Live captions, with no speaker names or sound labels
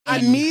I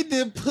need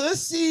the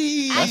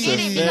pussy. I get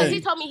it because he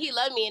told me he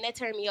loved me and that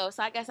turned me off.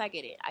 So I guess I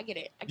get it.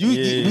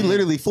 We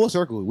literally full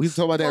circle. We talked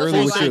about that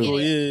earlier too.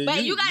 Yeah. But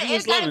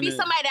it's gotta be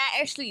somebody that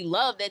I actually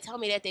love that tell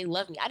me that they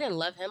love me. I didn't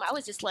love him. I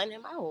was just letting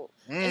him out.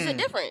 There's a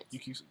difference.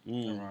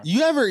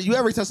 You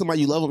ever tell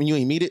somebody you love them and you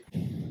ain't meet it?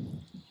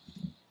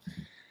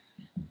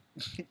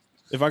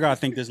 If I gotta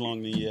think this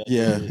long, then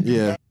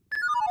yeah.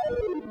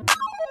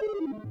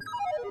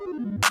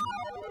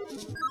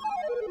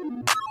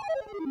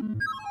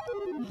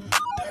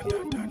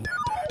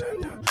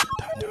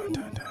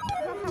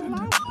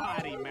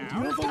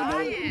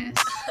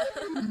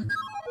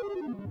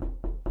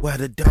 Where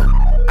the dope?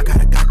 I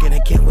got a cock in a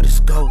can with a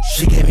scope.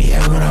 She gave me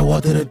head when I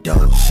walked to the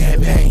door.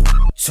 Champagne,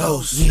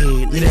 toast, yeah,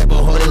 leave that boy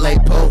hold it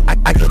like Pope. I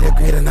get the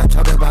grid and I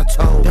talk about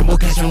toe. Them boy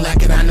catch him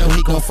lacking, I know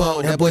he gon'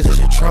 fold. That boy's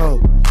just a troll.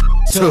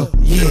 So,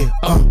 yeah,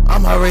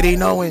 I'm already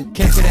knowing.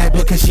 Can't say that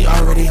because she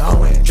already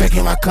hoeing.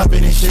 Drinking my cup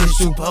and this shit is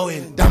too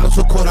potent. Diamonds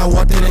too cold, I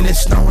walked in and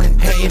it's snowing.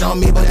 Hating on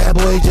me, but that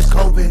boy just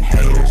coping.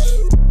 Haters.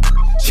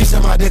 She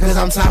said my dick cause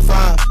I'm top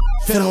 5.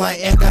 Feeling like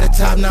Ant got a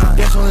top 9.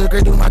 Guess one of the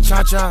great do my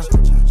cha-cha.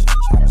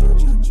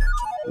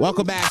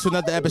 Welcome back to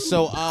another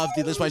episode of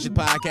the Listen Why You Shit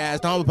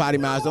podcast. The home of Potty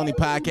Mouth, the only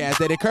podcast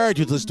that encourages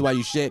you to listen to why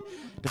you shit.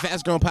 The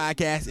fast growing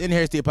podcast in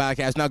here, the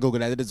podcast. Not Google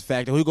that. It is a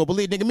fact. Who you gonna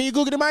believe, nigga? Me,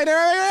 Google the mic.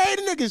 Hey,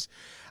 the niggas.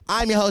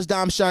 I'm your host,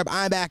 Dom Sharp.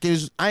 I am back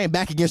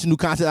against some new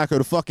content I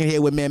could fucking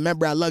here with, man.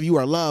 Remember, I love you,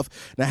 are love.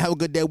 Now have a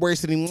good day.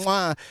 Worse than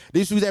mwah.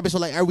 This week's episode,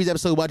 like every week's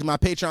episode, watching my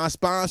Patreon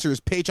sponsors,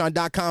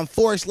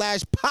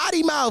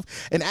 patreon.com/pottymouth.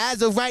 And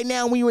as of right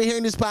now, when you are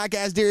hearing this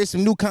podcast, there is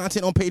some new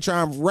content on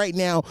Patreon right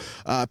now.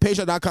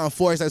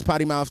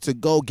 Patreon.com/pottymouth to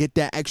go get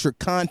that extra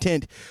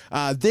content.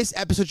 This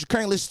episode you're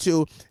currently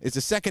listening to is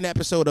the second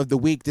episode of the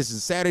week. This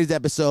is Saturday's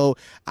episode.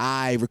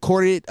 I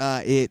recorded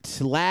it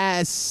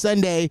last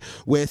Sunday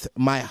with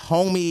my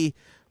homie,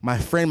 my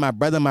friend, my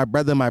brother, my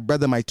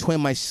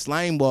twin, my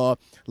slime ball,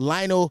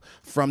 Lionel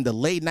from the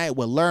Late Night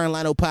with Lauren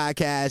Lionel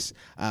podcast.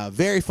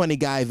 Very funny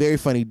guy, very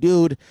funny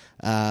dude.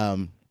 It's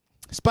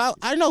about,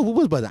 I don't know, it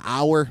was about an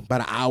hour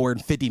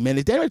and 50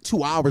 minutes. There were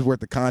 2 hours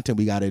worth of content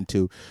we got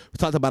into. We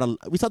talked about a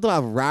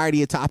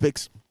variety of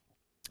topics.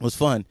 It was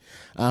fun.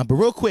 But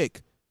real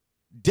quick,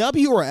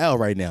 W or L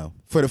right now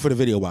for the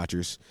video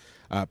watchers.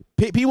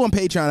 People on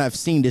Patreon have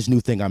seen this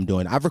new thing I'm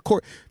doing. I'm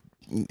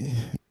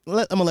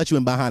gonna let you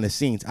in behind the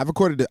scenes. I've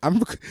recorded that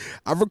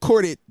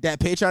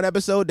Patreon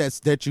episode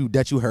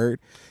that you heard,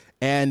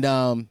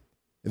 and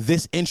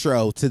this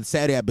intro to the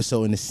Saturday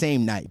episode in the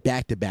same night,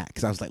 back to back.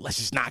 Because I was like, let's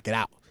just knock it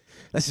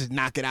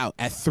out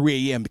at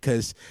 3 a.m.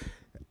 because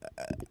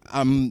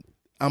I'm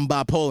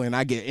bipolar and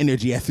I get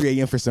energy at 3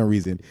 a.m. for some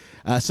reason.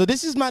 So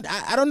this is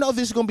I don't know if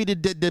this is gonna be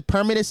the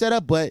permanent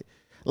setup, but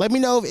let me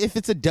know if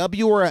it's a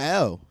W or a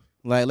L.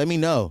 Like, let me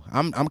know.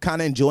 I'm kind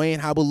of enjoying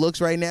how it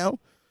looks right now.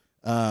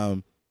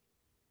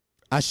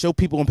 I show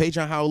people on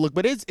Patreon how it looks,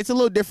 but it's a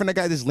little different. I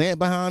got this lamp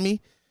behind me.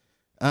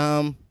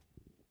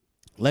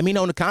 Let me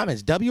know in the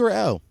comments, W or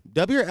L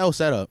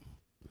setup.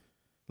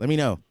 Let me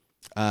know.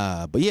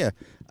 But yeah,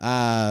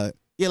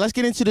 let's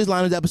get into this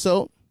Lionel's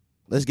episode.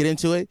 Let's get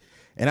into it,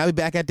 and I'll be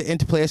back at the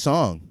end to play a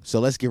song. So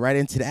let's get right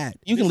into that.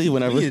 You can leave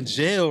whenever. We in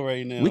jail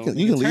right now. You can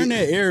turn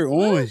that air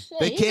on.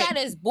 Oh, he got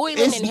us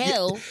boiling in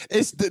hell.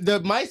 It's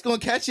the mic's gonna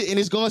catch it, and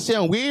it's gonna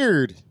sound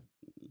weird.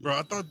 Bro,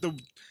 I thought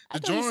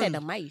you said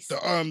the mice.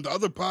 The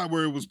other pod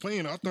where it was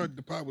playing, I thought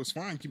the pod was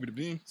fine. Keep it a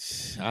bean.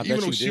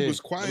 Even though she was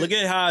quiet. Look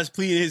at Haas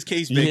pleading his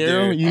case back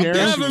there. You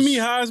ever meet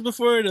Haas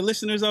before? The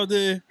listeners out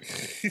there,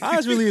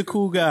 Haas really a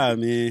cool guy,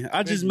 man.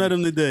 I just met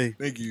him today.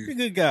 Thank you. He's a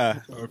good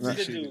guy. I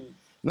appreciate it.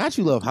 Not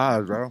you love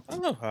Haas, bro. I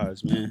love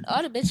Haas, man.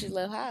 All the bitches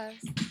love Haas.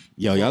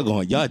 Y'all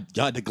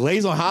the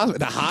glaze on Haas,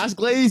 the Haas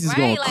glaze is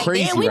going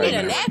crazy damn, we right need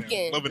a now.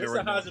 napkin. Loving it That's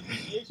right a now. Haas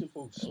appreciation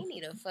post. We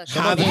need a fucking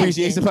Haas napkin.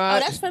 appreciation pod.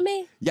 Oh, that's for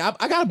me. Yeah,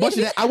 I got a bunch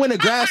of that. I went to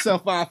grab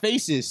some for our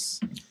faces.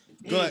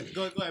 Go ahead.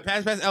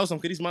 Pass L some,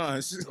 cause these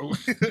mine. Hold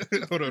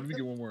on, let me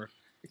get one more.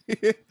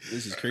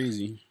 This is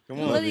crazy. Come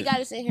You on. really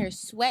got us in here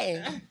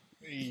sweating.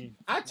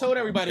 I told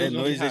everybody That it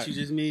was noise gonna that be you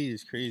just made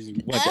is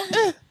crazy.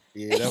 hot.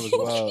 Yeah, that was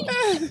wild.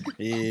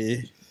 Yeah,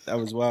 that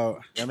was wild.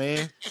 Yeah,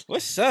 man.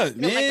 What's up,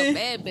 Feel like a man?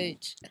 bad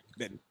bitch.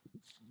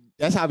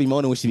 That's how I be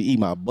moaning when she be eating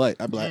my butt.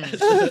 I be like, I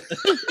was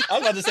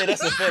about to say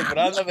that's a fact, but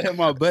I never had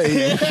my butt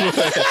eaten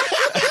before.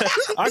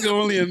 I can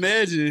only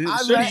imagine.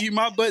 Shorty eat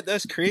my butt.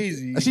 That's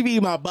crazy. she be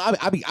eating my butt.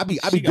 I be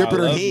She gripping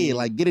her got head lovely.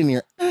 like, get in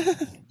there.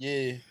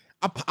 Yeah,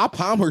 I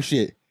palm her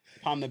shit.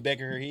 palm the back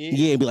of her head.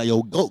 Yeah, and be like,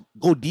 yo,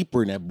 go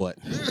deeper in that butt.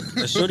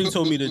 Shorty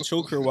told me to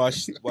choke her while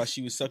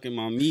she was sucking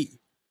my meat.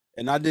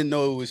 And I didn't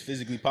know it was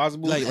physically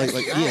possible. Like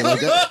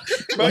that.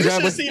 Bro, you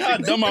should see how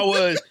dumb I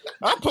was.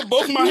 I put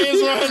both my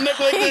hands around her neck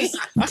like this.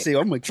 I said,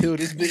 I'm gonna kill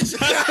this bitch.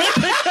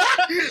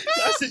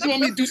 I said, you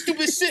want me to do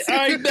stupid shit? All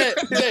right, bet.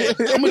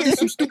 I'm gonna do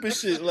some stupid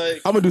shit. Like,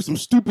 I'm gonna do some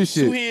stupid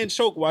shit. 2-hand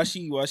choke while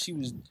she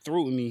was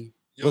throwing me.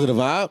 Was it a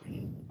vibe?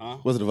 Huh?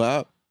 Was it a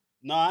vibe?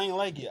 No, I ain't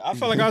like it. I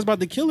felt like I was about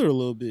to kill her a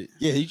little bit.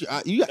 Yeah,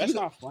 you That's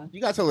not fun. You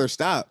gotta tell her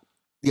stop.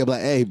 You gotta be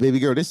like, hey, baby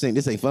girl, this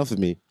ain't fun for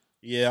me.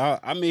 Yeah,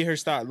 I made her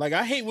stop. Like,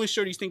 I hate when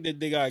shorties think that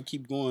they gotta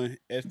keep going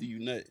after you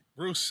nut.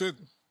 Real shit.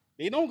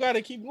 They don't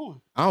gotta keep going.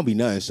 I don't be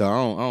nutting, so I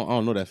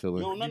don't know that You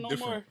feeling. don't nut no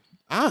more.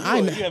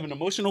 You have an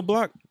emotional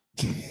block.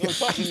 Yo,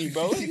 talk to me,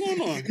 bro. What's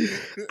going on?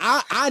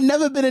 I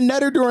never been a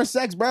nutter during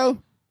sex,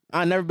 bro.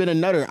 I never been a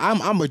nutter.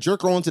 I'm a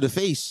jerker onto the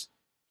face.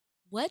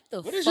 What the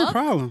fuck? What is your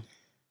problem?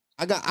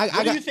 What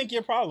do you think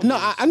your problem No,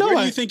 is? I know. Where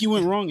do you think you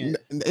went wrong at?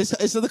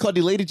 It's something called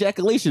delayed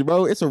ejaculation,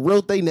 bro. It's a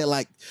real thing that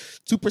like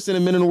 2%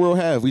 of men in the world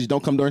have. We just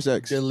don't come during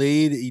sex.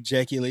 Delayed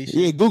ejaculation?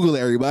 Yeah, Google it,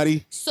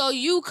 everybody. So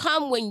you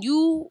come when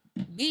you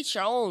beat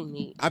your own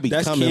meat. I be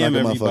That's coming Cam,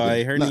 like a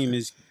everybody. motherfucker. Her name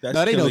is... That's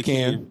No, they know Killer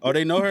Cam. Oh,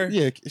 they know her?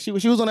 Yeah, she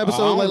was on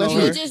episode like last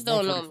You week. just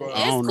don't know me. I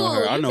It's don't know cool.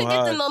 her. I You know can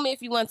get her. to know me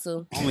if you want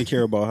to. I only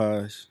care about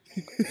Haj.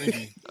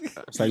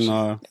 It's like,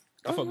 nah.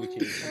 I fuck with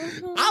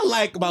kids. I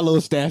like my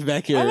little staff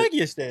back here. I like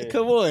your staff.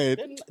 Come on.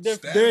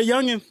 They're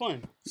young and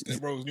fun.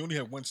 Bro, you only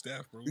have one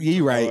staff, bro.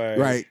 You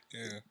right.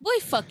 Yeah. Boy,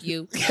 fuck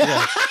you.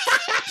 Yeah.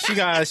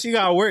 She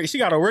got work. She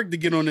got to work to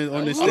get on this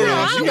No, staff.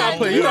 I'm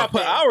not You got to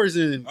put hours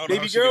in.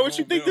 Baby girl, what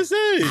you think this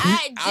is?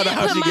 I don't know did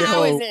how put she my get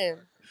hours home. in.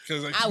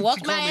 Like, I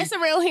walked my ass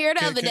around here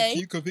the other day. Can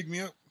you come pick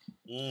me up?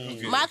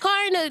 Okay.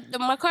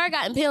 My car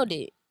got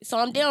impounded. So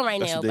I'm down right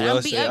That's now. what But they I'm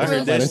all be say. up I real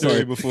heard that quick.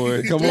 story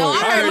before. Come No, on.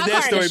 I heard my that car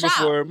in story the shop.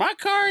 before. My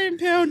car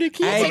impounded.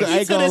 Can I you ain't take me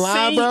to gonna the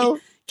lie, scene? bro.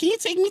 Can you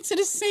take me to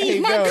the scene? Hey,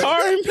 My bro.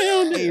 car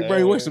impounded. Hey, bro,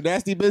 you want some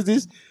nasty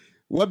business?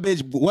 What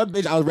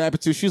bitch I was rapping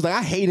to? She was like,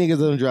 I hate niggas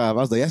that don't drive.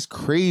 I was like, that's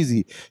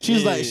crazy. She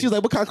was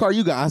like, what kind of car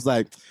you got? I was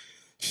like,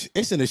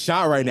 it's in the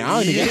shop right now.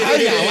 I don't even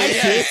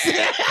like this.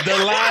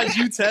 The lies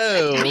you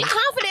tell. Be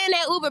confident in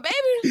that Uber,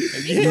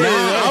 baby. Nah,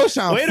 I was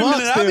trying to Wait a fuck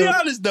minute. I'll be still.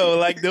 honest though.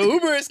 Like the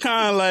Uber is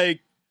kind of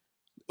like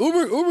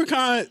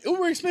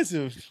Uber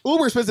expensive.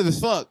 Uber expensive as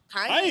fuck.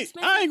 I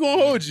ain't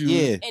gonna hold you.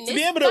 Yeah. To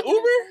be able to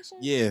Uber,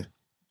 Yeah.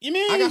 you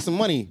mean I got some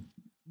money.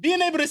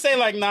 being able to say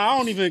like, nah, I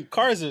don't even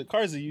cars are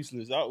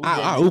useless.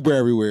 I Uber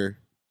everywhere.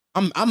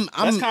 That's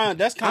kind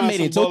I'm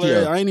made in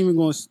Tokyo. I ain't even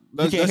going.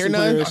 You can't hear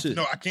nothing?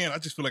 No, I can't. I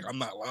just feel like I'm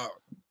not loud.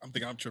 I'm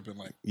thinking I'm tripping.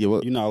 Like, Yeah,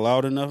 what? You're not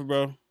loud enough,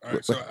 bro. all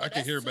right, so I can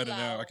That's hear too better now.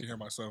 loud. I can hear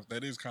myself.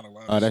 That is kind of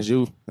loud. Oh, that's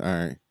you? All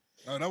right.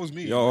 Oh, that was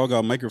me. Y'all all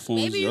got microphones.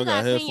 Maybe Y'all you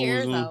got gotta clean your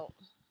headphones ears on. out.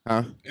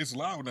 Huh? It's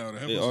loud now. The They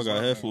headphones all is got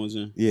loud headphones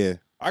in. Yeah.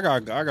 I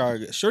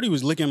got. Shorty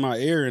was licking my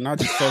ear, and I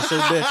just felt so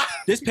bad.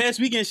 This past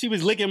weekend, she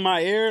was licking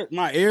my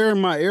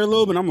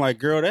earlobe, and I'm like,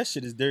 girl, that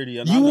shit is dirty.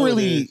 And I know it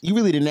is. You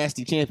really the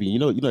nasty champion. You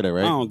know that,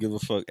 right? I don't give a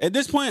fuck. At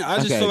this point, I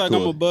just Okay, feel like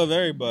cool. I'm above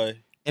everybody.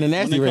 And the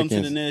nasty when it comes to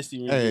rankings. the nasty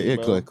rankings, Hey, yeah,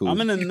 bro. cool.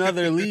 I'm in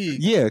another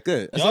league. Yeah,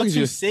 good. As Y'all long as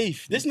too you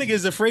safe. This nigga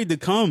is afraid to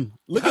come.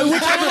 Look at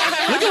what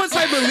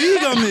type of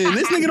league I'm in.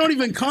 This nigga don't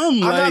even come. I'm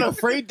like, not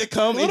afraid to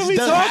come. what It are we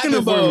just talking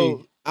happen for about?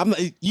 me. I'm not,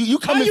 you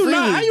how coming you freely.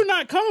 not? How you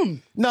not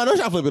come? No, don't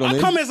try to flip it on I me.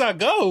 come as I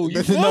go.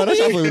 You feel No, don't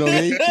try to me? flip it on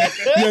me.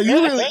 Yeah,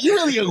 you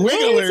really a wiggler. What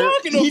are you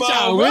talking You about, try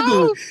to bro?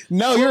 wiggle.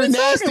 No, What you're are a we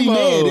nasty talking man.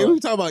 about? What are we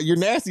talking about? You're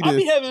nasty. I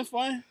be having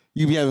fun.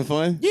 You be having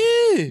fun?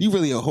 Yeah. You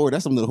really a whore.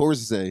 That's something the whores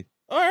say.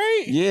 All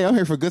right. Yeah, I'm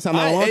here for a good time,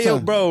 not a long Hey, yo,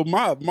 time. bro,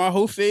 my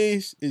whole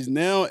phase is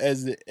now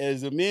as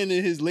a man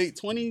in his late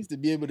 20s to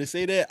be able to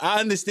say that. I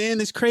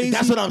understand it's crazy.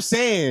 That's what I'm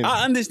saying.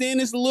 I understand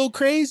it's a little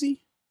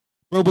crazy.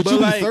 Bro, but but you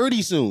be like-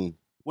 30 soon.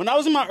 When I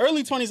was in my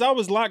early 20s, I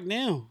was locked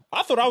down.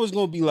 I thought I was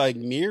gonna be like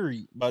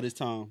married by this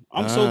time.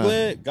 I'm so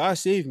glad God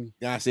saved me.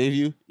 God save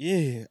you.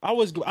 Yeah, I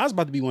was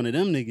about to be one of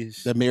them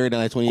niggas. That married at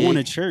like Going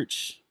 28. to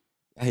church.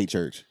 I hate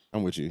church.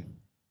 I'm with you.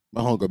 My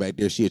homegirl back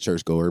there, she a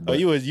church goer. Oh, But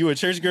you a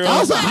church girl? I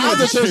was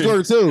a church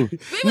goer too.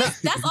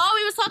 That's all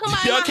we was talking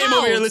about. Y'all in my came house.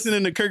 over here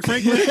listening to Kirk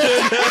Franklin.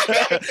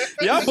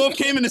 Y'all both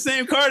came in the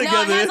same car No,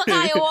 together.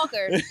 Hezekiah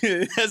Walker.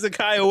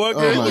 Hezekiah Walker.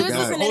 Oh my He was God.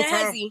 listening to Whole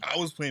time, Hezzy. I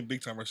was playing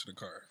Big Time Rush in the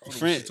car. I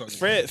don't know what you're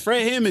talking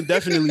Fred Hammond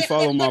definitely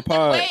followed my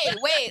pod.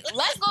 Wait.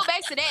 Let's go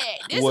back to that.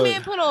 This What?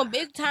 man put on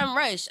Big Time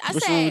Rush. I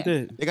What's wrong with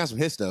said, that? They got some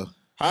hits though.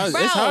 It's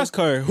Bro. Haas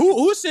car.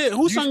 Who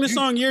sung the you-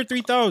 song Year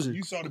 3000?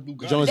 You saw the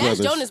Bugatti. Jonas that's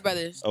Brothers. Jonas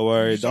Brothers. Oh,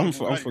 all right. saw I'm the Bugatti,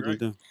 fucking right? with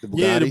them. The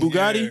Yeah, the Bugatti.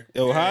 Bugatti.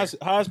 Yeah. Yo,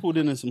 Haas pulled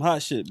in some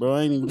hot shit, bro.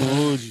 I ain't even gonna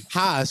hold you.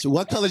 Haas,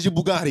 what color's your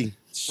Bugatti?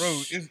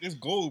 Bro, it's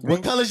gold, bro.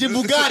 What color's your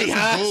It's Bugatti, a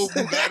huh? gold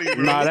Bugatti,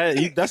 bro. Nah,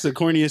 that's the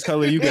corniest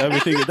color you could ever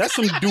think of. That's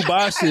some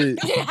Dubai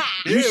shit.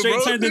 You Yeah, straight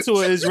bro. turned into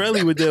an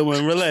Israeli with that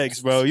one.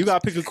 Relax, bro. You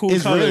gotta pick a cool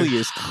color. Israeli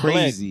is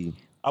crazy.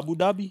 Abu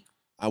Dhabi.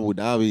 Abu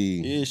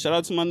Dhabi. Yeah, shout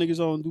out to my niggas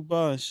on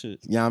Dubai and shit.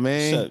 Yeah,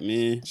 man. Shut,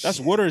 man.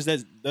 That's water.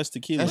 That's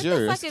tequila. That's What the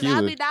yours. fuck That's is tequila.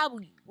 Abu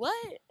Dhabi?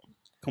 What?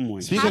 Come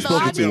on. Speak How of do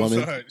spoken I to, be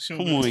woman.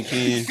 Come on,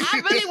 Ken.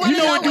 I really want You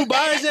to know where what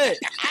Dubai is at?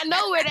 I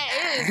know where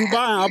that is.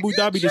 Dubai and Abu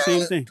Dhabi the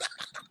same thing.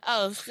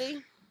 Oh,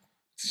 see?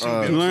 You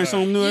learn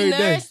something new You every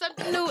day. learn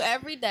something new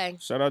every day.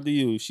 Shout out to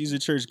you. She's a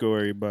church goer,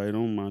 everybody.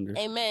 Don't mind her.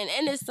 Amen.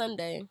 And it's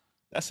Sunday.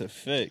 That's a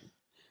fact.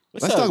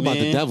 What's Let's up, talk about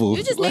man? the devil.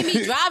 You just made me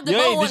drive the Yo,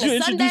 boat hey, on did you a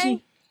introduce Sunday.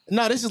 me?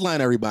 No, this is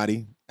Lionel,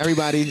 everybody.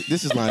 Everybody,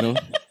 this is Lionel.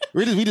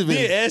 We just Being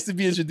been. asked to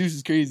be introduced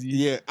is crazy.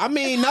 Yeah. I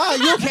mean, nah,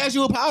 you're a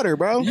casual powder,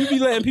 bro. You be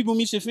letting people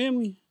meet your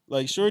family?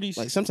 Like shorties?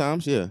 Like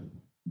sometimes, yeah.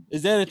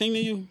 Is that a thing to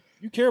you?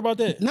 You care about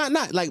that?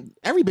 Not like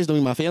every bitch don't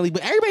be my family,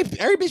 but every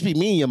bitch be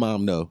me and your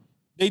mom though.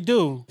 They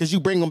do. Because you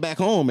bring them back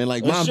home and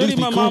like, mom, Shorty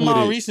be my cool with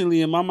mom it.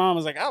 recently, and my mom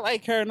was like, I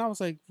like her. And I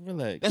was like,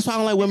 relax. That's why I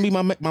don't like women be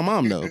my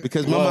mom, though.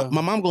 Because my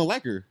mom gonna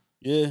like her.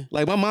 Yeah.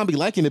 Like, my mom be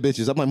liking the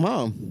bitches. I'm like,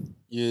 Mom.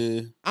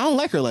 Yeah. I don't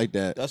like her like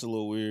that. That's a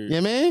little weird.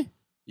 Yeah, man?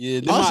 Yeah.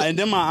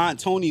 Then my aunt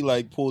Tony,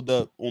 like, pulled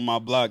up on my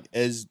block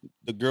as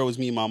the girl was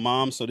meeting my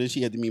mom. So then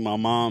she had to meet my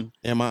mom.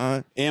 And my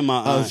aunt? And my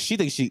aunt. Oh, she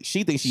thinks she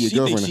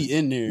your girlfriend. She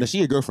in there. No, she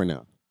your girlfriend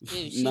now.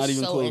 Dude, Not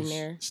even so close. in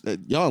there.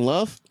 Y'all in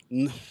love?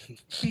 Nah.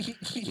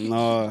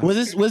 Was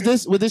this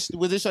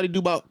shawty do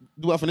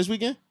about for this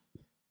weekend?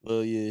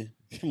 Well, yeah.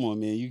 Come on,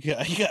 man. You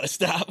gotta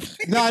stop.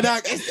 No,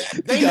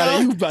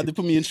 You about to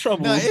put me in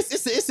trouble. No,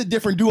 it's a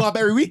different do-up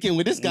every weekend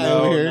with this guy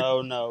over here.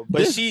 No.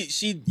 But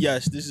she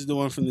yes, this is the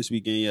one from this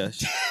weekend,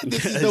 yes.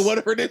 This is the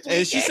one for this weekend.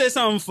 And she said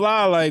something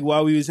fly like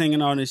while we was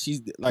hanging out, and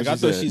she's like, I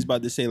thought said? she's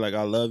about to say like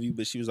I love you,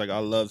 but she was like, I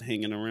love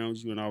hanging around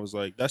you, and I was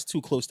like, that's too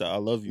close to I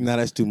love you. Nah,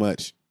 that's too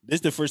much. This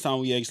is the first time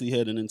we actually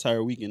had an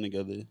entire weekend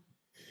together.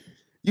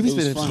 You be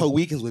spending whole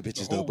weekends with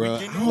bitches though, bro.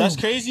 That's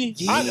crazy.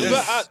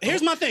 Yes.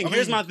 Here's my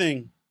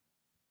thing.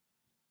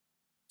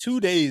 2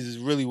 days is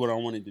really what I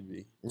want it to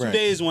be. 2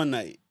 days, 1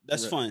 night.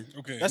 That's fun.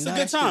 Okay. That's a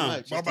good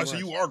time. I'm about to say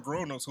you are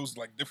grown up, so it's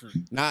like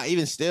different. Nah,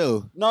 even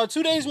still. No,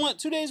 2 days,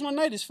 1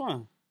 night is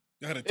fun.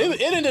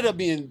 It ended up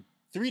being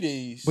 3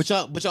 days. But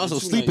y'all also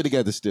sleeping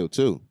together still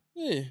too.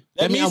 Yeah.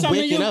 That means I'm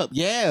waking up.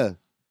 Yeah.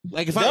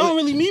 Like if that don't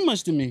really mean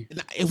much to me.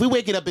 If we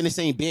waking up in the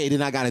same bed,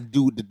 then I gotta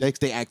do the next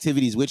day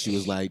activities with you.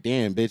 It's like,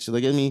 damn, bitch,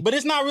 look at me. But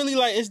it's not really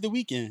like it's the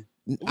weekend.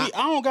 I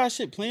don't got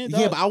shit planned.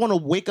 Yeah, but I want to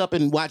wake up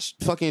and watch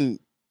fucking.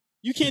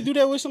 You can't do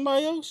that with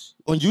somebody else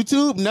on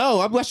YouTube.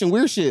 No, I'm watching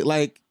weird shit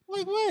like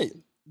what?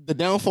 The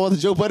Downfall of the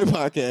Joe Budden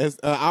podcast,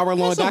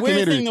 hour-long documentary.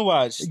 Weird thing to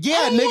watch. Yeah,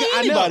 I don't nigga, want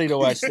anybody to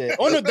watch that.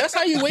 Oh no, that's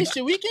how you waste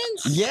your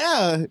weekends.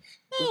 Yeah.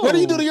 No. What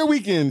do you do to your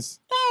weekends?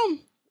 Do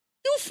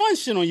fun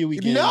shit on your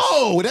weekends.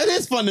 No, that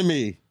is fun to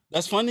me.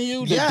 That's fun to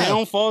you? The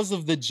downfalls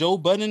of the Joe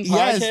Budden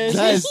podcast? Yes,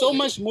 there's so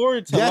much more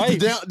to life.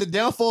 The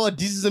downfall of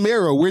Jesus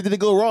Zamero. Where did it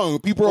go wrong?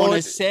 People on are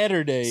a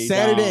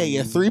Saturday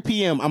at 3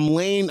 p.m. I'm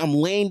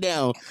laying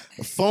down,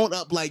 phone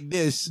up like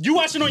this. You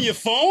watching on your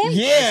phone?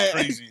 Yeah. That's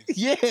crazy.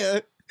 Yeah.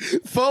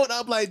 Phone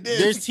up like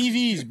this. There's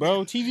TVs,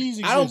 bro. TVs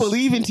exist. I don't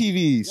believe in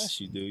TVs. Yes,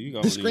 you do. You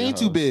got the screen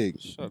too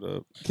big. Shut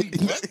up.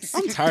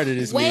 I'm tired of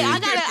this. Wait, I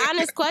got an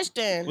honest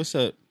question. What's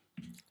up?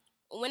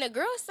 When a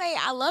girl say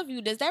 "I love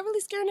you," does that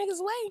really scare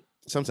niggas away?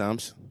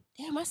 Sometimes.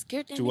 Damn, I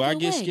scared that. Do I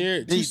get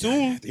scared too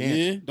soon? Damn.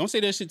 Yeah. Don't say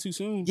that shit too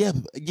soon. Yeah.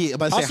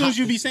 How soon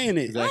you be saying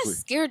it? Exactly. I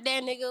scared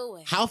that nigga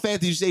away. How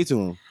fast did you say to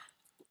him?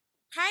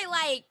 Probably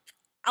like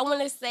I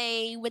want to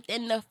say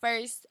within the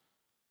first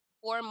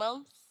 4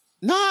 months.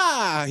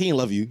 Nah, he didn't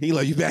love you. He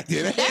loved you back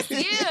then. That's,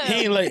 yeah.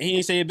 He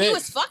ain't say it back. He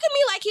was fucking me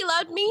like he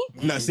loved me.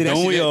 No, see,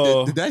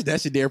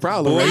 that's your damn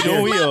problem. Boy, right?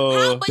 Don't we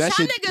all? But y'all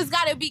niggas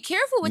gotta be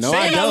careful with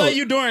saying I love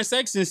you during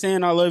sex and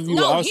saying I love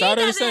you outside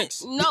of the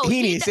sex. No,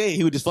 he didn't say it.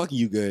 He was just fucking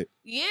you good.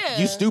 Yeah.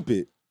 You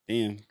stupid.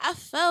 Damn. I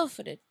fell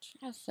for it.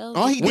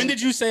 When did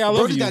you say I love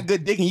Brody you? got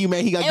good dick and you,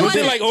 man. He got good Was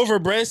dick. it like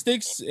over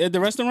breadsticks at the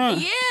restaurant?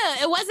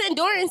 Yeah, it wasn't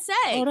during sex.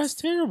 Oh, that's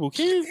terrible,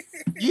 kid.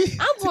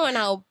 I'm going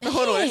out.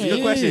 Hold on, ask me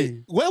a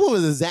question. What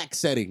was the exact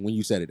setting when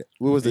you said it?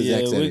 What was the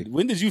exact setting?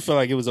 When did you feel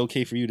like it was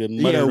okay for you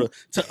to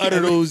utter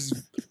those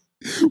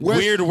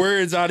weird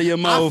words out of your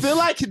mouth? I feel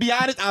like, to be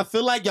honest,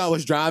 y'all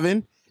was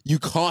driving. You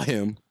caught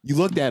him. You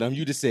looked at him.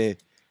 You just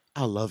said,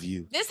 I love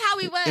you. This how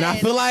we was. And I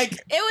feel like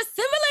it was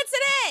similar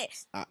to that.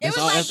 It was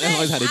all, like that's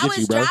always how they I get was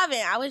you, bro.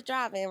 I was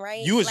driving,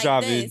 right? You was like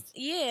driving. This.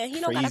 Yeah, he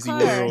don't got a car.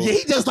 World. Yeah,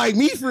 he just like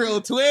me for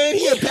real, twin.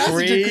 He a passenger.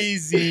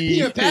 Crazy.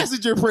 He a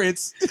passenger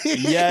prince.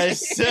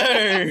 Yes,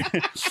 sir.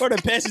 Or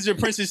the passenger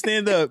princess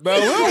stand up, bro.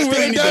 We don't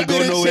really need to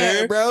go nowhere,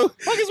 chat, bro.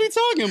 What is we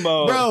talking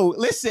about, bro?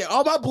 Listen,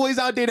 all my boys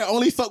out there that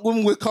only fuck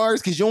women with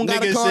cars because you don't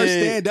got a car.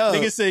 Stand up.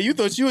 Nigga said you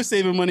thought you were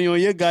saving money on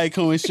your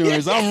Geico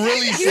insurance. I'm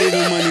really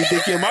saving money,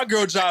 dickhead. My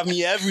girl drive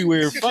me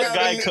everywhere. Fuck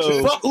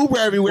Geico. Fuck Uber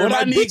everywhere. What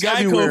I need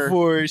Geico everywhere.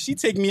 for? She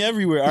take me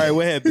everywhere. All right,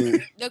 what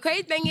happened? The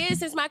crazy thing is,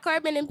 since my car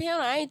been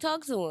impounded, I ain't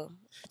talked to him.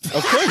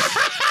 Of course.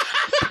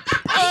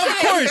 Of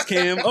course,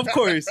 Cam. Of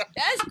course.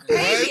 That's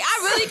crazy. I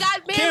really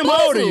got bamboozled. Cam,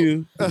 how old are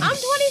you? I'm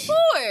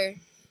 24.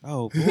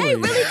 Oh, boy. They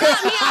really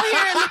got me out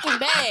here looking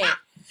bad.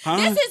 Huh?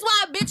 This is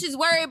why bitches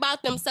worry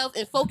about themselves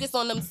and focus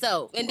on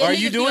themselves. And then are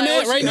you doing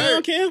that right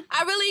now, Cam?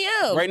 I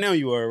really am. Right now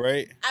you are,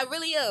 right? I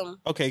really am.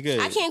 Okay, good.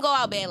 I can't go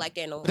out bad like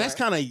that no more. But that's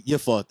kind of your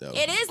fault, though.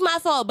 It is my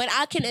fault, but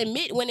I can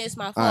admit when it's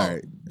my fault. All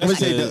right. I'm gonna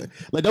say,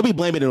 like, don't be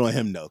blaming it on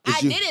him, though. I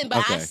didn't,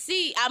 but I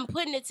see I'm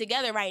putting it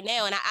together right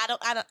now, and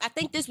I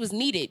think this was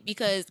needed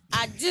because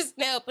I just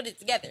now put it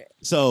together.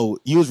 So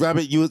you was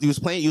rapping, you was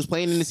playing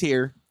in his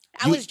hair.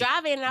 I was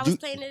driving and I was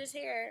playing in his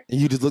hair. And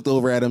you just looked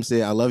over at him,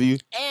 said, "I love you."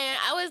 And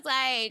I was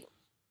like,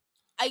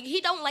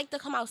 he don't like to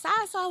come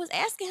outside, so I was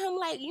asking him,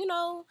 like, you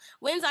know,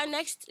 when our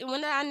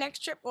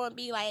next trip gonna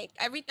be? Like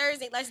every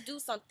Thursday, let's do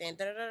something.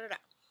 Da, da, da, da.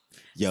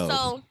 Yo,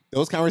 so,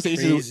 those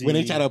conversations when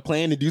they try to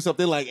plan to do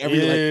something like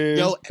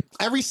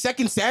every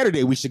second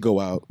Saturday we should go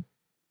out.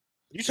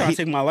 You trying to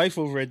take my life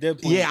over at that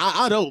point? Yeah,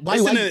 I don't.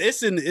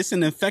 It's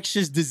an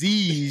infectious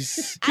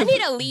disease. I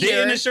need a leader.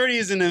 Dating a shorty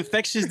is an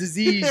infectious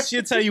disease.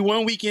 She'll tell you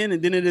one weekend,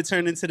 and then it'll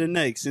turn into the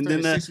next, and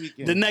then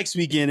the next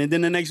weekend, and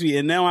then the next week.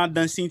 And now I've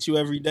done seen you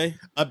every day.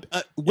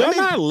 Women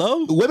not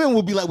low. Women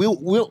will be like,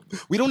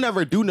 we don't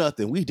never do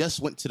nothing. We just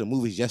went to the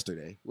movies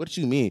yesterday. What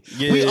you mean?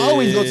 Yeah. We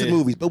always go to the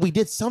movies, but we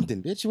did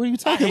something, bitch. What are you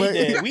talking about?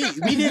 That.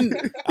 We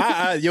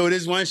didn't. Yo,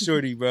 this one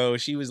shorty, bro.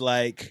 She was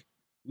like.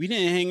 We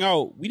didn't hang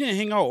out. We didn't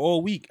hang out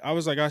all week. I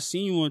was like, I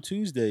seen you on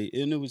Tuesday,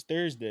 and it was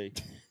Thursday.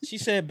 She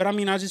said, but I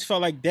mean, I just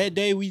felt like that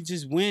day we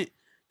just went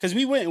because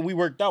we went and we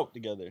worked out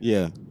together.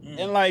 Yeah,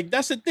 and like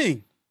that's a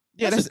thing.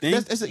 Yeah, that's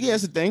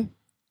a thing.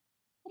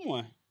 Come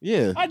on.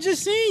 Yeah, I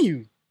just seen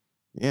you.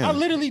 Yeah, I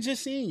literally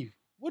just seen you.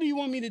 What do you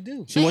want me to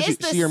do? It's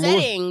the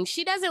setting.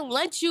 She doesn't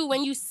want you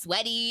when you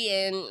sweaty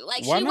and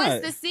like Why she not?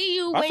 wants to see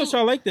you. I thought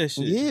y'all like that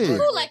shit. Yeah,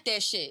 who like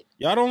that shit?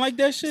 Y'all don't like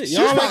that shit.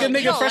 Y'all like a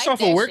nigga fresh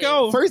off a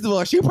workout. Shit. First of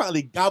all, she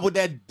probably gobbled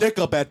that dick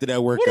up after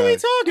that workout. What are we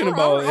talking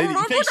about?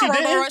 You think she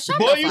did?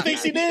 Boy, you think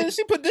she did?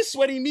 She put this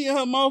sweaty meat in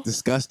her mouth.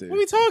 Disgusting. What are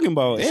we talking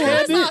about?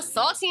 It's all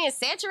salty and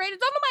saturated.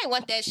 Don't nobody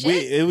want that shit.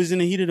 Wait, it was in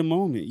the heat of the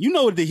moment. You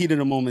know what the heat of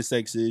the moment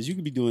sex is. You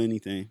could be doing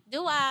anything.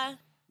 Do I?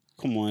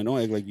 Come on, don't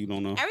act like you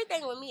don't know.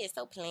 Everything with me is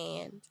so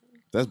planned.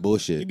 That's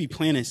bullshit. You be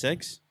planning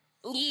sex?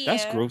 Yeah.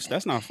 That's gross.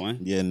 That's not fun.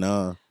 Yeah,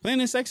 nah.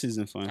 Planning sex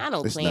isn't fun. I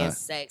don't plan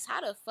sex.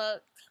 How the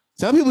fuck?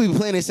 Some people be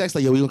planning sex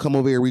like, yo, we gonna come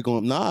over here. We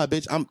going, nah,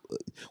 bitch.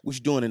 What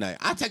you doing tonight?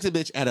 I text a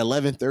bitch at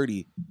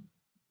 11:30.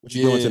 What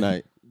you doing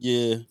tonight?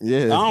 Yeah.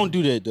 Yeah. I don't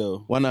do that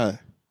though. Why not?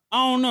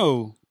 I don't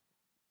know.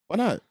 Why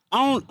not?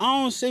 I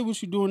don't say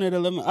what you doing at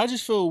 11. I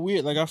just feel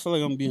weird. Like I feel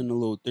like I'm being a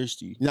little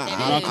thirsty. Nah,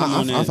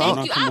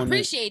 I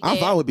appreciate that. I'm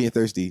fine with being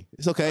thirsty.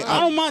 It's okay. I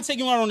don't mind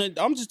taking you out on it.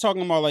 I'm just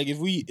talking about like if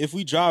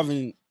we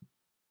driving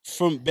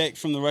back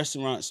from the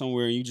restaurant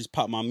somewhere and you just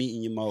pop my meat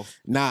in your mouth.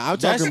 Nah, I'm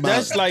talking about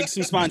that's like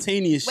some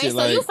spontaneous shit. Wait, so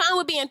like, you fine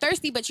with being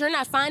thirsty, but you're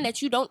not fine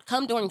that you don't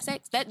come during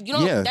sex? That you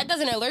don't. Yeah. That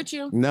doesn't alert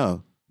you.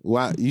 No.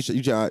 Why you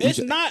trying to I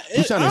shame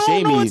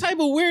don't know me? what type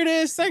of weird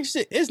ass sex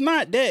shit. It's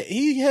not that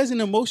he has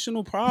an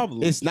emotional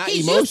problem. It's not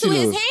He's emotional.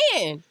 used to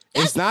his hand.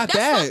 It's not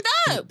that.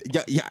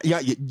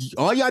 Yeah,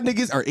 all y'all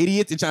niggas are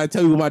idiots and trying to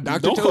tell me what my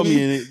doctor Don't told call me.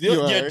 me in it.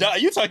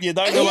 You talking to your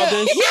doctor about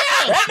this?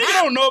 Yeah. That nigga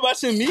don't know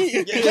about your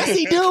meat. Yes,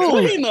 he do.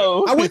 What do you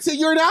know? I went to They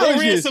urologist.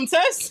 ran some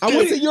tests. I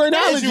went to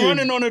urologist. You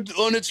running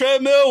on the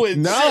treadmill with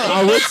No,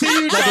 I went to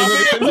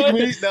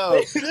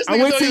I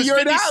went to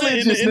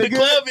urologist in the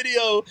club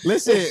video.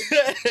 Listen,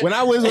 when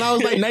I was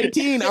like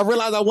 19, I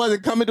realized I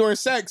wasn't coming during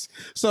sex.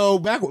 So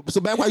back when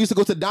I used to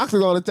go to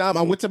doctors all the time,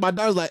 I went to my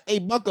doctor like, "Hey,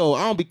 Bucko,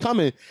 I don't be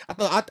coming."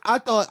 I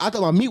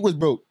thought my meat was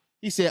broke.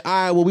 He said, "All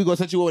right, well, we gonna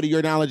send you over to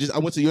urologist." I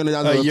went to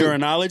urologist. A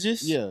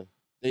urinologist? Yeah.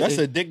 That's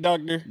a dick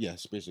doctor?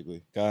 Yes,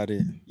 basically. Got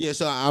it. Yeah,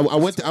 so I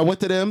went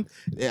to them.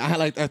 I had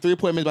like 3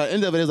 appointments. By the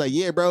end of it, it was like,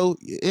 yeah, bro,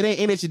 it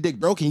ain't that your dick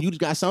broken. You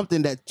just got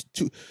something that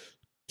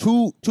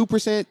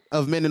 2%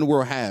 of men in the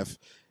world have.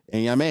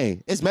 And I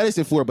mean, it's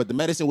medicine for it, but the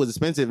medicine was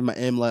expensive,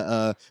 and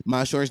my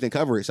insurance didn't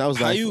cover it. So I was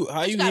like,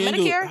 how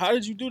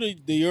did you do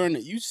the urine?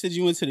 You said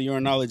you went to the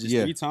uronologist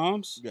 3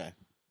 times? Yeah.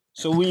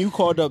 So when you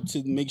called up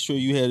to make sure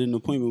you had an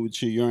appointment with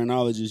your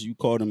uronologist, you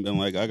called him and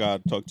like, I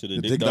gotta talk to the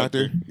dick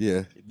doctor.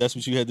 Yeah. That's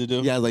what you had to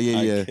do? Yeah, I was like,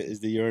 yeah. Is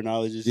the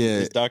uronologist? Yeah.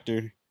 Is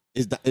Doctor...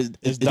 Is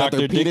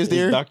Dr. Penis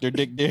there? Is Dr.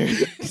 Dick there?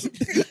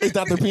 Is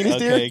Dr. Penis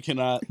there?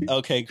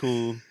 Okay,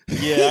 cool.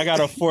 Yeah, I got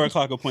a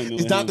 4:00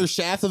 appointment. Is Dr.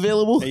 Shaft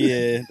available?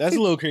 Yeah, that's a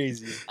little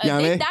crazy.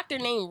 A doctor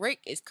named Rick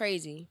is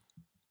crazy.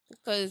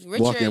 Because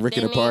Richard... Rick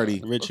in the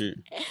party.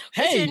 Richard.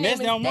 Hey, Mess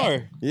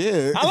Delmar.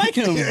 Yeah. I like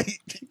him.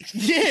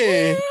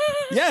 Yeah.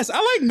 Yes, I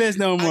like Mess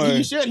Delmar.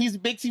 You should. He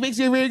makes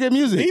very good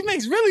music. He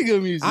makes really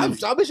good music. I've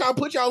been trying to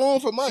put y'all on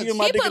for months. He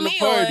put me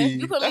on.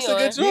 You put That's me a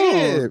good on.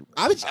 job.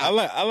 Yeah.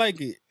 I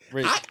like it.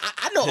 Rick.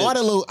 I know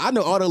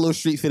all the little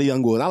street for the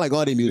young boys. I like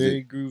all their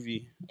music. Very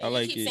groovy. I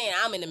like it. You keep saying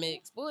I'm in the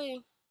mix, boy.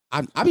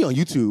 I be on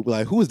YouTube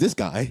like, who is this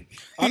guy?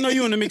 I know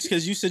you in the mix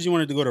because you said you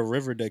wanted to go to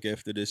River Deck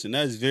after this, and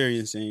that's very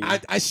insane.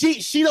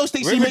 She don't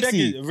think she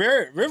mixy.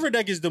 River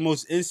Deck is the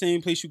most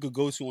insane place you could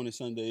go to on a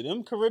Sunday.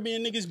 Them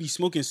Caribbean niggas be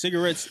smoking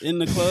cigarettes in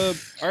the club.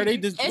 Are they?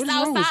 It's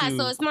outside,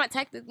 so it's not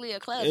technically a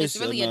club. It's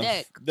really enough.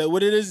 A deck.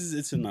 What it is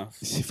it's enough.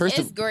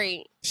 It's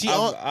great. She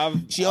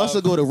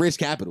also go to Rich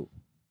Capital.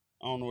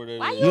 I don't know where that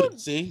Why is. You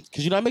see?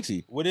 Because you're not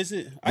mixy. What is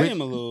it? I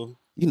am a little.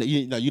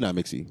 You're not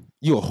mixy.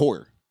 You a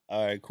whore.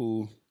 All right,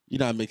 cool. You're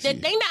not mixy. The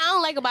thing that I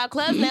don't like about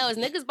clubs now is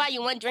niggas buy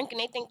you one drink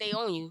and they think they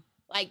own you.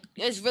 Like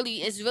it's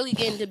really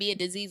getting to be a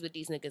disease with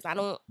these niggas. I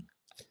don't.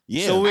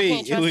 Yeah. So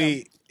wait.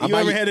 You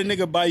ever had a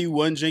nigga buy you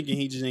one drink and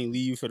he just ain't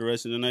leave you for the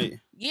rest of the night?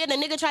 Yeah, the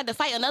nigga tried to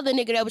fight another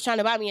nigga that was trying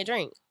to buy me a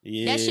drink.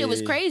 Yeah. That shit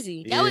was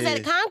crazy. That was at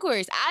a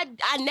concourse.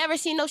 I never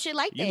seen no shit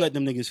like that. You let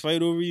them niggas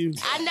fight over you?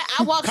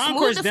 I walked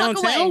smooth the fuck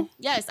away.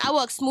 Yes, I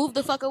walked smooth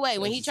the fuck away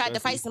when he tried to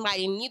fight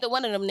somebody and neither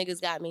one of them niggas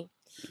got me.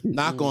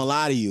 Not gonna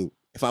lie to you.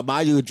 If I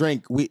buy you a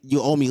drink, you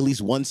owe me at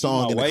least one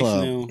song in the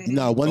club. Now.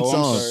 No, one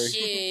song.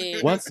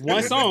 Shit. One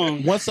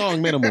song. One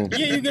song minimum.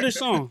 Yeah, you get a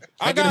song.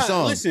 I get a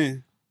song.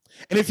 Listen.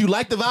 And if you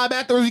like the vibe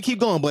afterwards, you keep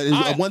going. But it's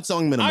a 1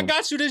 song minimum. I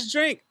got you this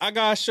drink. I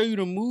gotta show you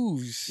the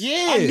moves.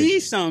 Yeah. I need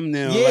something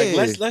now. Yeah.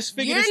 Like, let's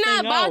figure this thing out.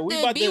 You're not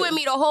about to be with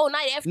me the whole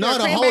night after No,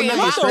 the whole cranberry night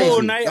and is vodka.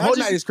 crazy. night. The whole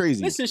night is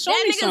crazy. Listen, show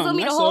That me nigga's something. with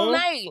me the That's whole all.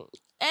 night.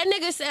 That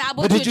nigga said, I bought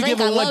But you a did you drink,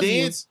 give I him one love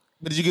you. dance?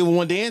 But did you give him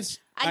one dance?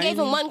 I gave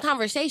him one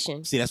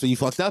conversation. See, that's where you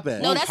fucked up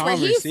at. No, that's where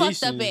he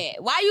fucked up at.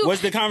 Why you?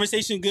 Was the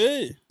conversation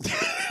good?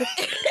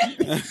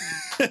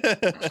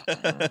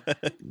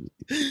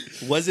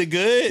 Was it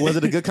good? Was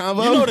it a good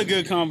combo? You know what a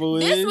good combo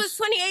is. This was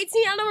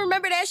 2018. I don't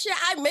remember that shit.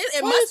 It Why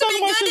must have you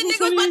been talking good.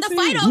 The about nigga was about to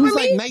fight You over was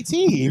like me.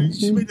 19.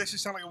 She made that shit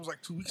sound like it was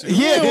like 2 weeks ago.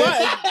 Yeah.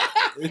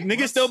 What?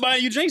 Niggas still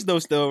buying you drinks though,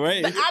 still,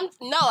 right? But I'm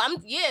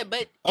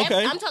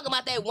Okay. I'm talking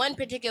about that one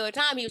particular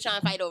time he was trying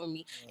to fight over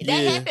me. That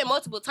Yeah. happened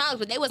multiple times,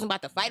 but they wasn't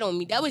about to fight on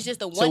me. That was just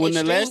the one. So when the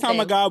extreme last time a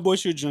thing. guy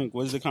bought you a drink,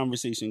 was the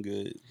conversation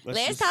good?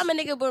 Last time a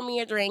nigga bought me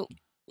a drink,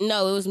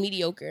 no, it was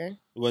mediocre.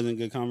 It wasn't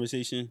good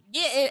conversation.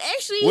 Yeah, and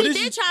actually What he is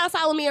did it- try to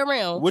follow me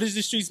around. What is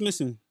the streets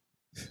missing?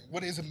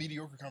 What is a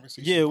mediocre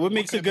conversation? Yeah, what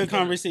makes a could've been good better?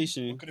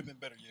 conversation? What could have been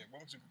better? Yeah, what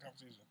makes a good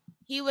conversation?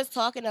 He was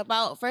talking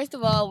about, first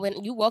of all,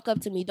 when you walk up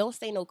to me, don't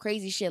say no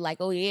crazy shit like,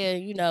 oh yeah,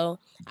 you know,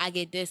 I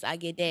get this, I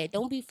get that.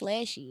 Don't be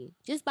flashy.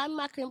 Just buy me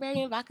my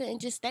cranberry and vodka and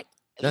just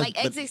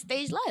exit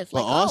stage left.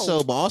 But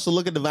also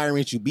look at the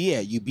environment you be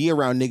at. You be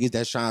around niggas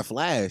that's trying to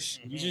flash.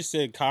 You just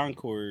said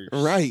Concord.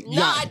 Right.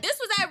 Nah, this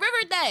was at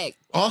River Deck.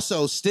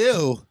 Also,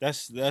 still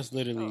That's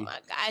literally. Oh my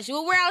gosh,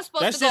 where I was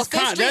supposed That's to go? just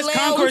Fifth Street that's Lounge?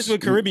 Concourse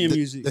with Caribbean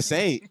music. the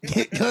same.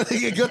 Go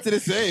to the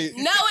same.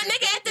 No, a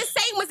nigga at the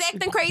same was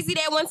acting crazy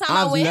that one time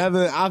I went.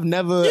 I've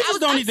never. You just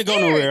don't need to go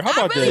nowhere. How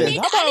about I really that? Need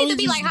How to, about I need we to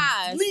be just like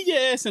Haas. Leave your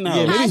ass in the Yeah,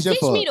 house. maybe it's your Teach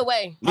fault. me the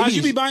way. How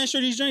you be buying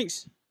sure these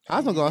drinks? I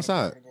was gonna go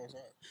outside.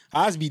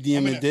 Oz be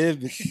DMing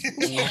Div.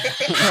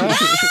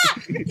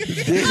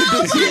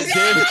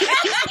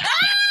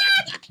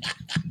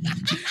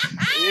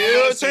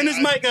 Yo, turn this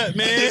mic up,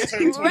 man. Rest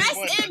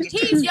in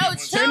peace, yo.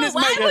 Chill. Turn this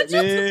Why mic would up,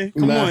 you? man.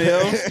 Come on, yo.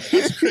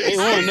 Ain't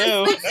on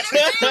now.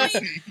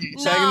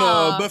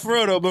 Nah. But for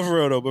real though.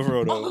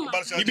 Oh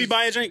my- You be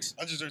buying drinks?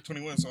 I just turned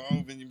 21, so I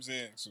don't think you're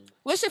saying. So.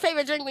 What's your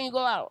favorite drink when you go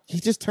out? He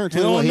just turned I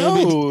don't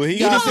 21. know. He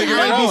gotta don't figure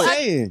it know. out.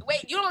 Saying.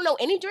 Wait, you don't know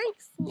any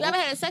drinks? You ever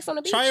had sex on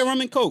the beach? Try a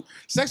rum and coke.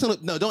 Sex on the,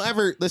 no, don't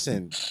ever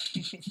listen.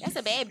 That's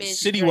a bad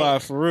bitch.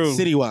 Citywide for real.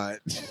 Citywide.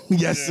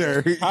 Yes,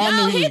 sir. I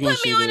No, knew he was gonna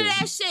put me say onto that.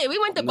 that shit. We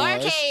went to No,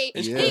 Barcade.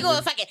 it's He crazy. go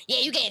fucking, yeah,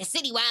 you getting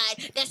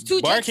Citywide. That's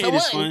 2 drinks for Barcade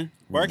is one. fun.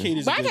 Barcade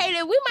is good. Barcade, we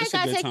might It's a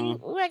gotta good take time.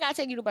 you. We might gotta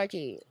take you to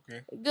Barcade.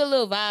 Okay. Good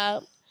little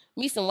vibe.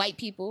 Meet some white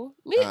people.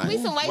 Meet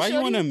some white. Why you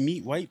shorties. want to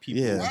meet white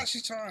people? Yeah. Why is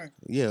she trying?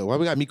 Yeah, why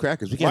we got meat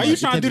crackers? We Why you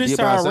trying to do this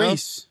to our ourselves?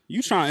 race?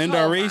 You trying to end Oh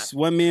our my race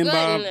one man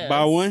goodness.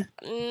 by one?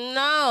 No,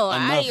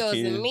 Enough, adios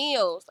kid. and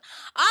meals.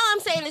 All I'm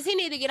saying is he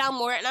need to get out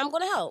more, and I'm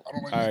gonna help. I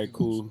don't like All these right,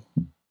 people.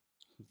 cool.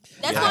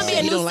 That's Yeah, gonna be a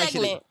he new don't like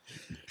shit. segment.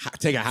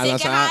 Take a high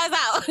Take your outside. eyes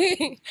out.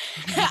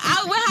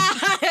 Out with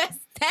highs.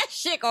 That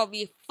shit gonna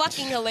be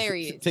fucking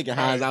hilarious. Take your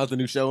highs out the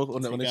new show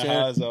on the Take show.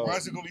 your eyes out. Why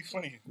is it gonna be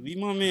funny? Leave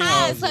my man.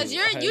 Highs, out. because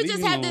you Leave just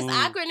him have this alone.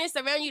 awkwardness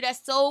around you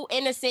that's so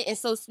innocent and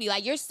so sweet.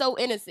 Like you're so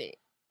innocent.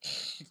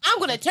 I'm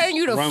gonna turn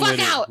you the Run fuck with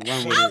it. out. Run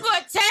I'm with it.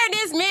 gonna turn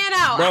this man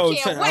out. Bro, I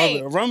can't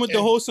wait. run with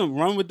the wholesome.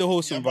 Run with the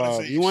wholesome Yeah, I'm about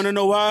to vibe. say- You want to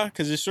know why?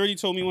 Because the shorty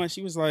told me once.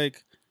 She was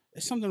like,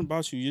 "It's something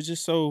about you. You're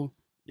just so.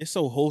 You're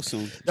so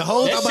wholesome." The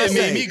hoes, I'm That about shit to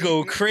made say, me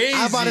go crazy.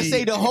 I'm about to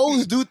say the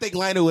hoes do think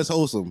Lionel is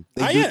wholesome.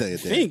 They I do am,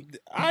 think that.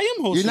 I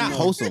am wholesome. You're not though.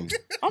 wholesome.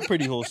 I'm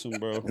pretty wholesome,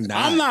 bro.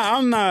 Nah.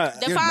 I'm not.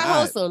 You're Define not.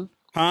 wholesome.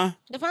 Huh?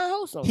 Define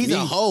wholesome. He's Me. a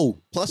hoe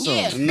plus some.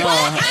 Yeah. No.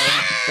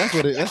 That's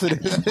what it. That's what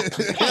it is.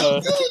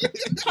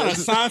 What kind of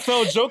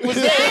Seinfeld joke was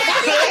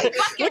that?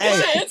 Look at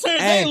the interns,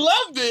 hey, they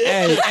loved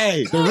it.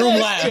 hey, the room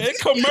laughed.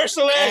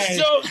 Commercial ass Hey,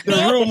 joke.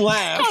 the room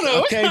laughed.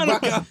 What Okay, kind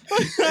of- Bucko.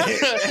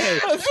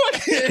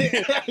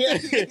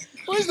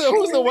 Who's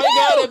the white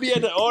guy that be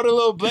at all the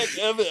little black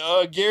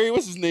Gary?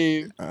 What's his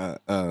name?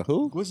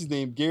 Who? What's his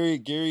name? Gary.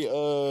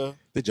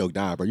 The joke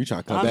died, bro. You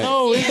trying to come I back?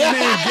 know his name.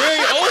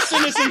 Gary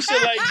Olsen or some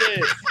shit like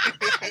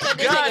that.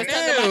 God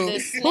damn.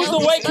 Who's the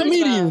white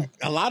comedian?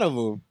 A lot of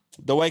them.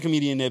 The white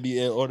comedian that be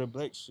at all the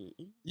black shit.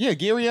 Yeah,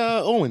 Gary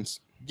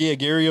Owens. Yeah,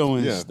 Gary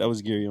Owens. Yeah. That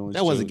was Gary Owens.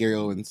 That wasn't joke. Gary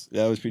Owens.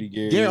 That was pretty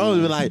Gary. Gary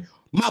Owens was like,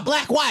 my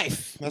black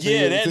wife. That's what Yeah,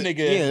 he that was- nigga.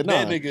 Yeah, That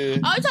nah. nigga.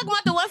 Oh, you talking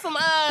about the one from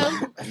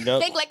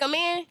Yup. Think Like a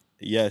Man?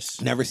 Yes.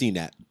 Never seen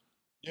that.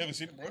 You haven't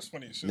seen it, bro? It's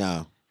funny as shit.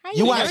 No. How You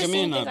never watch- seen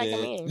Man, Think not Like a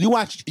bad. Man?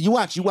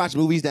 You watch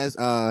movies that's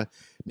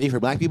made for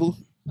black people?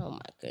 Oh my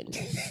goodness.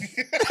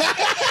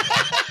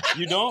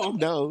 You don't?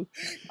 No.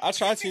 I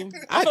try to.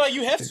 I feel like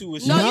you have to.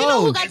 It's No, you know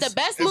who No. got the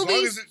best As long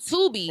movies? as it's-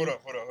 Tubi. Hold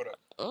up.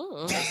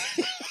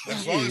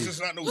 As long as it's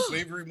not no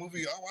slavery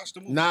movie, I'll watch the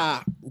movie.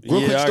 Nah.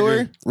 Yeah,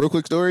 Real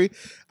quick story. agree.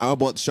 I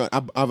bought Shorty.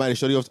 I invited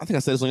Shorty. I think I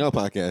said this on your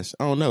podcast.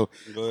 I don't know.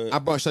 But I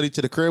brought Shorty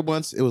to the crib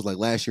once. It was like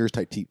last year's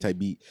type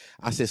beat.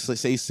 I said,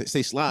 say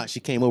slide. She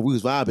came over. We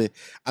was vibing.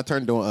 I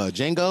turned on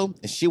Django,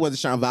 and she wasn't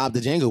trying to vibe the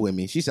Django with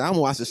me. She said, I'm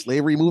gonna watch a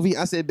slavery movie.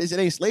 I said, bitch, it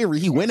ain't slavery.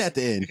 He win at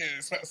the end. Yeah,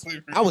 it's not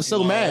slavery. I was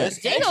so mad.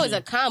 Django is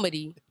a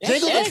comedy.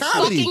 Django's a That's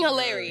comedy. fucking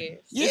hilarious.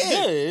 it's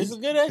good. It's a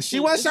good action. She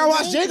wasn't trying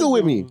to watch Django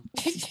with me.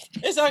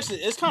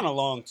 It's kind of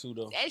long too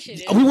though. That shit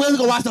is. We wasn't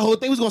gonna watch the whole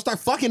thing. We was gonna start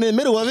fucking in the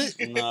middle of it.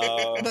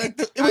 No. Like,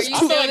 it Are was you I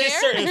too. feel like there?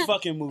 it's certain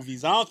fucking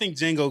movies. I don't think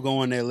Django go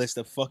on that list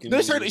of fucking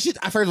There's movies.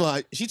 certain, first of all,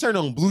 she turned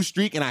on Blue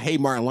Streak, and I hate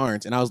Martin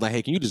Lawrence, and I was like,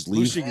 hey, can you just Blue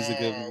leave? Streak is a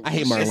good movie. I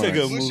hate Martin It's a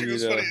good Lawrence. movie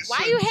though.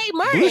 Why you hate Blue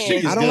Martin? Streak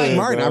is I don't like good,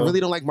 Martin. bro. I really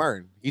don't like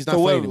Martin. He's not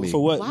For funny what, to me.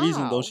 for what Wow.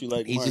 reason don't you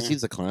like Martin?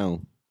 He's a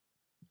clown.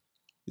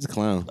 He's a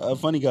clown. A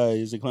funny guy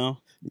is a clown.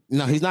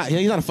 No, he's not.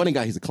 He's not a funny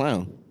guy. He's a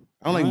clown.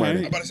 I don't like Alright.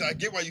 Martin. I'm about to say, I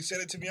get why you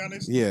said it, to be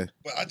honest. Yeah.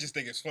 But I just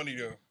think it's funny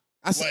though.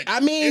 I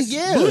Like, mean, it's-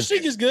 yeah. Blue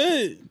Streak is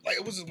good. Like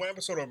it was this one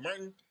episode of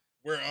Martin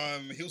where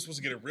he was supposed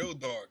to get a real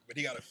dog, but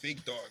he got a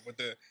fake dog. But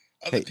the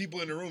other Hey.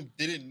 people in the room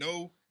didn't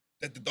know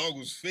that the dog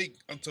was fake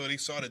until they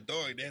saw the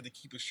dog. They had to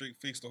keep a straight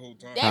face the whole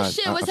time. That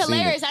shit was I've seen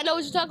hilarious. I know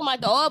what you're talking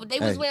about. They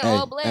was wearing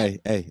all black. Hey,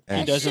 He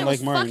That doesn't shit like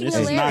was Martin. fucking This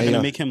is not hilarious. gonna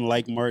Hey, make him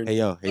like Martin. hey,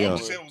 yo. I'm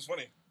just saying it was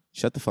funny.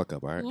 Shut the fuck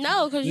up, all right?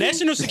 No, because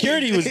National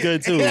Security was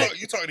good too.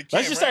 You talking to Cam,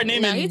 Let's just start right?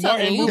 No, naming he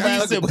talking Martin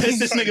to you. movies to piss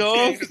this nigga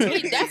off.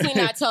 he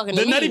definitely not talking to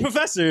The me. Nutty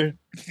Professor.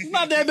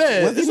 Not that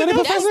bad. What's the Nutty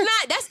That's Professor?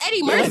 not. That's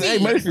Eddie Murphy. Hey,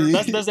 Murphy.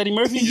 That's Eddie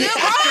Murphy. You're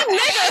wrong,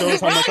 nigga. Show us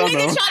how Wrong much I nigga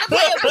know. trying to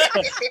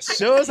play a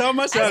Show us how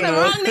much I That's the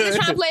know. wrong nigga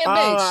trying to play a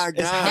bitch. Oh my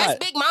It's god.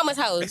 That's Big Mama's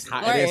house. It's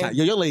hot. Right. It is hot.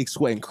 Yo, your legs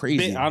sweating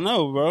crazy. I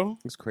know, bro.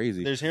 It's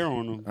crazy. There's hair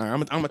on them. All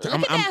right, I'm Look at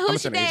that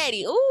hoochie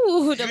daddy. Ooh,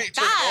 You them ain't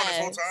turned it on this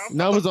whole thighs. time?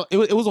 No,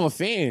 it was on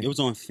fan. It was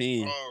on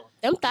Fan. Oh,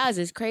 Them thighs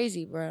is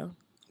crazy, bro.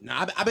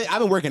 Nah, I've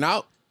been working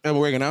out. I've been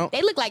working out.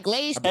 They look like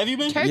glazed Have you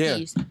been?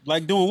 turkeys.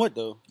 Like doing what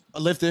though?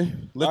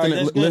 Lifting, Alright,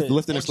 that's good.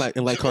 lifting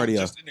and like cardio.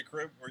 Just in the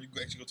crib, or you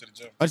actually go to the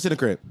gym? I just in the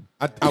crib.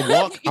 I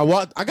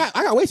walk. I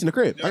got weights in the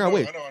crib. Yeah, I got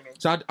weights. I know.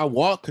 So I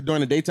walk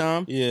during the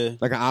daytime, Yeah.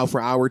 like an hour for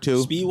an hour or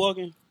two. Speed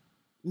walking?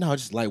 No,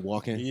 just light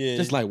walking. Yeah.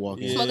 Just light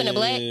walking. Yeah. Smoking a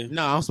black?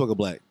 No, I don't smoke a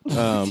black.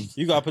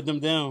 You gotta put them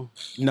down.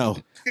 No.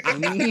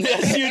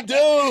 Yes, you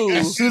do.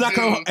 As soon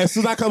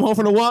as I come home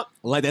from the walk,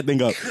 light that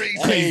thing up.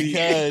 Crazy.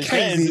 Hey, cuz,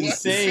 that is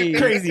insane.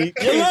 Crazy.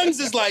 Your lungs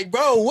is like,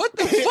 bro, what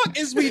the fuck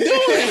is we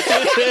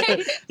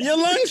doing? Your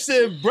lungs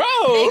said, bro,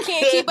 They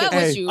can't keep up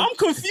Hey. with you. I'm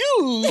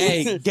confused.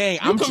 Hey, gang, You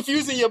I'm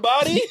confusing your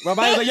body? My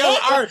body's like, yo,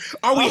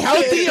 are we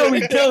healthy or are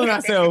we killing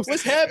ourselves?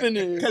 What's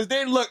happening? Because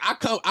then look, I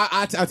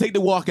take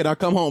the walk and I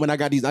come home and I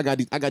got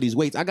these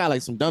weights. I got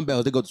like some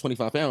dumbbells that go to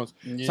 25 pounds.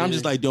 So I'm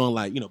just like doing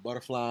like,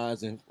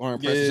 butterflies and arm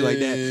presses shit like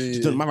that.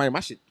 Just doing my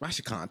shit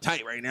kind of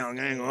tight right now. I ain't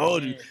gonna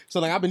hold you. So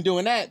like I've been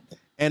doing that.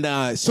 And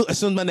as soon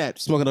as my nap,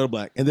 smoking another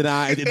black, and then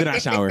I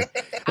shower.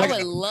 I Like,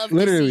 would love to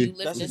literally. see you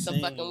lifting That's some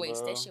insane, fucking weights.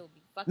 bro. That shit would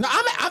be fucking.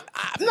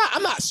 No,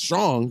 I'm not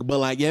strong, but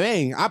like yeah,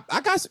 man,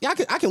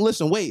 I can lift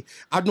some weight.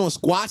 I'm doing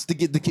squats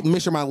to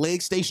make sure my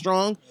legs stay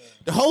strong.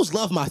 The hoes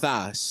love my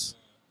thighs.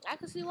 I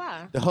can see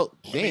why.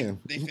 Damn.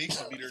 They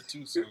faces be there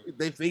too, so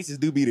They faces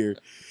do be there.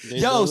 They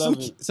Yo, love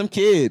it. some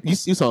kid, you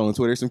saw on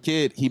Twitter, some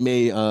kid, he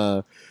made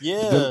Yeah,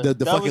 the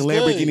that fucking was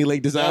Lamborghini good.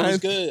 Lake That was design.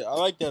 good. I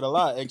like that a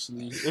lot,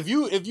 actually. If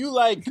you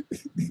like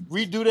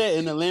redo that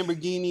in a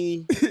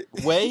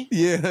Lamborghini way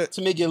Yeah.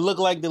 to make it look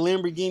like the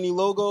Lamborghini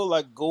logo,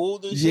 like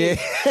gold and shit,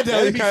 Yeah.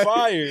 that'd be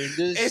fire.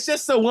 It's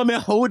just a woman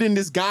holding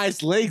this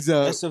guy's legs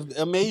up. That's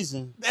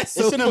amazing. That's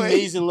It's so an funny.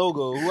 amazing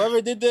logo.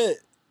 Whoever did that,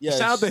 yes.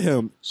 Shout out to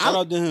him. Shout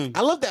out to him.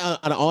 I love that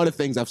out of all the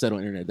things I've said on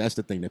the internet, that's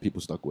the thing that people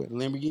stuck with.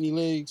 Lamborghini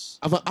legs.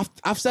 I've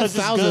said 'Cause it's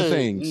 1,000 good.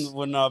 things.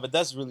 Well, no, but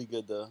that's really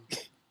good though.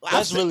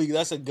 I've said-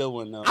 That's a good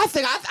one though. I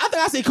think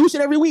I say cool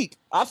shit every week.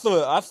 I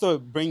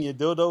thought Bring Your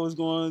Dildo was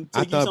going to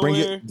I take you thought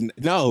somewhere.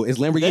 no, it's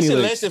That Lamborghini shit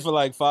legs. lasted for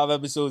like 5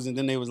 episodes, and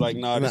then they was like,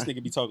 "Nah, this Nah.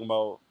 nigga be talking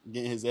about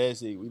getting his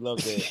ass ate. We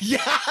love that. Yeah.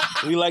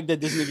 We like that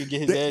this nigga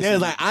get his ass They're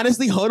ate." like,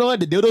 honestly, hold on,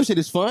 the dildo shit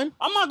is fun.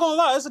 I'm not gonna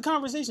lie, it's a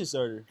conversation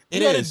starter.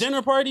 It You at is. a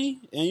dinner party,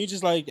 and you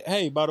just like,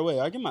 "Hey, by the way,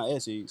 I get my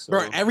ass ate." So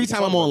Bro, every we can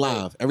time I'm talk on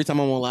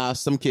about live,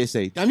 some kids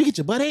say, "Damn, you get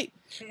your butt ate?"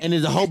 And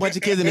there's a whole bunch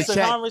of kids in that. the It's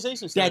a chat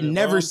conversation starter. that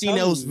never bro. I'm seen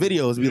telling those you.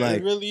 videos. Be It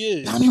like, really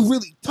is. "Damn, you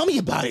really tell me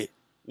about it.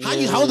 How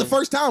was the Yeah.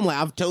 first time?" Like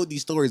I've told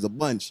these stories a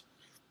bunch.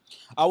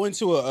 I went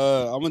to an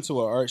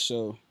art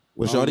show.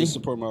 With to Shorty?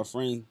 support my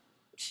friend.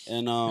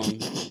 And man,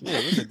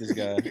 look at this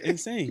guy.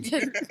 Insane.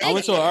 I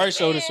went to an art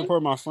show to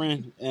support my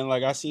friend, and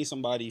like I seen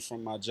somebody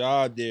from my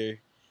job there,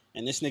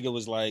 and this nigga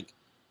was like,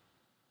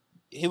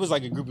 he was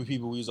like a group of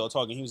people we was all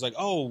talking. He was like,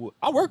 "Oh,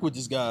 I work with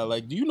this guy.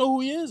 Like, do you know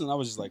who he is?" And I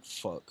was just like,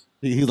 "Fuck."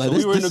 He's like, So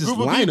 "This, we were in this a is group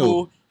of Lionel."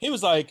 people. He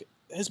was like,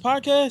 his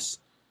podcast,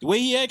 the way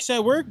he acts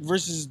at work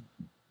versus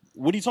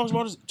what he talks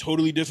about is a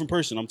totally different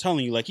person. I'm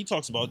telling you, like he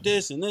talks about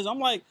this and this. I'm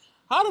like,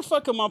 how the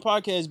fuck can my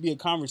podcast be a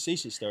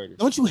conversation starter?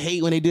 Don't you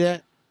hate when they do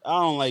that? I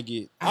don't like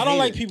it. I I don't hate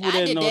like it. people I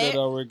that did know that. that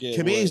I work at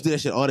Comedians work. do that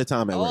shit all the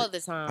time at All work. the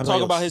time. I'm Talk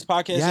like, about his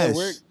podcast yes. at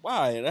work.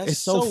 Why? That's It's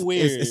so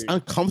weird. It's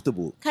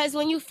uncomfortable. Because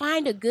when you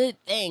find a good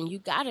thing, you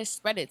gotta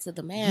spread it to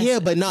the masses. Yeah,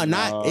 but not.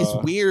 Nah. It's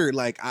weird.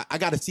 Like I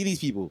got to see these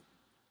people.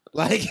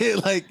 Like yeah,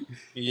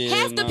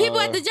 half the people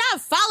at the job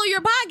follow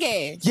your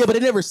podcast. yeah, but they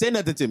never said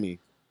nothing to me.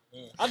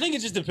 I think it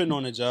just depends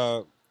on the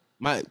job.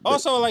 My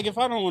Also, like if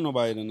I don't want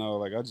nobody to know,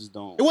 like I just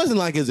don't. it wasn't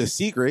like it was a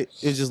secret.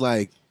 It's just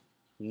like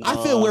I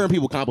feel Nah. weird when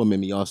people compliment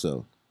me.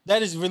 Also,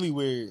 That is really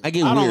weird. I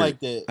get I don't weird. like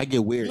that. I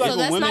get weird. You like So when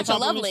that's women not your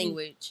love compliment you?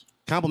 language.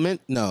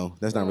 Compliment? No,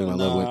 that's not really my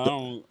Nah, love I language.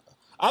 don't.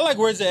 I like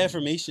words of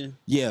affirmation.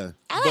 Yeah.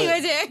 I like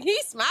words of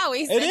He smiled.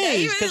 He said It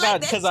is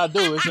because I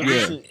do.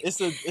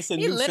 It's a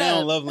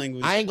newfound love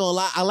language. I ain't gonna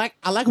lie. I like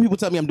when people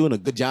tell me I'm doing a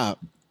good job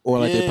or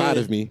like they're proud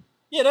of me.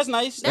 Yeah, that's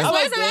nice. That's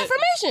words of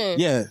affirmation.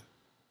 Yeah,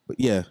 but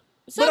yeah.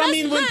 So but I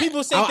mean, when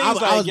people say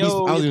things like,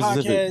 "Yo, your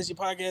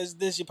podcast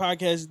this, your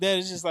podcast that,"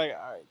 it's just like,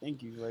 all right,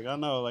 thank you. Like I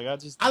know, like I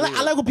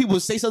like when people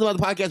say something about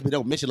the podcast, but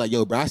don't mention like,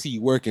 "Yo, bro, I see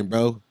you working,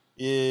 bro."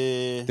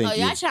 Yeah. Thank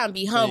you. Y'all trying to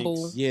be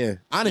humble. Yeah,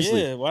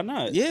 honestly. Yeah, why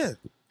not? Yeah.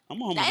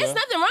 I'm a humble guy. There's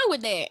nothing wrong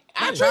with that.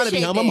 I'm trying to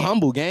be humble. I'm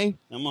humble, gang.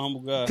 I'm a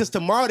humble guy. Because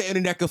tomorrow the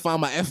internet could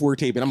find my F word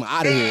tape and I'm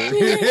out of here.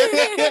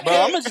 Bro,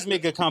 I'm gonna just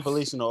make a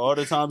compilation of all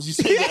the times you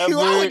say the F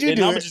word, and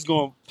I'm just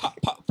gonna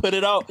put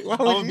it out. I'm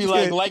gonna be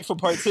like for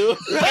part 2.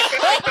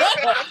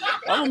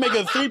 I'm gonna make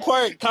a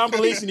 3-part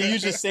compilation of you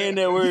just saying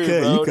that word,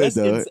 bro. You could,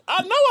 though.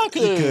 I know I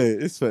could. You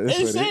could. It's funny.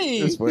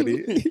 Insane. It's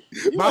funny.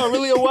 You are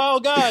really a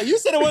wild guy. You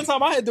said it one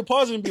time. I had to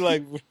pause and be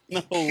like,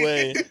 no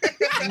way.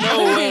 No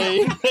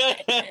way.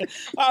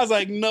 I was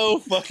like, no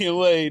fucking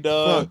way,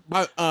 dog.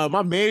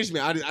 My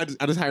management, I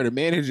just hired a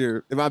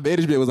manager, and my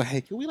management was like,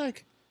 hey, can we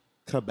like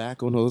cut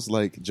back on those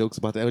like jokes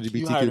about the LGBTQ?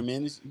 You hired a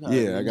manager?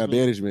 Yeah, I got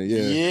management.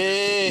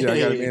 Yeah, I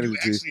got a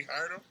management. You actually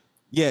hired him?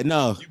 Yeah,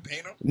 no. You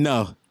paid him?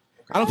 No.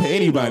 I don't pay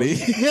anybody.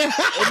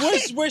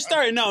 We're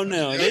starting out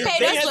now. They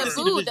paid us for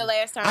food the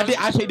last time. I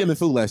paid them in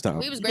food last time.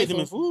 We was grateful.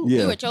 Them in food?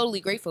 Yeah. We were totally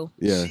grateful.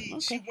 Yeah.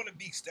 She want to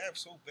be stabbed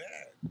so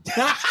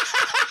bad.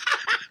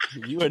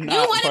 You are not. You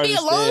want to be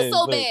alone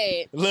so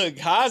bad. Look,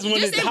 Haas want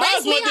this to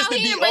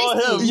be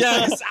all him.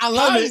 Yes, I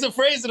love it. He's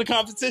afraid of the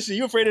competition.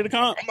 You afraid of the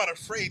comp? I'm not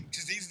afraid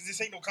because this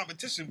ain't no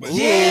competition. But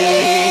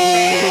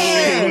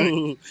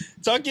yeah.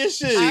 Talk your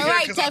shit. All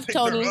right, tough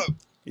Tony.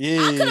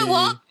 Yeah. I could have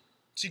walked.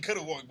 She could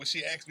have walked, but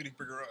she asked me to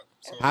pick her up.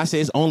 So. I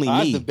say it's only me.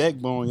 How's the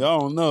backbone?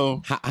 Y'all don't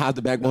know. How's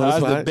the backbone?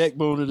 How's the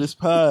backbone of this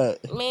pod?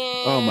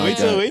 Man. Oh my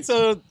God. Wait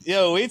till it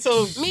get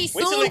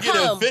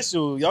come.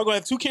 official. Y'all gonna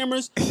have 2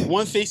 cameras,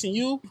 one facing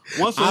you,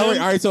 one for I him.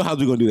 already told how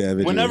we gonna do that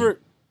eventually. Whenever.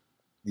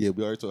 Yeah,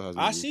 we already told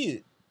how. I see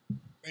it.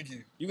 Thank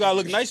you. You gotta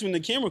look nice when the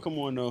camera come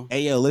on though.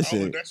 Hey yo,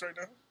 listen. That's right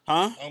now.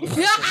 Huh?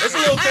 It's a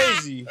little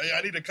crazy. Hey,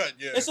 I need a cut.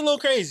 Yeah, it's a little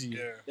crazy.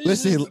 Yeah.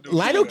 Listen,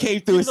 Lino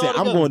came through and said,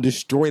 "I'm going to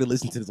destroy the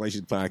Listen to This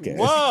Relationship podcast."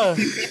 Why?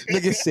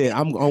 Nigga said,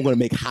 "I'm going to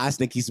make Hot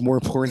Stinkies more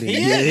important."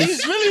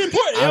 He's really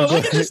important. Yo,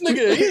 look at this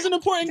nigga. He's an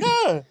important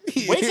guy.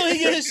 Wait till he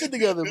get his shit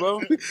together, bro.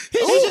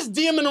 He's just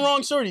DMing the wrong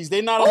shorties.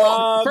 They not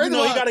alive. First of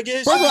all, he gotta get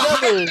his shit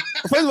together.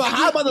 First of all,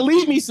 how about to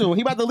leave me soon?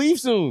 He about to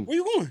leave soon. Where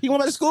you going? He going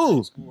back to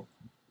school.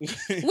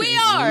 We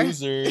are.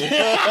 Loser.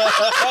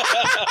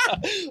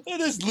 Let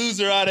this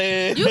loser out of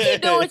here. You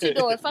keep doing what you're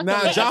doing. Fuck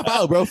Nah, drop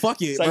out, bro.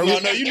 Fuck it, like, bro.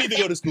 no, you need to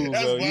go to school,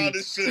 That's bro. wild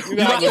as shit. You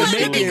gotta go to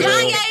make school, it, bro.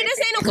 Kanye, this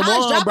ain't no Come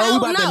college on, dropout. bro. We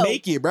about No. to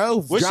make it,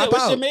 bro. What's Drop your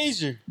out.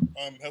 major?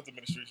 Health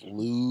administration.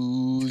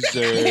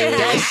 Loser.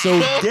 That's so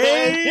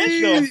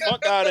gay. Get the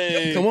fuck out of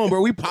here. Come on,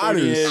 bro. We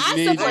potters. Yeah.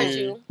 I support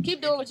you.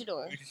 Keep doing what you're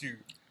doing. Thank you.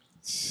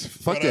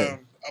 Fuck that. I'm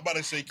about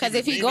to say Because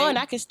if he going,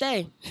 I can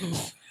stay.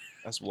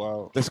 That's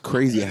wild. That's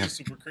crazy. That's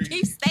super crazy.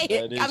 Keep staying.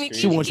 That is I mean,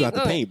 crazy. She wants you out the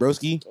going. paint,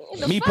 broski.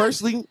 Me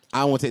personally, I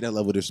don't want to take that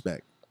level of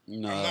respect.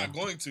 I'm Nah. not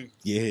going to.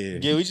 Yeah.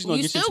 Yeah, we just gonna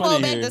You get your still 20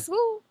 going back here. to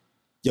school?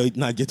 Yo,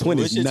 nah, get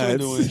 20 What's is your twin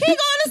nuts. doing? He going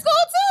to school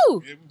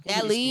too. Yeah, we both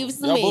That in leaves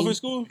school. Y'all both in me.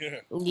 school?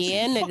 Yeah.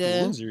 Yeah, Fucking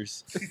nigga.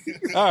 losers.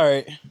 All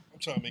right. I'm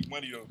trying to make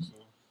money though. So.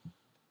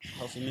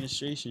 Health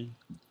administration.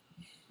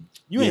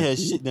 You ain't had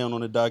shit down on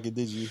the docket,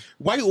 did you?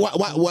 Why you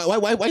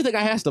think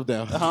I had stuff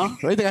down? Huh?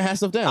 Why you think I had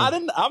stuff down? I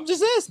didn't. I'm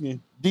just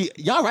asking.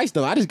 Y'all right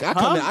though. I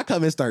come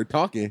in and start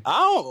talking.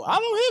 I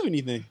don't have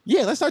anything.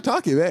 Yeah, let's start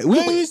talking, man.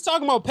 We was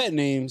talking about pet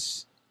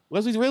names.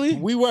 Was we really?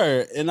 We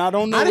were, and I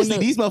don't know. Honestly,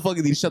 these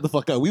motherfuckers need to shut the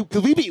fuck up.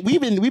 Because we've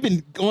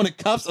been on the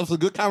cuffs of some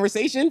good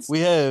conversations.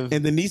 We have,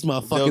 and then these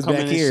they'll motherfuckers come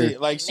back in and here. shit.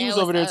 Like she Now was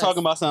over there it's talking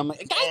us. about something.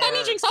 Guys buy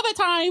me drinks all the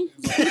time.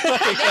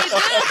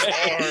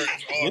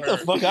 Get the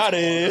fuck out of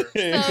here. So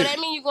that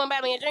means you going to buy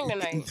me a drink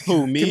tonight.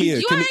 Who, me? Come here.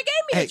 You already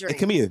gave me a drink.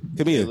 Come here.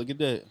 Yeah, look at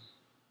that.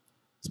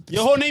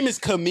 Your whole name is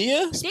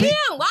Camilla? Damn,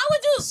 why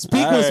would you?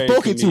 Speak All was right,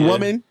 spoken to, Camilla.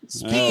 woman.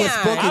 Speak was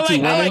spoken I to,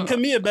 like woman.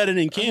 Camilla better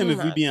than Kim,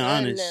 if we being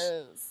honest.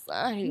 Who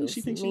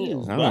She thinks she is. I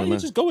don't Why don't know. you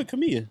just go with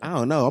Camilla? I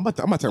don't know. I'm about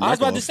to turn I was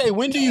my about to say,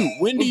 when do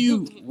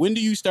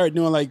you start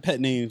doing like pet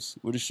names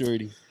with a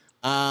shorty?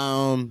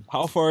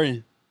 How far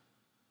in?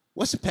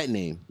 What's a pet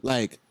name?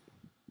 Like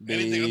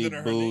Anything other than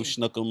her Boo, name.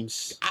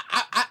 Schnookums.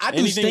 I do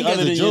Anything stink other as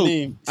a than your joke.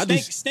 name. I do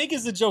Stink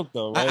is a joke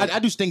though, right? I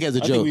do stink as a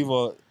I think joke. we've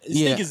all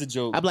stink is a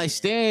joke. I'm like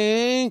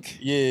stink.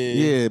 Yeah.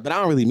 Yeah, but I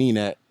don't really mean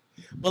that.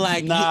 But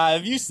like, Nah,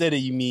 if you said it,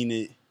 you mean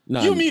it.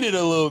 Nah, You mean it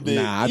a little bit.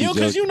 Nah, I be Because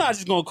joking. you're not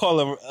just gonna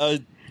call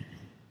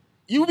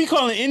you be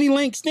calling any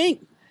link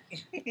stink.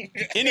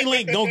 Any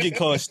link don't get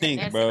called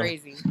stink, That's bro.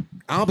 crazy.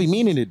 I don't be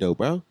meaning it though,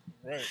 bro.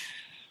 Right.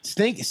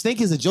 Stink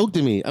is a joke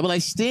to me. I'm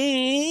like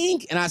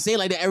stink, and I say it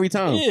like that every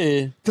time.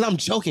 Yeah. Cause I'm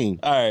joking.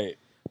 All right.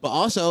 But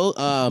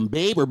also,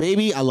 babe or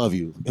baby, I love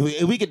you.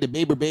 If we get the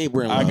babe or babe,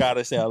 we're in love. I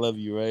gotta say I love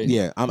you, right?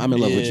 Yeah, I'm in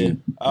love with you.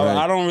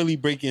 I don't really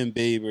break in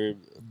babe or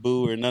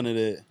boo or none of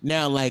that.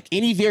 Now, like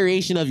any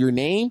variation of your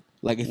name,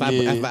 Like if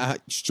I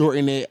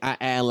shorten it, I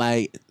add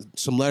like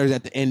some letters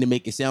at the end to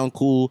make it sound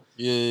cool.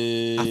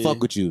 Yeah, I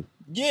fuck with you.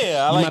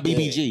 Yeah, I you like my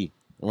BBG,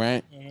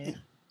 right? Mm-hmm.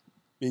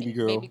 Baby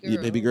girl.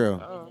 Yeah, baby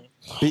girl.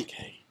 Oh.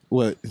 Okay.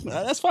 What?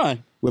 That's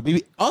fine. Well,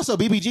 also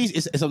BBG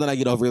is something I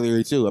get off really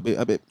early too. A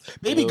bit.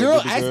 Baby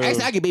girl.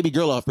 Actually, I get baby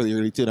girl off really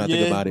early too. Now I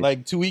think about it.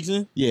 Like 2 weeks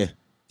in. Yeah.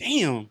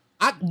 Damn.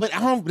 But I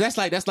don't. That's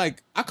like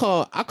I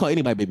call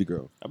anybody baby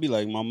girl. I'll be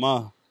like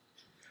mama.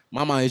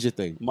 Mama is your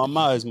thing.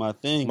 Mama is my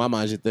thing. Mama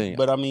is your thing.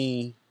 But I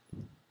mean,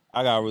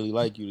 I gotta really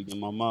like you to get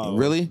my mom.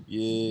 Really?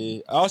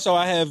 Yeah. Also,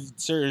 I have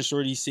certain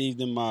shorties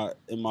saved in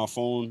my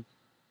phone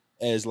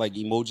as like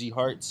emoji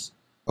hearts.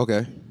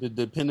 Okay.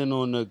 Depending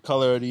on the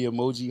color of the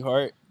emoji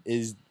heart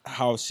is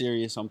how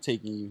serious I'm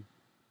taking you.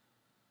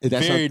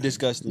 That's very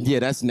disgusting. Yeah,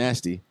 that's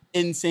nasty.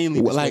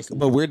 Insanely disgusting.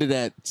 But where did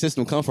that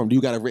system come from? Do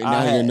you got it written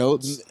down in your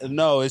notes?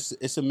 No,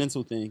 it's a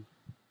mental thing.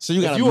 So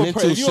you got a mental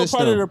system. If you're a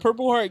part of the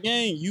Purple Heart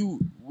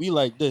gang, we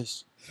like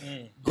this.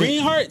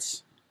 Green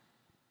hearts.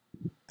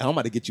 I'm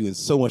about to get you in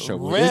so much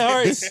trouble. Red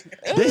hearts.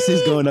 This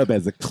is going up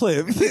as a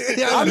clip.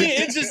 I mean,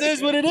 it just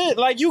is what it is.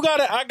 Like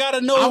I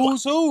gotta know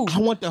who's who. I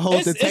want the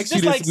host to text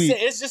you this week.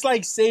 It's just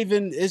like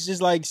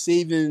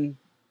saving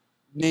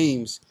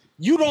names.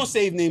 You don't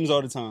save names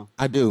all the time.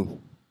 I do.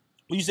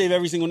 You save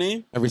every single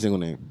name? Every single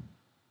name.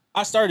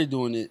 I started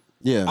doing it.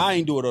 Yeah. I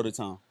ain't do it all the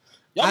time.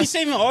 Y'all be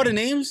saving all the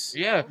names?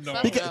 Yeah.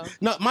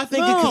 No, my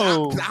thing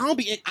is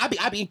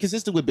I be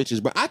inconsistent with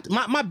bitches, but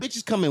my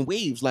bitches come in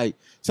waves. Like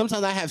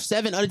sometimes I have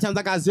 7, other times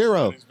I got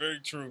 0. That's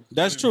very true.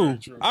 That's true.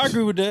 I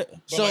agree with that.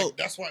 But so like,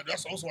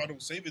 that's also why I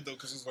don't save it though,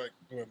 because it's like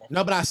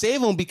no, but I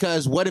save them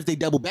because what if they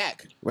double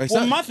back? Right?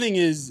 Well, my thing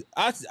is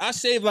I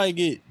save like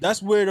it.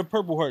 That's where the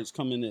Purple Hearts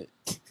come in at.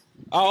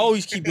 I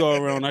always keep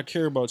y'all around. I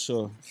care about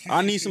y'all.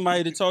 I need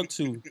somebody to talk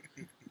to.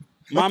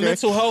 My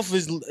mental health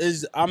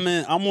is I'm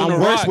on the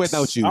rocks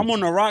without you. I'm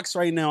on the rocks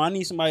right now. I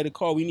need somebody to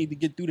call. We need to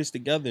get through this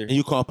together. And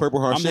you call Purple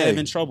Heart? I'm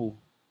having trouble.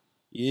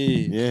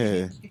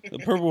 Yeah. The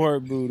Purple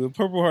Heart boo. The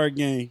Purple Heart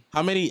gang.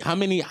 How many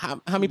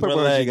Purple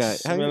Hearts you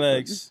got?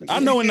 Relax. I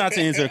know when not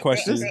to answer a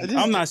question.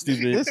 I'm not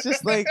stupid. It's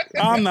just like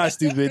I'm not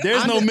stupid.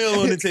 There's no meal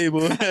on the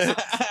table.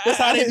 That's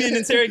how they be in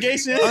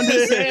interrogation. I'm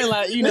just saying,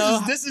 like, you know,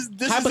 this is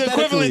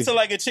equivalent to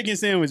like a chicken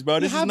sandwich, bro.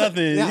 This is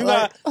nothing. You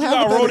got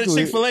roll the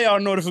Chick-fil-A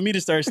out in order for me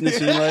to start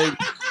snitching. Like,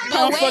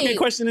 how fucking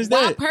question is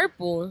that? Why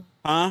purple?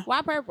 Huh?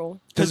 Why purple?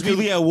 Because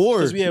we at war.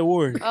 Because we at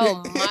war.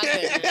 Oh my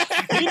goodness.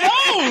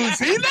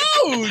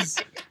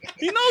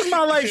 He knows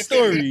my life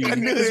story.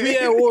 Because we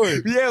at war.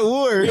 We at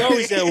war. We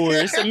always at war.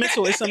 It's a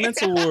mental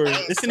war.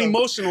 It's an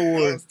emotional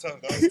war. That was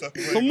tough.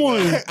 Come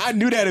on. I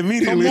knew that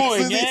immediately. Come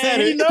on, yeah.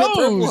 He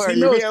knows.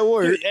 He knows. We at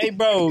war. Hey,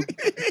 bro. This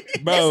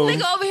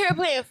nigga over here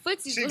playing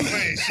footsie. She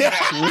playing shit.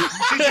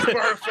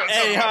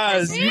 Hey,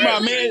 Haas, you my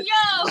man.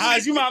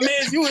 Haas, you my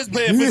man. You was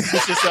playing footsie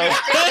with yourself.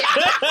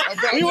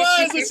 You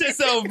was with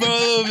yourself, bro, a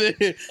little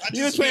bit.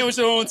 You was playing with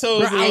your own toes a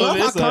little bit. I love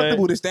how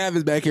comfortable the staff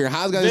is back here.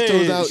 Haas got his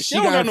toes out. She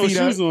got no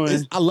shoes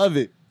on. I love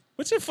it.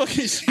 What's your fucking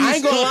shoes? I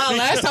ain't gonna lie.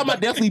 Last time I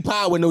definitely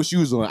pod with no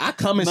shoes on. I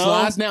come in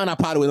slides now and I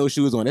pod with no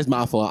shoes on. It's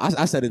my fault.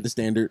 I set it the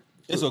standard.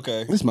 It's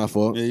okay. It's my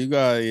fault. Yeah, you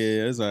got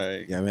it's all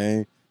right. Yeah,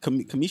 man.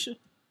 Kamisha?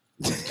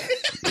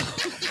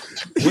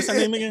 What's her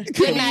name again?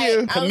 Camilla. I'll see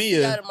y'all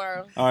Camilla.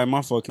 tomorrow. All right,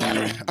 my fault,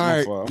 Camilla. All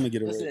right. I'm gonna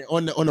get it right.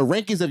 On the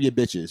rankings of your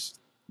bitches,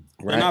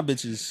 They're not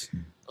bitches.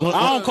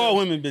 I don't call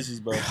women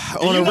bitches, bro.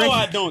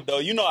 I don't, though.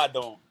 You know I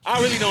don't.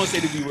 I really don't say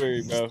to be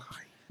worried, bro.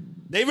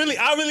 I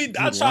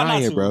try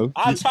not to. Bro.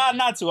 I try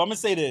not to. I'm gonna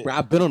say that. Bro,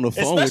 I've been on the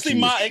phone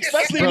especially with you.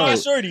 Especially my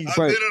shorties.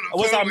 Bro.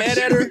 Was I mad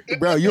at her?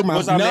 Bro, you're my.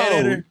 Was I mad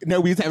at her? No,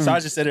 we was having. So I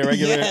just said it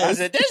regular. Yes. I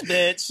said this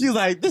bitch. She was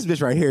like, this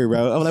bitch right here,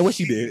 bro. I was like, what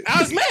she did?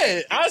 I was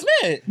mad.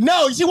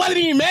 No, she wasn't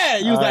even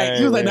mad. You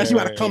was like, now she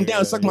about to come down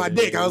and suck my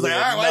dick. I was like, all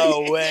right,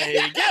 no way.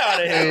 Get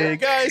out of here,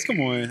 guys. Come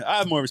on. I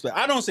have more respect.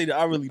 I don't say that.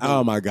 I really do.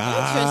 Oh my god.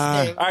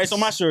 Interesting. All right, so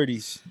my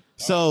shorties.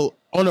 So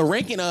on the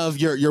ranking of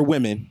your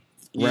women,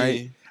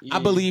 right? Yeah. I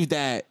believe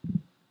that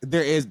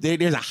there's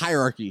a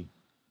hierarchy,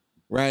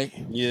 right?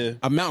 Yeah.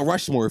 A Mount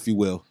Rushmore, if you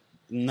will.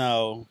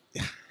 No.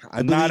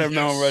 Not a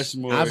Mount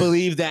Rushmore. I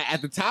believe that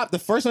at the top, the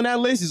first on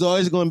that list is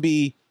always going to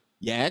be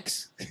your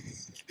ex.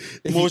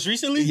 Most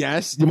recently?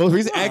 Yes, your most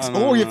recent ex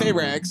or your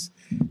favorite ex.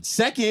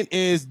 Second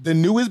is the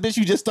newest bitch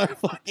you just started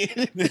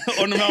fucking.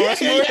 On the Mount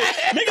Rushmore?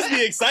 Niggas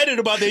be excited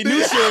about their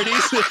new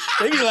shorties.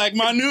 They be like,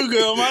 my new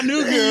girl. Yeah.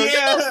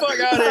 Get the fuck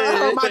out of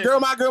here.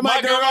 My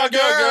girl.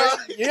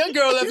 Your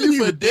girl left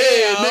you for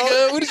dead,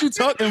 nigga. What are you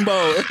talking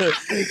about?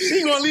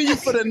 She gonna leave you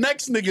for the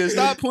next nigga.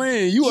 Stop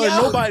playing. You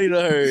are nobody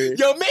to her.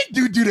 Yo, make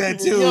dude do that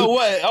too. Yo,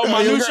 what? Oh,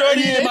 my new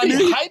shorty? Yeah, They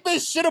be hype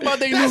as shit about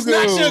their new girl. That's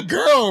not your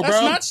girl, bro.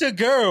 That's not your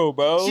girl,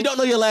 bro. She don't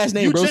know your last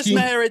name, you bro. You just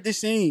met her at the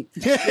scene.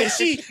 And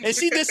she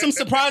did some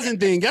surprising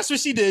thing. Guess what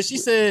she did? She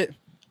said,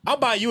 I'll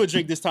buy you a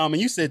drink this time,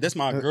 and you said that's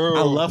my girl.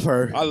 I love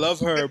her. I love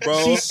her,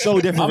 bro. She's so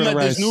different. I from met the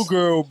this rest. new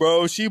girl,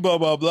 bro. She blah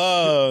blah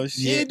blah.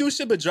 She ain't do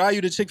shit but drive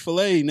you to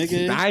Chick-fil-A,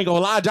 nigga. I ain't gonna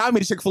lie. Drive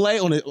me to Chick-fil-A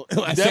on a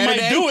That Saturday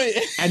might do it.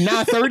 at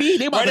 9:30.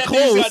 They about Right to after you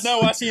close. got done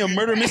watching a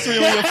murder mystery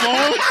on your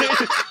phone,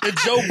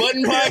 the Joe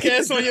Budden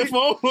podcast on your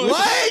phone.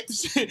 What?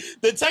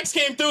 The text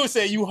came through and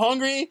said, "You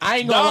hungry?" I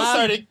ain't gonna Dom lie.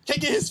 started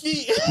kicking his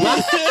feet.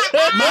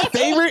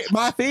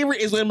 My favorite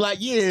is when I'm like,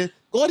 yeah,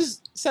 go to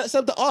set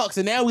up the aux,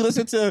 and now we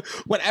listen to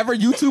whatever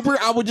YouTuber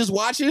I was just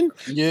watching.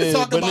 Yeah,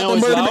 talk but about now the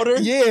it's murder.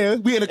 louder? Yeah,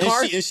 we in the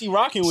car. And she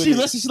rocking with She it.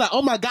 listens. She's like,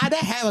 oh my god, that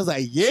happened. I was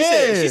like,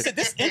 yeah. She said,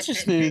 "This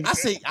interesting." I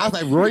was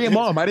like, Rory and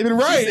Mom might have been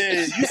right.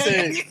 You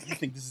said, "You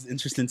think this is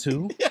interesting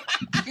too?"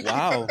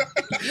 Wow.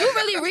 You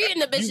really reading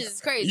the bitches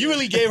is crazy. You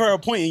really gave her a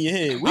point in your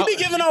head. We be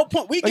giving out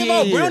points. We give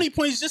out brownie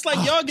points just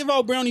like y'all give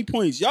out brownie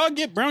points. Y'all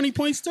get brownie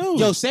points too.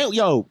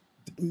 Yo,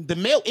 the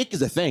male ick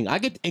is a thing. I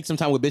get the ick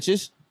sometimes with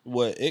bitches.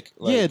 What ick?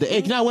 Yeah, the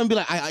ick. You know, I wouldn't be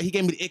like, he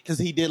gave me the ick because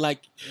he did like,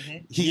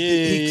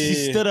 he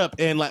stood up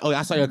and like, oh,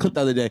 I saw your clip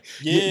the other day.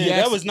 Yeah,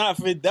 that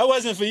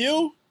wasn't for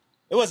you.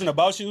 It wasn't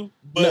about you,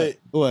 but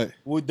what?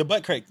 With the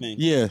butt crack thing.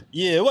 Yeah,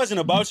 it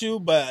wasn't about you.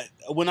 But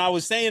when I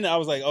was saying it, I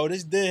was like, "Oh,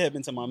 this did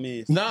happen to my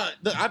man." Nah,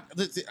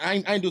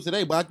 I ain't do it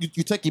today, but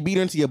you tuck your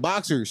beater into your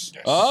boxers.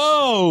 Yes.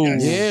 Oh,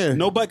 Yes. Yeah.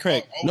 no butt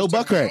crack. No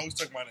butt crack. Always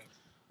tuck mine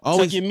in.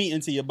 Tuck your meat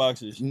into your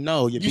boxers.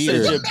 No, your You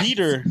beater. said your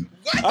beater.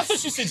 I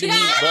thought you said your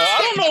meat, bro.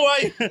 I don't know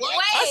why.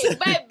 Wait,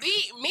 but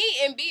meat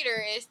and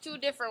beater is two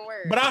different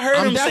words. But I heard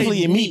I'm him definitely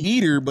say a meat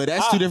beater, but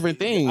that's two different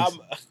things.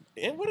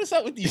 What is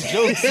up with these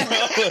jokes,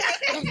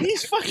 bro?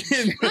 These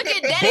fucking Look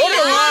at Daddy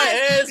borderline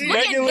eyes. ass Look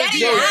at regular Daddy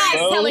jokes, eyes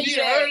bro. telling He you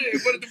heard that.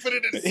 it, wanted to put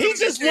it in the He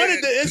just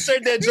wanted to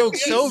insert that joke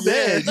so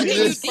bad. Look at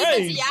you Jesus deep into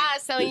Christ. your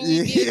eyes telling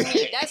you beating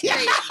me. That's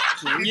crazy.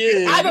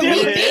 Yeah, I'm a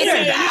meat beater.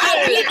 yeah.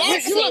 I beat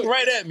that You look shit.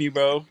 right at me,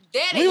 bro.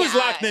 Daddy We was eyes.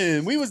 locked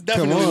in. We was Come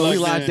definitely on, we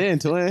locked locked in,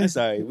 twin. That's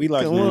all right. We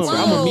locked Come in. on, so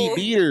I'm a Whoa. meat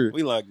beater.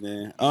 We locked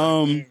in.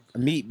 A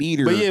meat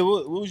beater. But yeah,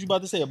 what was you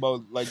about to say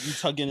about like you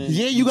tucking in?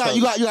 Yeah, you got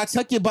to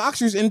tuck your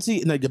boxers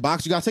into like your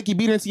box. You got to tuck your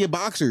beater into your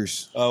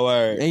boxers. Oh, all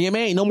right. And your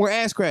man, no more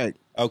ass crack.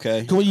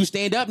 Okay. Cause when you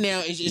stand up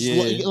now,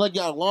 it's like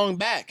y'all long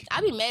back.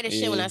 I be mad as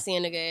shit when I see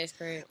a nigga ass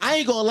crack. I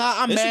ain't gonna lie,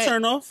 I'm It's mad. a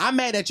turn off. I'm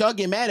mad that y'all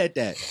get mad at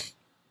that.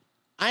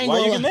 I ain't Why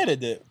gonna you lie. get mad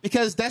at that?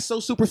 Because that's so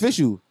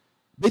superficial.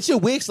 Bitch, your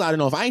wig sliding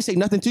off. I ain't say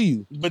nothing to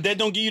you. But that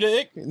don't give you the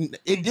ick.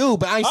 It do,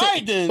 but I ain't All say.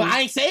 right, then. But I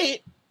ain't say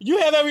it. You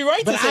have every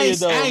right But to I say ain't, it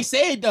though. I ain't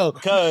say it though.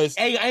 Cause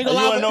Hey, I ain't you gonna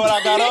lie. wanna know what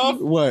I got off?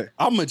 What?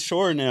 I'm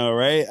mature now,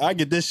 right? I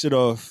get this shit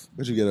off.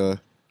 What you get off?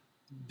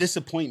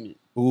 Disappointment.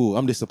 Ooh,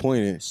 I'm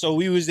disappointed. So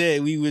we went to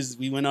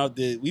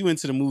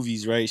the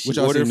movies, right? She What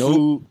y'all ordered see,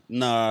 food.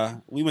 Nah,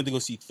 we went to go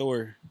see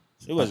Thor.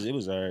 It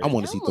was alright. I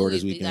want to see That Thor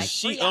this movie be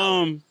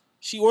weekend. like-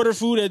 She ordered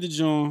food at the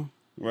joint,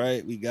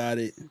 right? We got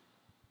it.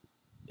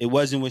 It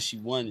wasn't what she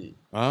wanted.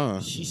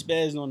 She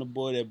spazzed on the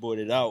boy that bought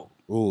it out,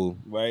 Ooh.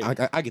 right?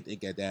 I get the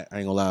ick at that. I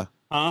ain't gonna lie.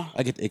 Huh?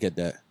 I get the ick at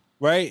that.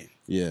 Right?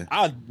 Yeah.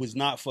 I was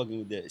not fucking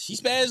with that. She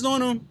spazzed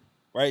on him,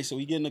 right? So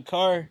we get in the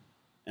car,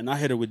 and I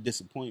hit her with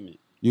disappointment.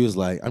 You was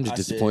like, I'm just I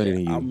disappointed said,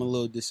 in you. I'm a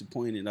little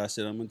disappointed. I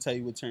said, I'm gonna tell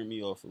you what turned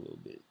me off a little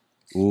bit.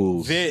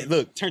 Ooh.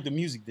 Look, turn the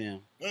music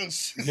down.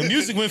 The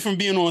music went from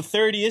being on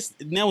 30,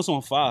 now it's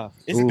on 5.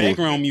 It's Ooh.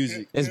 background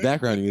music. It's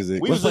background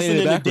music. We What's was playing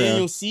in listening the to Daniel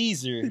background?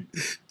 Caesar.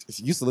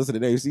 You used to listen to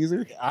Daniel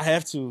Caesar? I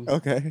have to.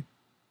 Okay.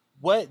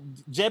 What?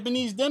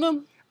 Japanese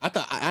denim? I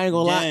thought I ain't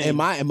gonna lie. Gang.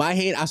 In my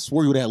head, I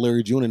swore you would have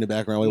Larry June in the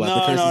background. No,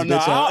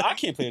 I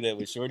can't play that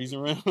with shorties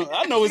around.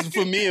 I know it's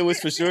for me and it's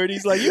for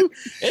shorties. Like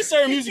it's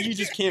certain music you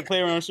just can't play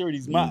around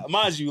shorties.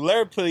 Mind you,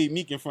 Larry played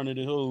Meek in front of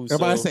the hoes.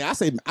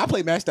 I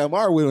play Match That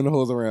Mario with when the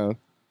hoes around.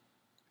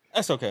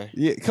 That's okay.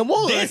 Yeah, come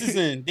on.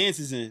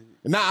 Dances in.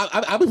 Nah,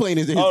 I be playing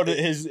his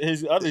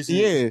his other shit.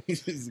 Yeah.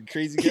 He's a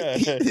crazy guy.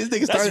 This nigga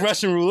That's started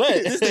Russian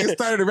roulette. This nigga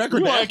started a record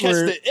You want to catch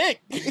afterward.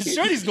 the ick?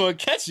 Shorty's gonna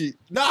catch it.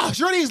 Nah,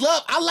 shorties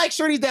love. I like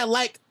shorties that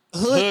like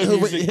hood Hood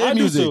music. I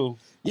do too.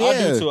 Yeah.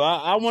 I do too.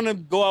 I want to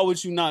go out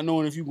with you not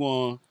knowing if you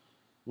going to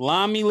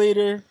line me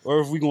later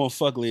or if we going to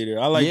fuck later.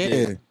 I like that.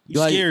 It's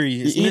Like,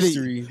 scary. It's either-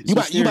 mystery. It's You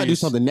about to do mysterious.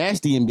 something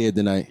nasty in bed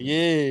tonight,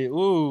 Yeah.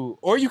 Ooh.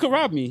 Or you could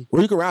rob me.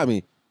 or you can rob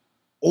me,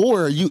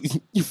 or you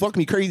fuck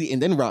me crazy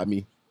and then rob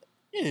me.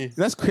 Yeah.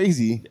 That's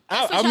crazy.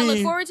 That's what y'all look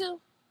forward to?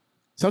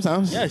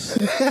 Sometimes, Yes.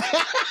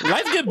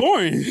 Life get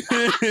boring.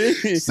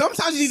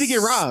 Sometimes you need to get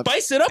robbed.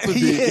 Spice it up a bit.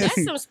 Yeah.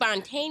 That's some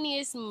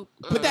spontaneous.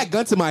 Put that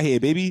gun to my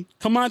head, baby.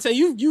 Come on, Tay,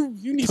 you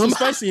need some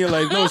spice in your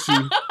life, don't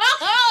you?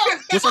 Oh,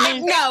 What's her fuck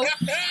name? no.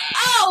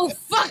 Oh,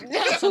 fuck no.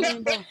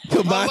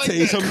 Kamate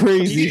is that.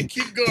 crazy.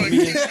 Keep going.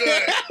 Keep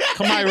going.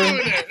 Come on,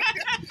 Aaron.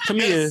 Come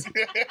here.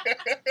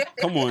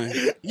 Come on.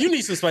 You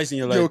need some spice in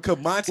your life. Yo,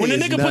 Kamate When the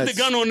is nigga nuts. put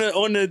the gun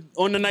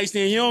on the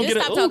nightstand, you don't Just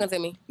get stop it. talking to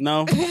me.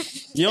 No,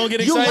 you don't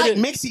get You like excited.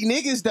 mixy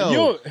niggas though.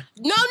 You-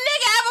 No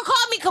nigga ever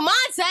called me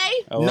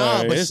Kamante. Oh, Nah,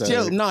 alright, but it's still,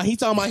 alright. nah. He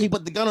talking about he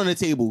put the gun on the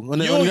table. On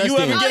the, You on the ever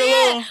nightstand. get a Oh,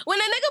 yeah. little- When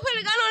a nigga put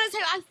a gun on his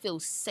table, I feel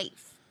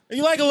safe.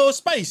 You like a little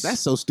spice.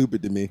 That's so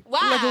stupid to me. Why?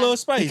 You like a little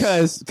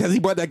spice. Because he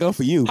bought that gun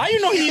for you. How you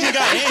know he even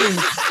got aim?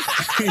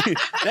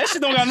 That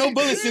shit don't got no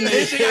bullets in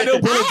there. Got no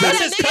bullets.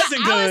 That's his cousin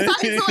gun. I was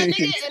talking to a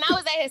nigga and I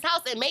was at his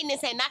house and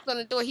maintenance had knocked on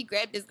the door. He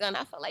grabbed his gun.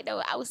 I felt like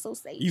I was so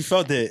safe. You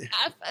felt that?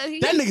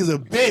 That nigga's a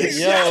bitch.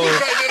 Yo,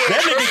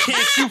 that nigga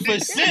can't shoot for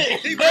shit.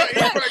 He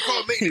probably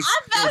called maintenance.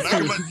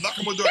 Knock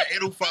him on the door at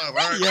 8:05. All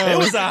right. Yo, it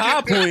was a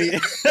high point.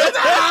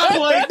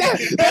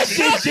 That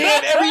shit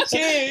jammed every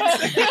chance.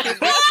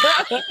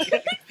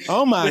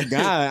 Oh my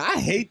god, I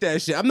hate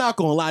that shit. I'm not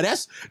gonna lie.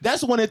 That's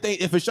one of the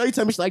things. If a shorty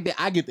tell me shit like that,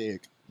 I get the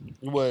ick.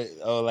 What?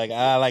 Oh, like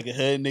I like a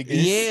hood nigga.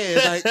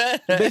 Yeah, like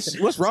bitch,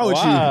 what's wrong with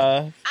you?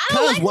 I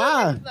don't like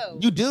why? niggas, though.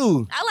 You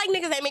do. I like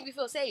niggas that make me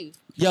feel safe.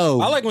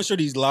 Yo, I like when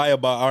shorties lie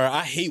about, or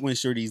I hate when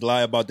shorties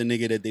lie about the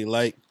nigga that they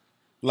like.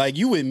 Like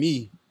you and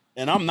me,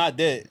 and I'm not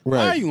that. Right.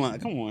 Why are you lying?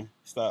 Come on,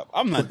 stop.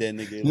 I'm not that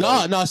nigga.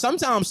 No.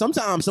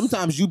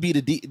 Sometimes you be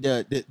the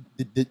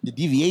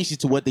deviation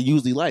to what they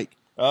usually like.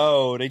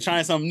 Oh, they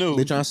trying something new.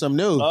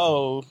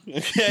 Oh,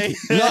 okay.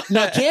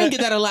 no, Cam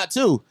get that a lot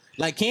too.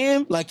 Like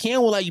Cam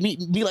will like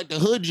be like the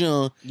hood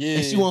John, yeah.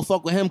 and she won't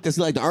fuck with him because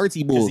he like the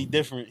artsy boy. Because he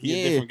different. He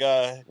a different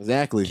guy.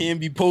 Exactly. Cam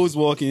be pose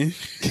walking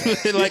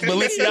like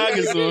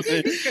Balenciaga's on.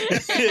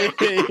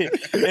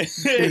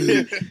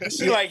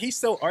 She like, he's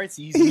so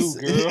artsy. He's new,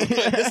 girl.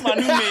 That's my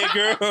new man,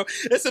 girl.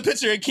 That's a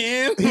picture of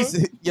Cam.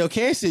 Yo,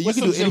 Cam said you can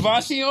some do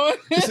Givenchy on.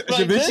 Like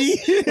some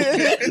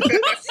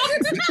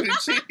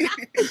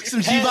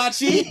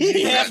Givenchy.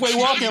 He halfway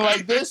walking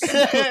like this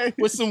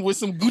with some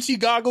Gucci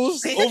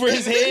goggles over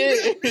his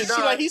head.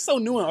 She like, he's so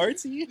new and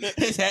artsy.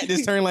 His hat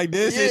just turned like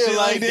this. Yeah, and shit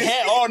like this.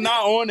 hat all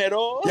not on at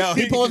all. Yo,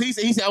 he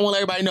said, I want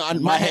everybody to know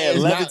my hat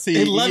is levitate. not.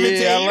 It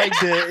levitate. Yeah, I like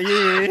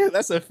that. Yeah,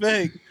 that's a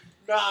fact.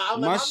 Nah,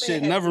 my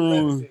shit never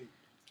ruined.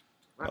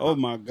 Oh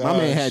my god, my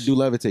man had do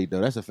levitate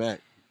though. That's a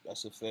fact.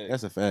 That's a fact.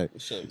 That's a fact.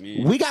 What's up,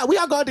 man? We got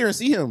go out there and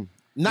see him.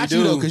 Not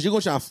you though, because you're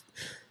gonna try.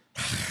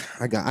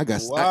 I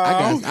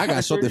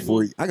got something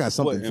for you. I got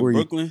something for you.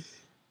 Brooklyn.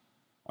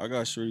 I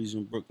got shorties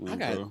in Brooklyn,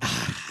 bro.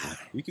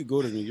 We could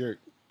go to New York.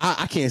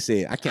 I can't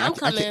say it. I can't. I'm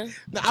coming.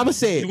 No, I'm gonna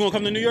say it. You gonna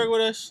come to New York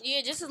with us? Yeah,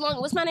 just as long.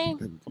 What's my name?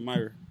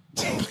 Kamira.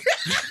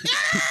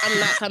 I'm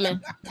not coming.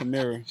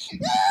 Kamira.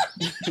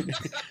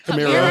 Kamira.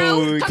 All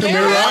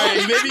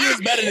right, maybe it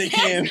was better than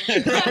Cam.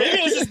 Maybe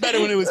it was just better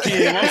when it was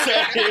Cam. I'm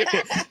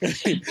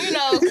sorry. You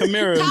know,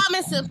 Kamira. calm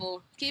and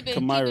simple. Keep it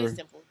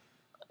simple.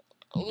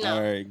 No.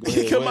 All right, go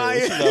ahead.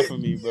 What you got for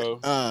me,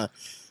 bro?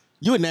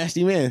 You a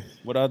nasty man.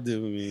 What I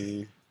do,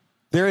 man?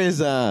 There is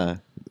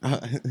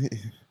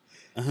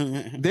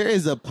there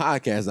is a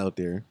podcast out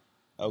there.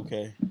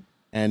 Okay.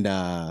 And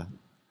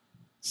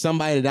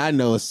somebody that I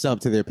know is sub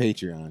to their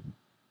Patreon.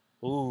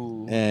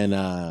 Ooh.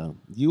 And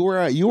you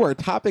were a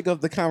topic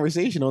of the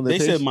conversation on the. They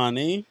said my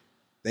name.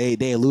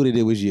 They alluded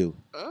it was you.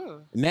 Oh.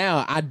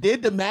 Now I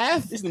did the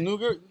math. It's the New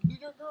York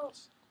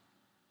girls.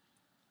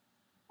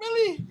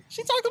 Really?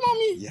 She talked about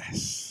me?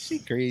 Yes. She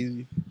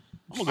crazy.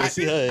 I'm gonna go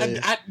see her.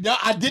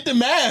 I did the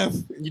math.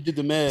 You did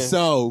the math.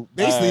 So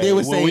basically, they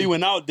were saying when we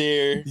went out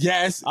there.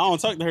 Yes. I don't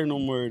talk to her no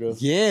more though.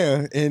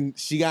 Yeah, and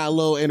she got a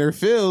little in her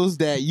feels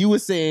that you were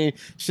saying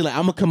she like,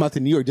 I'm gonna come out to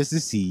New York just to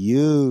see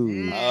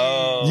you.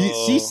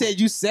 Oh. She said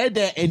you said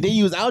that, and then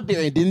you was out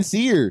there and didn't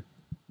see her.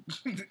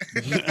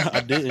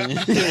 I didn't.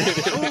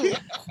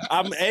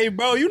 Hey,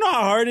 bro, you know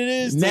how hard it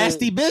is.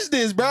 Nasty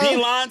business, bro. Be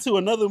lying to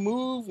another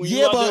move when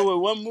you out there with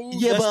one move.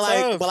 Yeah,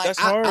 that's but that's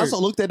I hard. also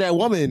looked at that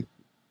woman.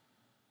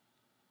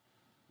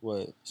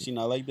 What? She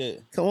not like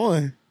that? Come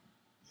on.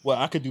 What?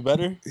 I could do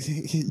better.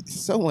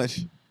 So much.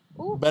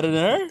 Better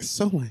than her?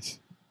 So much.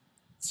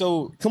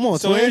 So come on.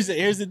 So twin.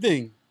 here's the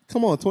thing.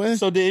 Come on, twin.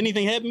 So did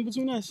anything happen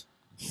between us?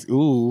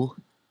 Ooh.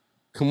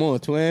 Come on,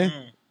 twin.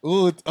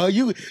 Ooh, oh,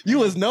 you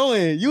was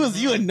knowing. You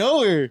a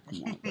knower.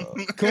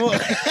 Come on.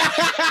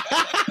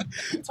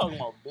 You talking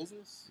about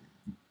business?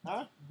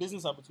 Huh?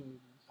 Business opportunities.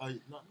 No,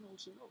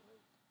 she know.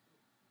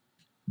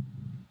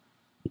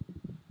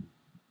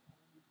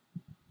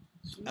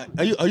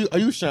 Are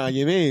you Sean?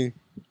 You mean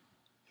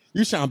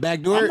you Sean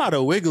backdoor? I'm not a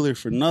wiggler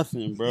for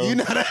nothing, bro. You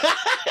not.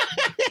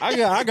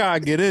 I gotta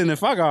get in.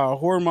 If I gotta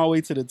whore my way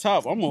to the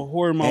top, I'm gonna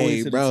whore my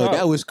way to the top.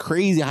 That was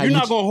crazy. You're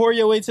not gonna whore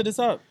your way to the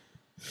top.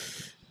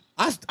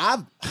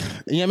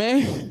 Yeah,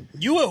 man.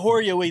 You would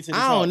whore your way to the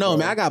top. I don't know, bro.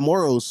 man. I got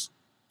morals.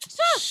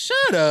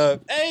 Shut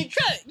up. Hey,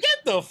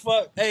 get the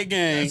fuck. Hey,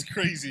 gang. That's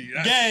crazy.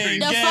 Gang.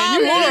 The You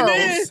hear me?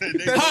 morals.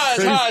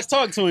 Haas,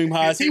 talk to him,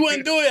 Haas. He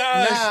wouldn't do it,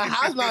 Haas. Nah,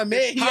 Haas my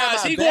man.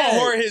 He gonna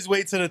whore his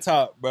way to the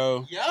top,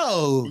 bro.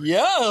 Yo.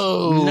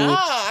 Nah,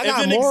 I got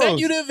if an morals.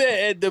 executive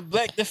at the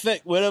Black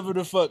Defect, whatever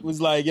the fuck,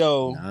 was like,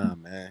 yo. Nah,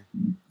 man.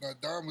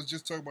 Don was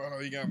just talking about how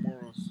he got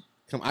morals.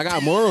 I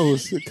got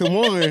morals. Come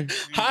on.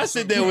 Haas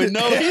said that with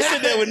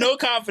no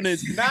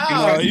confidence.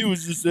 Nah. He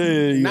was just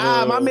saying.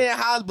 Nah, my man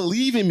Haas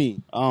believe in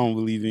me. I don't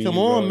believe in you. Come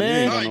on, bro.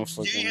 man. You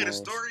ain't had a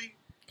story?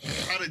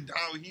 How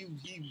he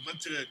went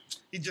to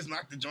he just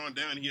knocked the joint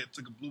down. He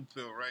took a blue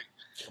pill, right?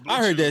 I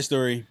heard that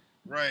story.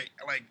 Right,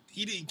 like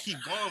he didn't keep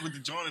going with the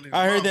joint in his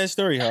I heard mouth. that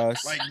story,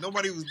 Haas. Like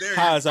nobody was there.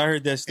 Haas, I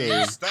heard that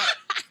story. Stop.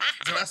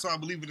 because that's how I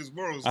believe in this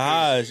world.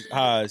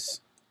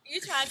 Haas. You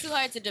trying too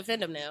hard to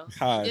defend him now.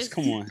 Haas,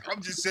 come on. I'm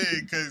just saying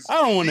because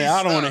I don't want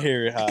to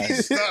hear it,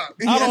 Haas. Stop.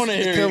 I don't want to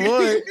hear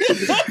it.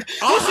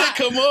 I said,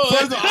 come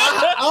on.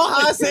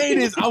 All I say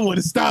is I want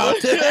to stop.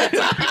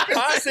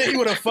 I said he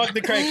would have fucked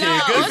the crackhead. No,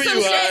 Good for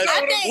you, shit,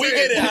 Haas. We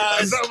get it, Haas.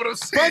 That's not what I'm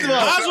saying. First of all,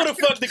 Haas would have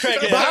fucked the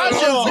crackhead.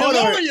 Hold on. You're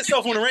lowering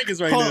yourself on the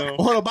rankings right now.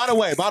 Hold on. By the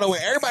way,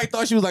 everybody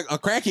thought she was like a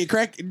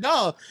crackhead.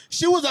 No,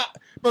 she was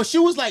she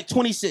was like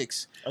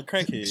 26. A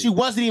crackhead. She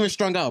wasn't even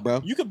strung out, bro.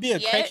 You could be a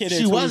crackhead at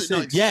She 26.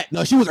 wasn't.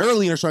 No, she was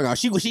early in her strung out.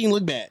 She didn't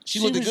look bad. She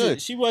looked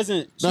good. She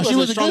wasn't. She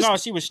was strung good. out.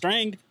 She was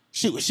stranged.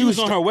 She was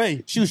on her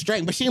way. She was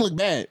straight, but she didn't look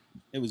bad.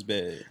 It was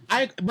bad.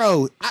 I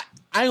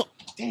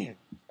damn.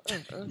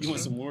 You want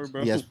some more,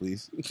 bro? Yes,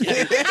 please.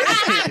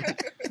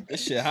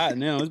 This shit hot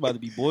now. It's about to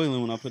be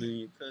boiling when I put it in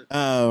your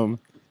cut.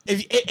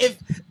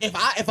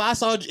 If I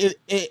saw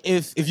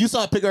if you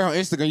saw a picture on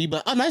Instagram, you'd be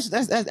like, oh, that's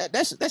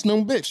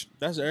no bitch.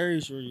 That's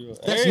every sure you.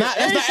 That's not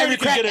every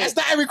crackhead. That's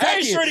not every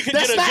crackhead.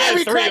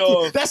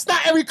 That's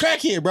not every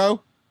crackhead,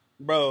 bro.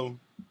 Bro.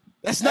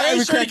 That's not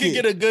every crackhead. Could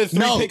get a good 3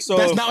 pics off.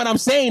 That's not what I'm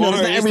saying. Though.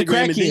 That's not every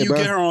crackhead, and then you bro.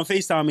 get her on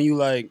FaceTime and you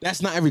like.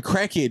 That's not every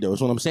crackhead, though.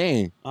 That's what I'm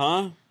saying.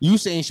 Huh? You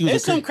saying she was?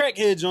 There's some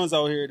crackhead joints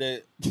out here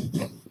that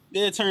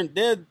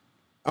they're.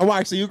 Oh,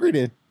 why? So you agree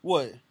then?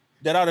 What?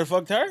 That I'd have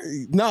fucked her?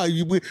 No,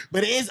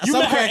 but it is. You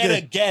some met her crackhead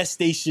at a gas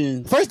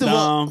station. First of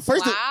all,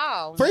 first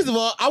of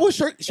all, I was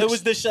sure it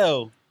was the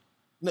show.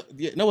 No,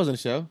 it wasn't a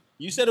show.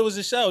 You said it was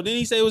a show. Didn't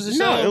he say it was a show?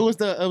 No, it was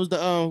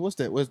the what's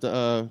that? Was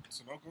the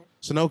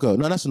Sunoco?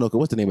 No, not Sunoco.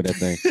 What's the name of that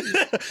thing?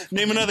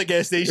 Name another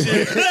gas station.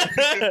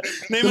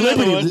 Name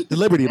another one. The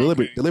Liberty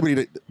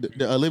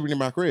in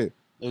my crib.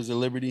 It was a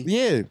Liberty.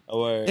 Yeah.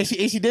 Oh, right. And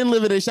she didn't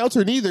live in a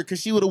shelter neither, because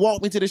she would have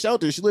walked me to the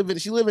shelter. She lived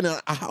in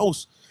a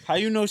house. How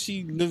you know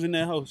she lived in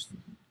that house?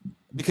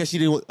 Because she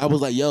didn't. I was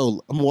like,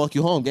 "Yo, I'm gonna walk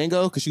you home,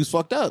 Gango," because she was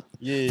fucked up.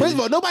 Yeah. First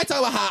of all, nobody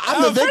talking about how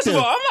I'm the victim. First of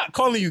all, I'm not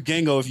calling you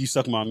Gango if you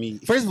suck my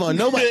meat. First of all,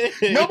 nobody's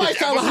talking about how. Nobody's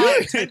talking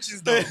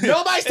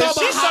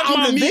about how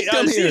I'm the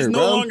victim here, she's bro.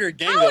 no longer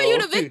Gango. How are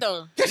you the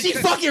victim? Because she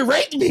fucking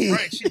raped me.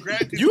 Right, she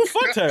grabbed it. You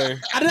fucked her.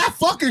 I did not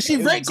fuck her. She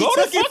raped. Go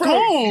she the took it fuck from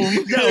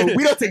home. Yo,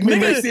 we don't take men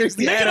very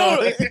seriously at all.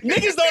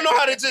 Niggas don't know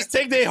how to just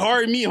take their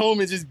hard meat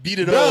home and just beat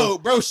it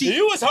up. Bro,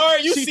 you was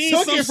hard. You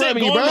seen some shit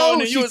going on,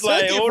 and you was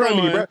like, hold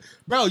on.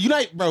 Bro,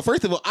 bro.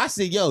 First of all, I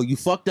said, yo, you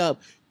fucked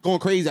up, going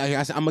crazy out here.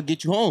 I said, I'm gonna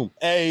get you home.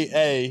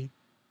 Hey.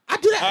 I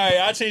do that. All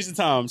right, I changed the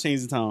time.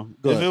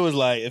 Go If ahead.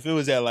 it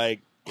was at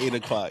like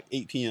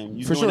 8 p.m.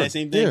 You For doing sure. that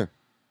same thing? Yeah.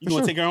 You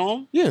gonna take her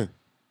home? Yeah.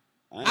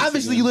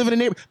 Obviously, you live in a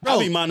neighborhood. I'll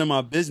be minding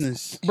my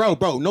business. Bro,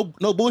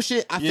 no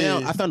bullshit.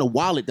 I found a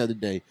wallet the other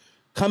day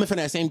coming from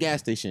that same gas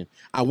station.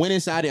 I went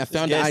inside it. I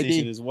found the gas ID.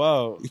 Station is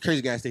wild.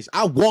 Crazy gas station.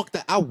 I walked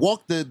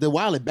the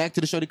wallet back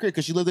to the shorty crib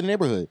because she lived in the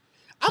neighborhood.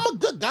 I'm a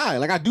good guy.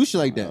 Like, I do shit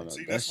like that.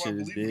 See, That that's why I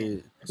shit is believe in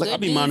dead. them. I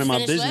be minding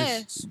my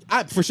business.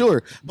 For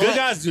sure. Good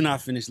guys do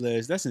not finish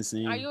last. That's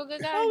insane. Are you a good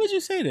guy? How would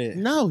you say that?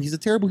 No, he's a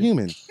terrible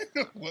human.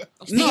 What?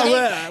 No,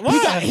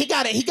 why? He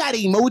got an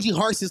emoji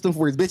heart system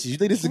for his bitches. You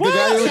think this is a good What?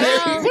 guy over there?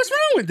 No. What's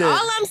wrong with that?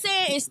 All I'm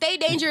saying is stay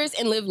dangerous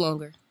and live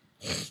longer.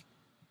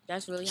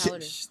 That's really how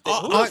it is.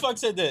 Who the fuck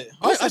said that?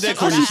 Who said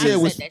that? all she said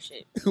was- that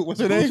shit. What's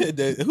her Who name? said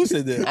that? Who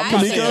said that? I'm I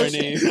not said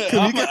saying her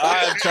name.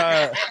 I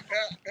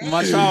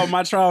tried.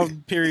 My trial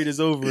period is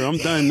over. I'm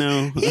done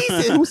now.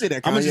 Who said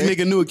that? I'm gonna just make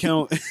a new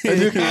account.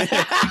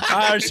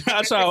 I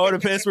try all the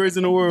passwords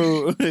in the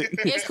world.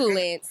 It's cool,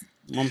 Lance.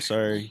 I'm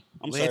sorry.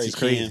 Lance is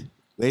crazy. Cam.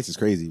 Lance is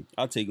crazy.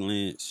 I'll take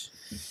Lance.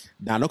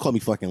 Nah, don't call me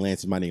fucking Lance.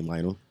 It's my name,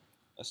 Lionel.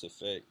 That's a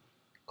fact.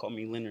 Call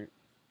me Leonard.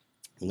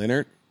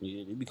 Leonard?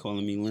 Yeah, they be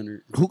calling me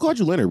Leonard. Who called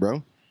you Leonard,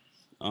 bro?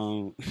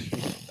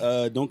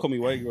 Don't call me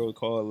white girl.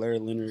 Call her Larry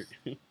Leonard.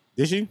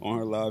 Did she? On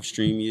her live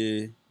stream,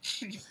 yeah.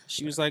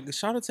 She was like,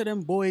 shout out to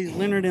them boys,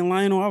 Leonard and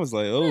Lionel. I was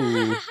like, oh,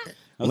 okay.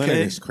 Leonard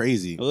is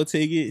crazy. We'll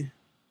take it.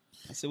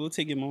 I said, we'll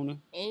take it, Mona.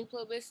 Any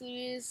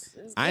publicity is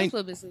I ain't- good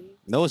publicity.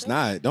 No, it's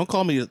not. Don't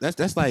call me.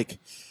 That's like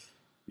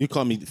you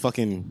call me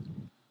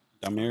fucking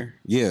Damir?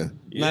 yeah.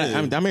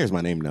 Yeah. Damir is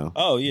my name now.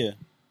 Oh, yeah.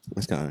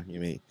 That's kind of you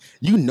mean.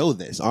 You know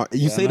this.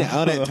 You say that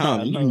all that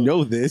time. You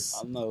know this.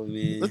 I know,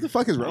 man. What the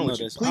fuck is wrong with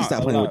you? Please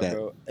stop playing with that.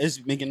 Bro.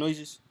 It's making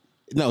noises.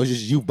 No, it's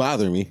just you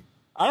bothering me.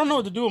 I don't know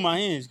what to do with my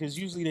hands because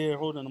usually they're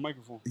holding the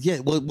microphone. Yeah,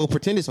 well,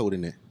 pretend it's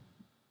holding it.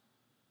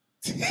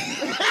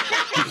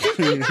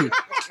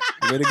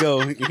 Way to go.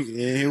 And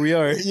here we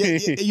are. Yeah,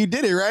 you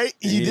did it, right?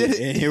 You did it.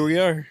 And here we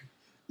are.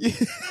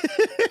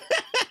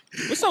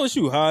 What's up with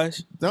you,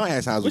 Haj? Don't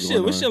ask how's it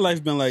going. What's your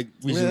life been like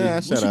recently? Yeah,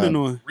 what shut you been up.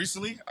 doing?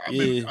 Recently,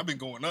 Yeah. I've been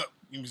going up.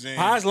 You know what I'm saying?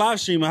 Haj live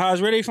streaming.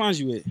 Haj, where they find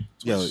you at?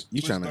 Yo,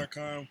 you trying to?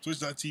 Twitch.com,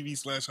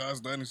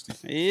 twitch.tv/Haj Dynasty.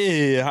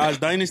 Yeah, Haj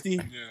Dynasty.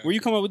 Yeah. Where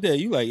you come up with that?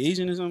 You like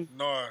Asian or something?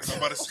 No, I'm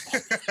about to say.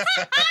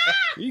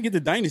 Where you get the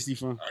Dynasty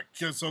from? I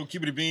kept so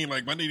keep it a bean.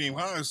 Like my name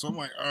Haj, so I'm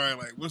like, all right,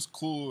 like what's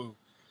cool?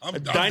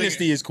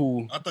 Dynasty is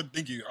cool. I thought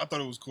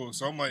it was cool.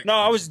 So I'm like, no,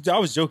 I was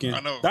joking. I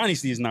know.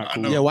 Dynasty is not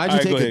cool. Yeah, why'd you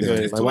take it?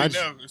 Go ahead.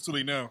 It's too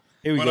late now.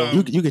 Here we But,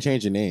 go. You can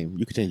change your name.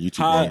 You can change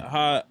YouTube name.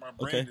 My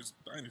brand is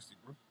Dynasty,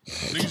 bro.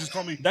 Niggas just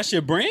call me. That's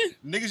your brand?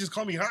 Niggas just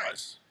call me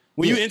Haas.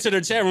 When you enter the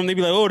chat room, they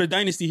be like, "Oh, the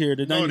Dynasty here."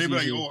 The Dynasty. No,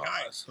 they be here. like, "Oh,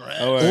 Haas."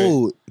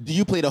 Oh, do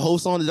you play the whole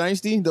song, The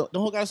Dynasty? The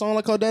whole got a song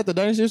like called that, The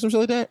Dynasty, or some shit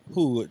like that?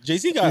 Who?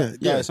 Jay-Z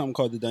got something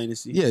called the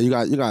Dynasty. Yeah, you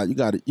got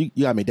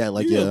to make that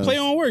like you play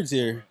on words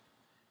here.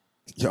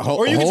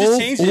 Or you can just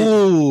change it.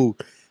 Ooh,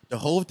 the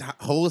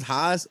Ho's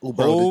Haas. Oh,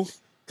 bro, Hove,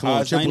 come on,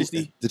 Haas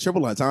Dynasty. The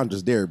triple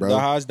entendre's there, bro. The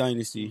Haas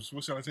Dynasty.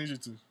 What should I change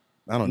it to?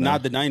 I don't know.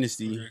 Not the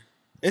Dynasty. Okay.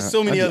 It's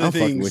so many other I'm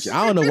fucking things. with you.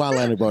 I don't know why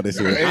Landon brought this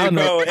here. Hey,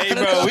 bro,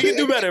 we can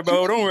do better,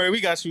 bro. Don't worry,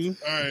 we got you.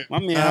 All right. My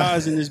man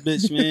Haas in this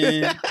bitch,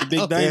 man. The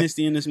big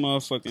Dynasty in this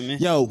motherfucker, man.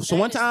 Yo, so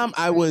one time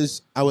I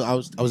was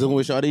living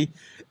with Shawty,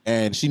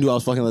 and she knew I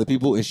was fucking other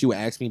people, and she would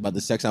ask me about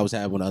the sex I was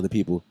having with other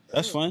people.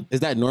 That's fun. Is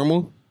that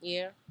normal?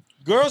 Yeah.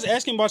 Girls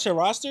asking about your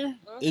roster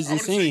is I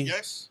would say insane.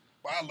 yes,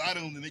 but I lie to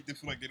them to make them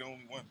feel like they're the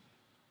only one.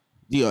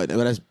 Yeah,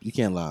 but you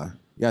can't lie.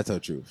 You gotta tell the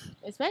truth.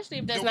 Especially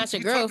if that's Yo, not we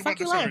your girl. talked about Fuck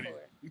you this lying already. for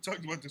it. We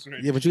talked about this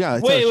already. Yeah, but you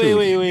gotta tell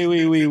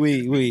the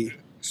truth. Wait.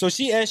 So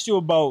she asked you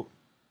about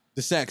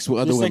The sex with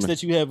other the women.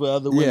 sex that you have with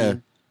other Yeah.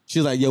 women.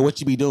 She's like, yo, what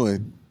you be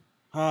doing?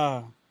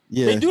 Ah.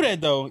 Yeah. They do that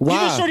though.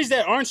 Why? Even shorties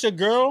that aren't your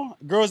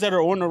girls that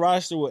are on the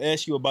roster will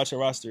ask you about your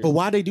roster. But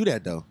why they do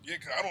that though? Yeah,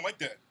 cause I don't like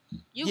that.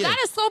 You Yeah.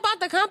 gotta scope out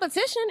the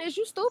competition. Is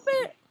you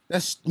stupid?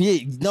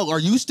 No, are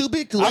you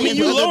stupid? I mean,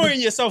 you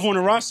lowering yourself on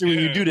the roster when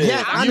you do that.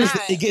 Yeah, I'm honestly,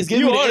 not. it gets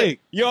giving me the ick.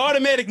 You're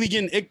automatically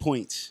getting ick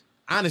points.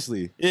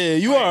 Honestly. Yeah,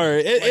 you are.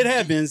 It Like,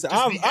 happens. just be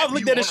I've happy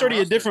looked you at a on the shorty a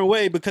roster. different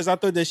way because I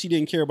thought that she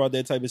didn't care about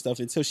that type of stuff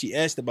until she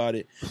asked about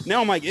it. Now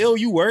I'm like, ill,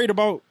 you worried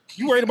about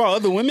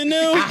other women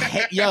now?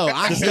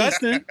 I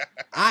Disgusting. hate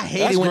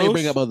That's it when they gross.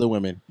 bring up other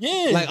women.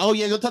 Yeah. Like, oh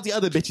yeah, go talk to the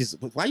other bitches.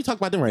 Why you talking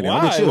about them right now?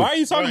 I'm with Why? you. Why are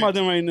you talking Right. about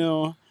them right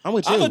now? I'm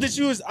with you. I thought that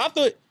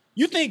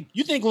you think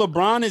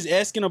LeBron is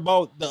asking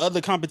about the other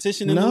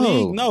competition in the No.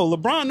 league? No,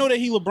 LeBron know that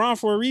he LeBron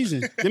for a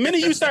reason. The minute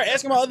you start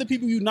asking about other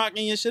people, you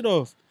knocking your shit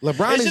off.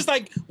 LeBron It's is just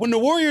like when the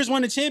Warriors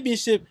won the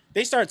championship,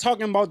 they start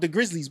talking about the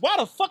Grizzlies. Why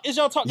the fuck is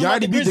y'all talking You about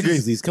already the beat the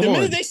Grizzlies? Grizzlies. Come the on.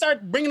 minute they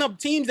start bringing up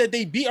teams that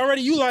they beat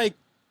already, you like,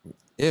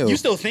 ew. you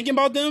still thinking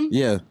about them?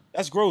 Yeah,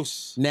 That's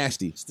gross.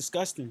 nasty. It's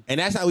disgusting. And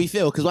that's how we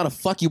feel. Because why the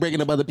fuck you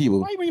bringing up other people?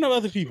 Why are you bringing up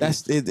other people?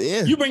 That's it.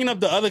 Yeah. You bringing up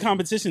the other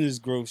competition is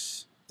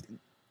gross.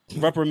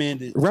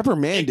 Reprimanded.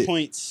 reprimanded. 8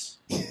 points.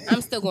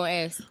 I'm still gonna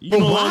ask. You But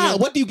no why? longer,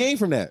 What do you gain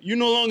from that? you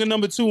no longer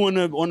number 2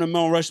 on the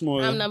Mount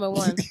Rushmore. I'm number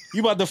one. You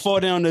about to fall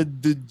down to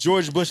the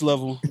George Bush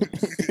level.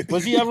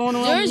 Was he ever on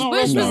the George Mount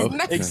Bush was Rushmore?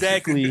 next.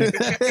 Exactly.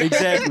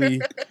 Exactly.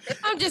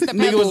 I'm just a Nigga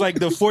pebble. was like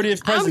the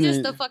 40th I'm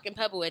president. just a fucking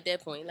pebble at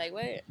that point. Like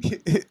what?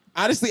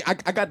 Honestly, I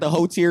got the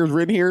whole tiers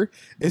written here.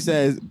 It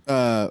says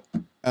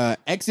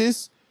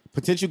exes,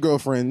 potential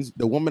girlfriends,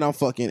 the woman I'm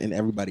fucking, and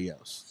everybody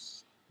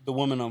else. The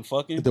woman I'm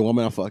fucking. The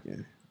woman I'm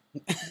fucking.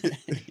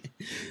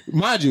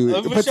 Mind you,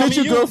 But,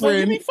 potential you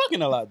girlfriend. be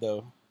fucking a lot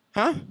though.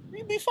 Huh?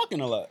 You be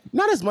fucking a lot.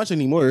 Not as much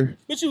anymore.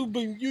 But you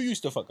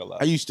used to fuck a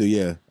lot. I used to,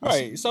 yeah.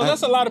 Right. So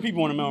that's a lot of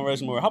people on the Mount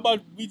Rushmore. How about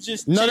we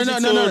just No, change no,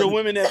 it no, to no, no. the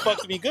women that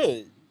fucked me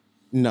good?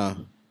 No,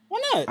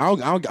 Why not? I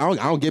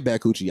don't get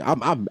back coochie.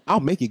 I'll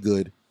make it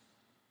good.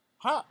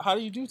 How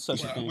do you do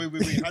such a thing?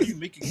 Wait. How do you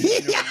make it good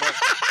if you never nut?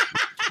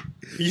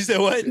 You said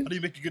what? How do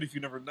you make it good if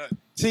you never nut?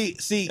 See.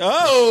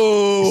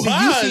 Oh, See, you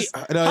Haas. see,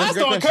 no, that's Haas a good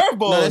throwing question.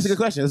 curveballs. No, that's a good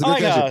question. That's a I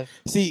good like question.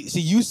 Haas. See,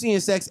 you seeing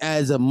sex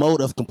as a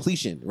mode of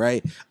completion,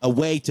 right? A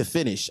way to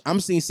finish. I'm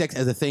seeing sex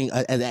as a thing,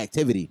 as an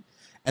activity,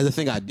 as a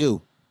thing I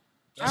do.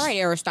 All right,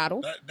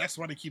 Aristotle. That's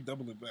why they keep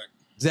doubling back.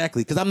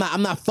 Exactly, because I'm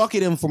not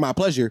fucking him for my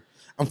pleasure.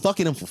 I'm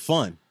fucking him for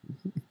fun.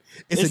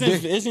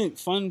 Isn't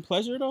fun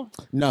pleasure though?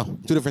 No,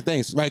 two different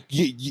things. Like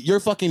you're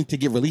fucking to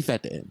get relief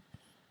at the end,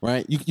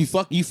 right? You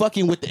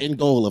fucking with the end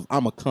goal of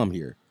I'ma come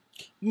here.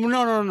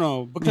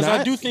 No. Because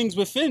Not? I do things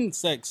within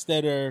sex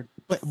that are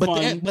But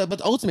fun. but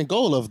the ultimate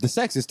goal of the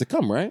sex is to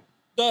come, right?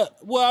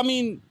 Well, I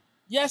mean,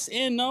 yes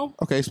and no.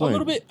 Okay, explain. A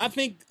little bit. I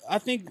think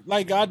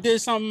like I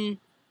did something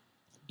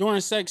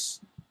during sex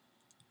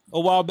a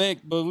while back,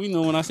 but we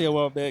know when I say a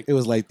while back. It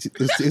was like 2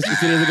 days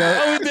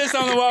ago. Oh, we did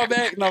something a while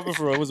back. No,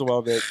 for real, it was a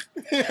while back.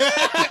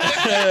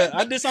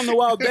 I did something a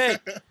while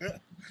back.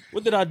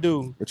 What did I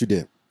do? What you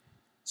did?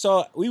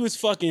 So we was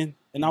fucking,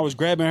 and I was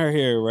grabbing her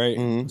hair, right?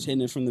 Mhm. Just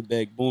hitting it from the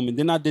back, boom. And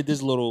then I did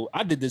this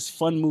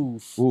fun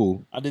move.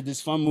 Ooh. I did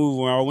this fun move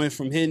where I went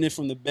from hitting it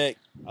from the back.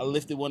 I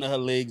lifted one of her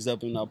legs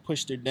up and I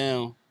pushed her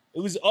down. It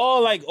was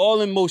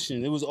all in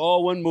motion. It was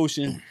all one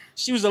motion.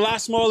 She was a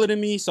lot smaller than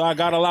me, so I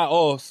got a lot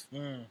off.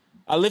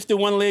 I lifted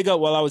one leg up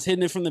while I was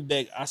hitting it from the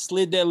back. I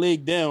slid that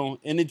leg down,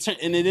 and it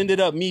ended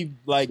up me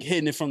like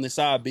hitting it from the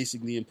side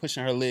basically and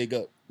pushing her leg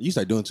up. You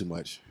start doing too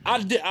much.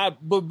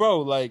 But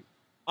bro, like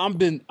I've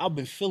been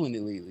feeling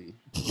it lately.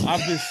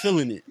 I've been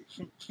feeling it.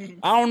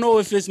 I don't know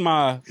if it's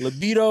my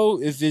libido,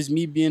 if it's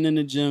me being in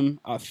the gym.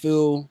 I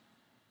feel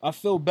I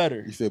feel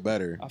better. You feel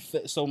better. I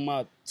feel so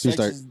my. So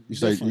you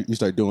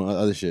start doing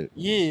other shit.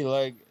 Yeah,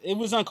 like it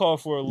was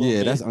uncalled for a little bit.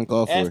 Yeah, that's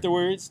uncalled for.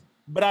 Afterwards,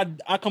 but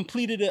I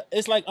completed it.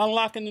 It's like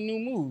unlocking a new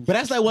move. But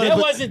that's like one.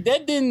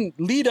 That didn't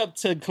lead up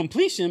to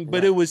completion,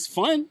 but it was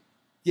fun.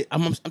 Yeah,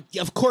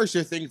 of course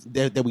there are things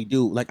that we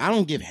do. Like I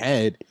don't give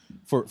head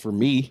for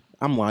me.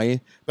 I'm lying,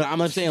 but I'm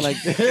not saying like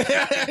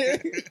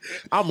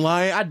I'm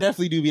lying. I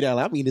definitely do be that.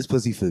 Like, I mean, this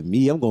pussy for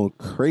me. I'm going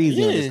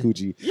crazy on this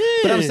coochie. Yeah.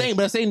 But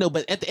I'm saying no.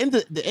 But at the end,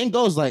 the end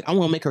goal is like I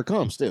want to make her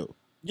come still.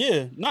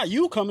 Yeah, not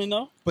you coming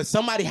though. But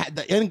somebody had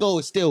the end goal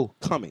is still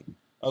coming.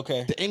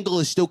 Okay. The end goal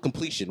is still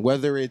completion,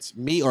 whether it's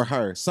me or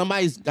her.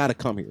 Somebody's got to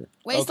come here.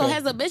 Wait, so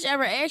has a bitch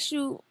ever asked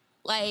you?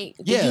 Like,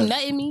 did you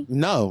nutting me?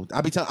 No,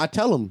 I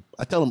tell them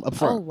up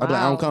front. Oh, wow. I be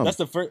like, I don't come. That's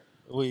the first.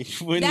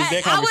 Wait, when is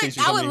that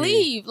conversation? I would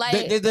leave.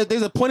 Like,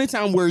 there's a point in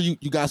time where you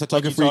guys are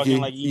talking freaky.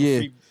 Like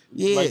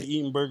like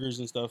eating burgers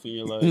and stuff, and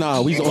you're like,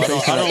 no, we on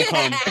FaceTime. I don't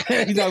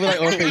come. You know, we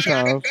like on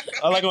FaceTime.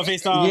 I like on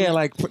FaceTime. Yeah,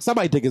 like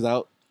somebody dick is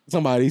out.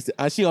 Somebody.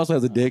 She also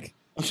has a dick.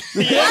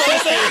 Somebody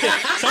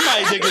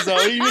dick is out.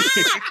 What do you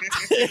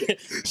mean?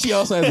 She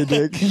also has a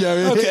dick. You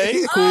know what I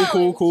mean?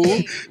 Okay, cool.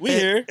 We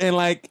here. And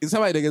like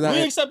somebody dick is out.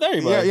 We accept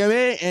everybody. Yeah, you know what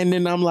I mean? And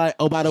then I'm like,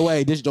 oh, by the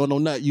way, this don't no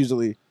nut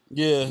usually.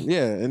 Yeah,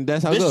 and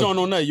that's how this it goes. John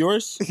no nut.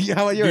 Yours? Yeah,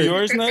 how about yours? Do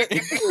yours nut?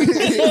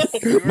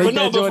 But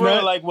no, but for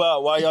real, like,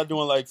 why y'all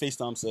doing like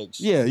FaceTime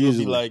sex? Yeah, you'll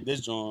usually be like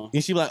this John.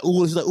 And she be like,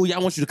 ooh, yeah, I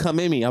want you to come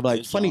in me. I'm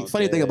like, funny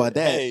thing about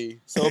that.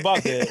 Hey, so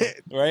about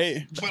that,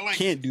 right? But like,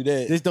 can't do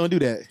that. Just don't do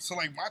that. So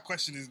like, my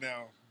question is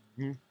now.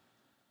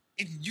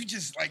 If you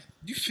just like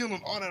you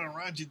feeling all that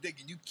around your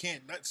dick and you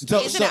can't nuts.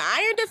 Is it an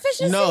iron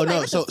deficiency? No.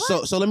 Like,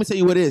 so let me tell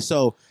you what it is.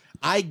 So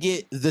I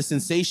get the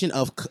sensation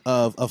of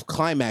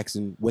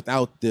climaxing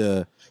without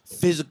the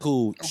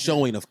physical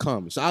showing of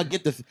cum. So I'll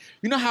get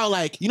you know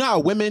how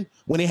women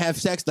when they have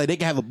sex like they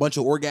can have a bunch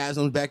of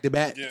orgasms back to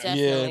back.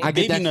 Yeah, I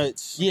get baby that.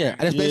 Nuts. Yeah,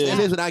 that's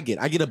what I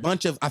get. I get a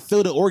bunch of I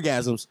feel the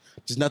orgasms,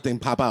 just nothing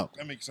pop out.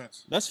 That makes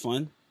sense. That's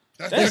fun.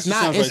 That's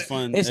sounds like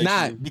fun. It's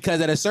not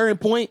because at a certain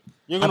point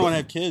you're gonna want to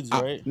have kids,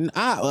 right?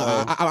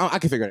 I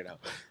can figure it out.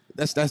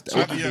 That's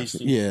IVF.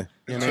 Yeah.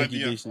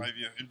 IVF,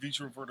 in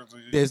vitro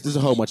fertilization. There's a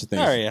whole bunch of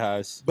things. All right,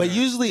 House. But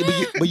usually,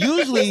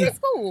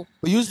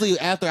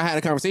 after I had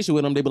a conversation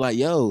with them, they be like,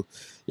 "Yo,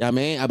 yeah,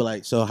 man." I be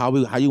like, "So how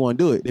you want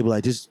to do it?" They be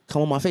like, "Just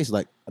come on my face."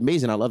 Like,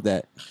 amazing. I love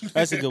that.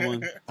 That's a good one.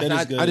 That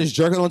is good. I just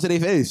jerk it onto their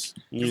face.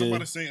 I'm about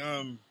to say,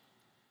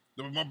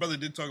 my brother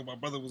did talk about.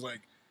 Brother was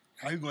like,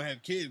 "How you gonna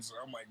have kids?"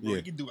 I'm like, "Bro,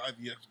 you can do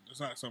IVF. It's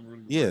not something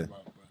really worried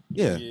about." But.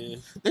 Yeah.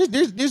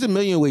 There's a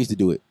million ways to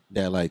do it.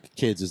 That like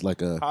kids is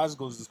like a. Haas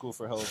goes to school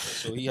for health,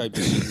 so he hyped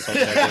to talk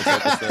about that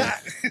type of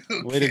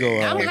stuff. Way to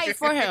go! I'm hyped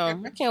for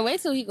him. I can't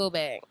wait till he go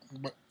back.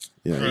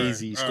 Yeah.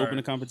 Crazy scoping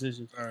the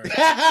competition.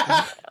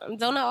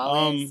 Don't know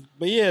always.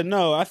 But yeah,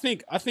 no. I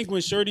think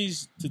when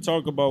shorties to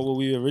talk about what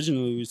we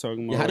originally was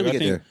talking about. Yeah, how did we get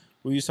there?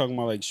 We was talking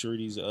about like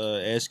shorties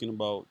asking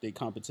about their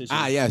competition.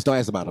 Yes, don't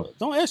ask about them.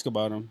 Don't ask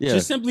about them. Yeah.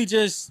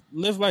 Just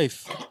live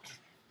life.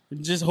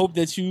 Just hope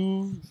that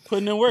you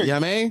putting in work. Yeah,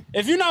 man.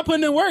 If you're not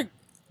putting in work,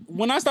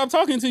 when I stop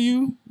talking to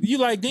you, you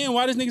like, damn,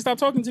 why this nigga stop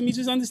talking to me?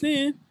 Just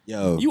understand.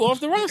 Yo, you off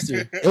the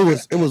roster.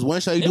 It was one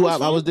show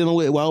I was dealing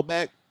with a while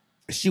back.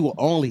 She would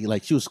only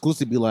she was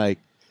exclusively like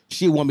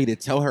she want me to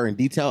tell her in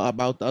detail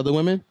about the other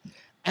women.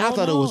 And I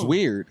thought it was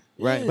weird,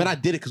 right? Yeah. But I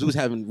did it because we was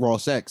having raw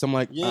sex. I'm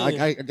like, Yeah.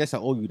 I guess I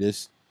owe you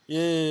this.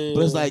 Yeah.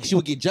 But it's like she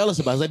would get jealous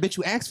about it. I was like, bitch,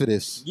 you asked for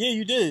this. Yeah,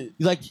 you did.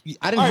 Like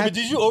I didn't. All right, but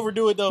did you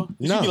overdo it though?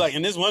 No. She be like,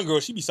 and this one girl,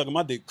 she be sucking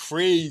my dick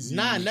crazy.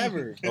 Nah,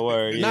 never.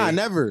 Yeah.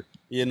 Never.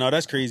 Yeah, no,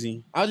 that's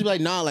crazy. I was just be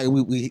like, nah, like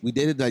we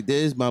did it like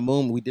this, by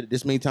boom. We did it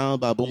this many times,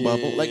 by boom, by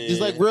boom. Like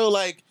just like real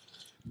like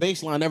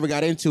baseline. Never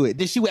got into it.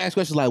 Then she would ask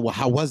questions like, well,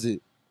 how was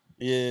it?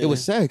 Yeah, it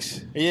was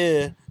sex.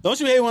 Yeah, don't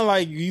you hate when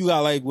like you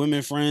got like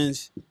women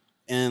friends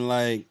and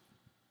like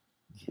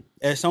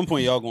at some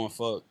point y'all gonna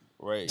fuck?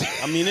 Right.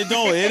 I mean, it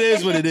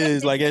is what it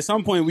is. Like at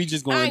some point we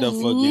just gonna end up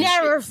fucking.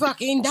 Never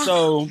fucking die.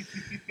 So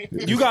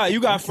you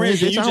got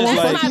friends and you just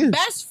That's like my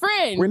best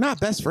friend. We're not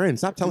best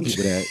friends. Stop telling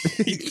people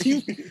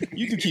that.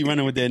 you can keep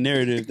running with that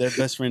narrative, that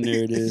best friend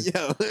narrative.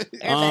 Yo.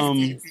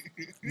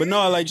 But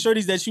no, like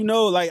shorties that you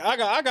know, like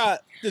I got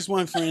this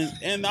one friend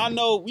and I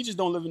know we just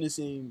don't live in the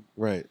same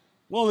right.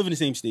 We don't live in the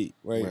same state,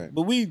 right?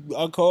 But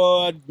I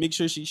call, I make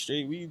sure she's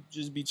straight. We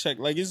just be checked.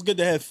 Like it's good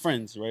to have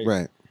friends, right?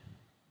 Right.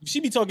 She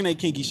be talking that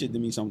kinky shit to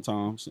me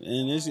sometimes,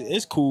 and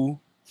it's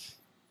cool.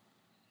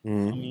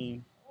 Mm-hmm. I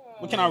mean,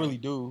 what can I really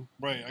do?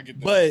 Right, I get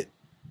that. But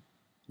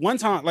one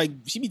time, like,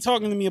 she be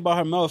talking to me about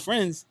her male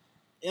friends,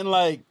 and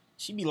like,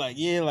 she be like,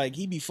 yeah, like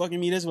he be fucking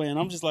me this way, and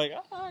I'm just like,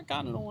 I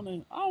kind of don't want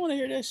to. I don't want to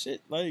hear that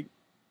shit. Like,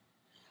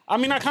 I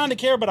mean, I kind of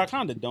care, but I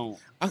kind of don't.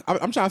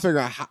 I'm trying to figure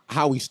out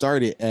how we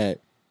started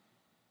at.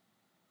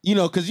 You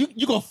know, because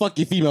you gonna fuck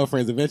your female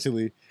friends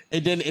eventually,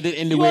 and then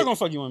you are gonna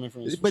fuck your women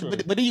friends.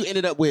 But then you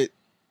ended up with.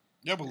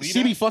 Yeah, believe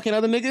she be fucking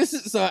other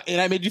niggas, so and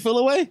that made you feel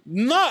away.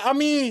 No, I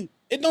mean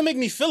it don't make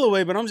me feel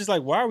away, but I'm just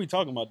like, why are we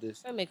talking about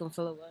this? That make them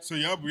feel away. So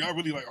y'all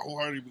really like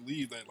wholeheartedly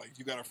believe that like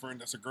you got a friend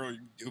that's a girl, you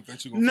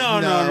eventually No.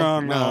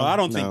 I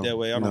don't think no, that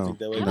way. I don't think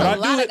that way. I But have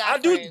a lot of guy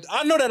friends.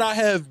 I know that I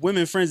have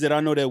women friends that I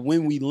know that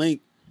when we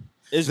link,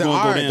 it's going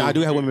to go down. I do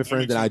have women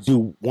friends that I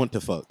do want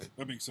to fuck.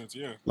 That makes sense,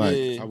 yeah. Like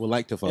Yeah. I would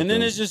like to fuck. And then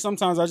them. it's just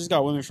sometimes I just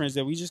got women friends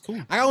that we just cool.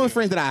 I got women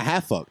friends that I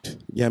have fucked.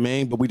 Yeah,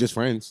 man, but we just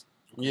friends.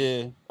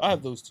 Yeah, I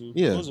have those too.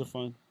 Yeah. Those are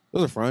fun.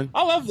 Those are fun.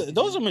 I love that.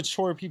 Those are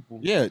mature people.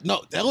 Yeah,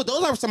 no,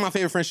 those are some of my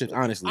favorite friendships.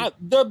 Honestly,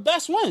 The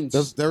best ones.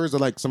 those are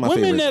like some of my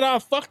Women favorites. that I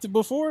fucked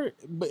before,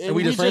 and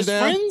we just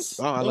friends.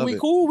 Oh, I and love we it.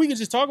 cool. We can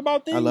just talk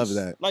about things. I love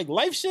that. Like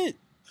life shit.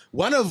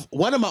 One of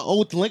my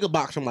old liquor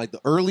box from like the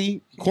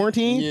early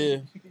quarantine. Yeah,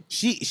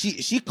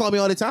 She called me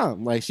all the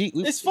time. Like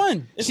it's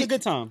fun. It's a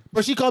good time.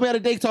 But she called me out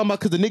of the day talking about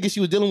because the nigga she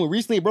was dealing with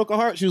recently broke her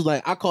heart. She was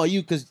like, "I call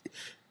you because."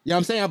 You know what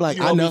I'm saying? I'm like,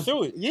 You I helped me know.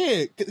 through it.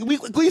 Yeah, 'cause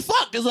we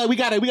fucked. It's like we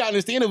got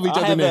understand of each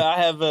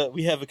other.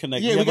 We have a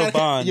connection. Yeah, we have a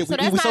bond. Yeah, So we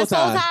that's not soul a soul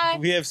tie. tie?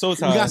 We have soul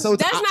ties. We got soul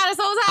tie. That's not a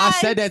soul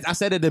tie. I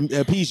said that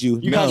to appease you.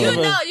 You No. guys You have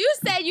a- know, you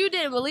said you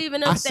didn't believe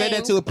in them I said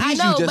that things. to appease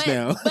I know, you just but,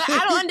 now. but I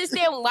don't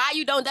understand why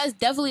you don't. That's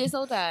definitely a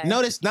soul tie.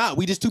 No, that's not.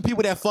 We just two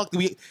people that fucked.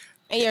 And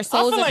your I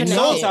souls feel are like connected.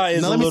 soul tie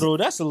is No, a let me little.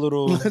 That's a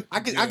little.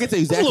 I can tell you That's a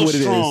exactly little what it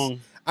is. strong.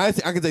 I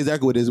can tell you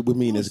exactly what it is with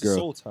me and this girl.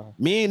 Soul tie.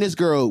 Me and this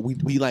girl,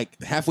 we like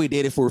halfway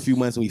dated for a few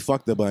months and we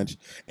fucked a bunch.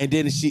 And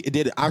then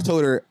I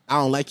told her I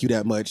don't like you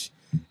that much,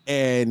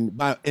 and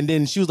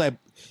then she was like,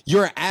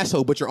 "You're an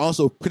asshole, but you're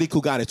also a pretty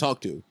cool guy to talk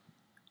to."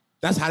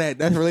 That's how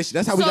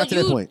That's how we got to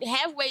that point. So you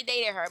halfway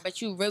dated her,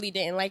 but you really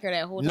didn't like her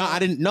that whole time. No, I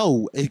didn't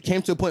know. It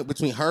came to a point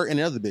between her and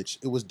the other bitch.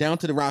 It was down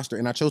to the roster,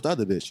 and I chose the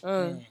other bitch.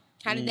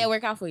 How did that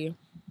work out for you?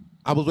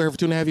 I was with her for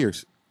 2.5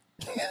 years.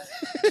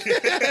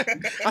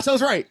 I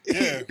chose right.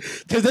 Yeah.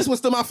 Because this was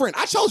still my friend.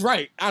 I chose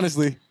right,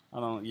 honestly. I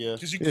don't. Yeah.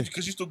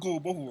 Because you still cool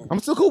with both of them. I'm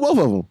still cool with both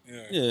of them.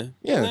 Yeah.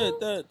 Yeah.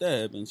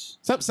 That happens.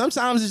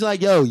 Sometimes it's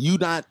like, yo, you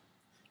not.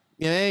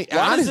 You know,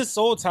 Why does the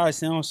soul tie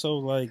sound so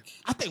like?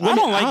 I think I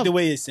don't like the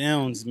way it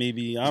sounds.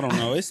 Maybe I don't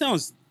know. It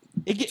sounds.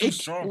 Too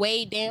strong.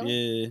 Way down.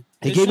 Yeah.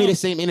 It gave me the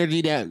same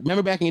energy that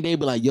remember back in the day,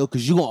 but like, yo,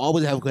 because you gonna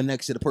always have a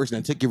connection to the person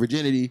that took your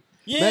virginity.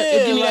 Yeah,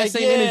 it give me that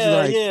same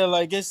energy.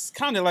 Like it's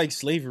kind of like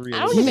slavery.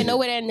 I don't even know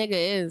where that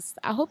nigga is.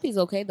 I hope he's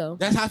okay though.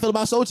 That's how I feel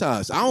about soul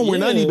ties. I don't wear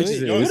none of these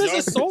bitches. What is.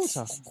 is a soul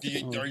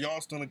tie? Are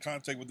y'all still in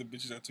contact with the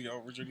bitches that took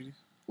y'all virginity?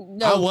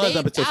 No, I was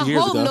up until 2 years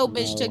I hope ago. no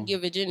bitch No. took your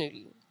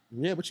virginity.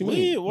 Yeah, what you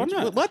mean? Yeah, why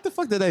not? What the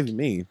fuck did that even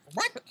mean?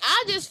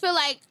 I just feel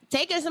like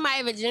taking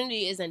somebody's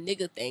virginity is a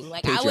nigga thing.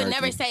 Like I would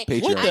never say.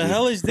 Patriarchy. What the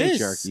hell is this?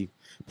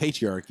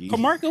 Patriarchy.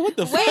 Kamarka, what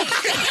the Wait.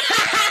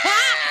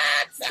 fuck?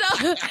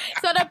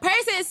 So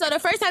the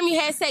first time you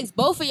had sex,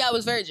 both of y'all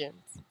was virgins.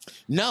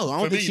 No, I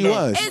don't For think me, she no.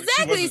 was.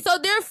 Exactly. So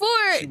therefore,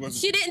 wasn't.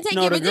 she didn't take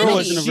No, your the girl virginity.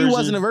 wasn't a She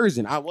wasn't a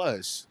virgin. I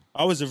was.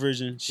 I was a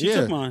virgin. She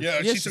Yeah. took mine. Yeah,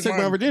 Yeah, she took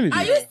my virginity.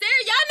 Are you serious?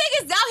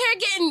 Y'all niggas out here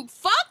getting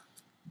fucked?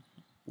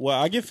 Well,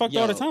 I get fucked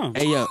all the time.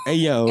 Hey yo.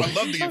 I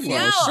love to get Yo.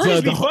 fucked.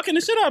 Girls be the- fucking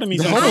the shit out of me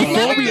The sometimes.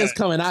 homophobia is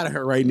coming out of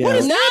her right now. What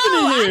is No,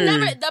 happening here? I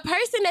never. The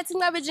person that took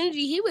my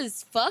virginity, he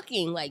was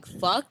fucking.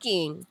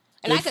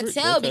 And I could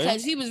tell Okay.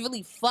 because he was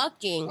really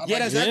fucking. Yeah,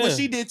 that's exactly what Yeah.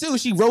 she did too.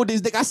 She rode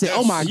this dick. I said,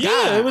 "Oh my Yeah,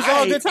 god!" it was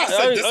all Hey, good time. I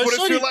said, that's what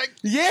it feel like.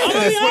 Yeah, I'm gonna be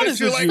That's what it honest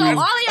feel with like. you. So all of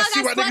I y'all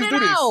see why got niggas do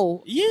flooded this.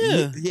 out.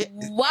 Yeah. yeah.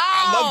 Wow.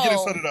 I love getting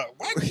flooded out.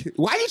 Why?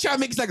 Why you trying to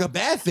make it like a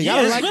bad thing? Yeah, I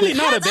don't it's like really it.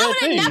 not a I bad would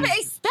thing. never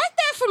expect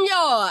that from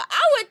y'all.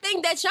 I would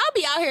think that y'all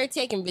be out here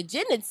taking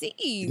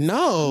virginities.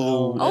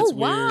 No. That's Oh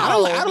wow. weird. I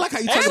don't like how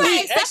you talk Everybody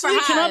about. except for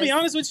Actually, can I be Highs.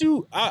 honest with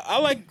you? I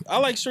like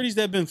shorties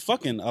that been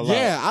fucking a lot.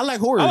 Yeah, I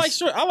like horrors. I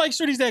like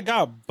shorties that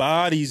got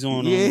bodies on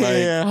them.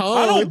 Yeah, Like,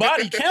 I don't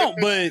body count,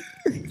 but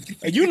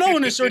you know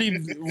when a shorty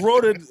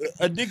rode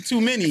a dick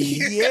too many.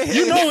 Yeah.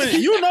 You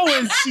know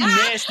when she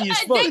nasty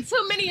as A fuck. dick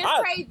too many is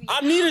crazy. I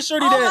need a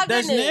shorty Oh, my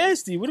that's goodness.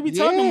 nasty. What are we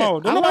Yeah, talking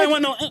about? Don't I nobody like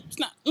want no. It's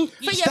not. For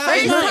your Stop.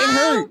 first It time,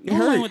 hurt. It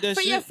hurt. With that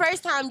for shit. your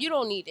first time, you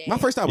don't need it. My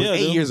first time was Yeah, 8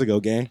 dude. years ago,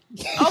 gang.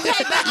 Okay, but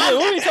Yeah,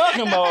 what are we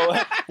talking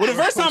about? Well, the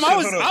first time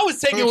I was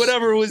taking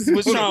whatever was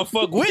trying to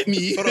fuck with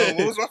me. Hold on,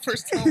 what was my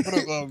first time?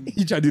 Hold on,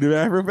 You try to do the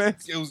math real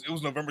fast? it was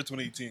November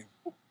 2018.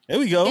 There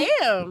we go.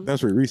 damn.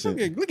 That's pretty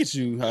recent. Look at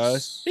you,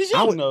 Haas. He's I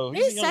young would- though.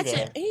 He's a young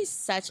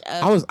such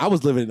guy. I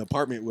was living in an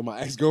apartment with my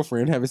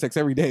ex-girlfriend, having sex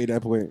every day at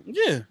that point.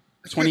 Yeah.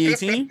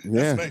 2018. Yeah.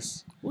 That's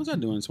nice. What was I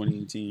doing in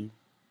 2018?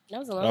 That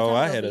was a long Oh, time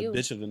I ago had for a you.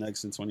 bitch of an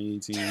ex in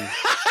 2018.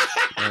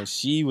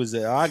 She was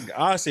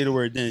I say the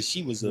word then.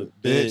 She was a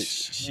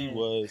bitch. She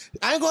was.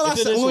 I ain't gonna lie, If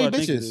it some is women what be I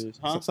think it bitches. is,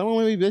 huh? Some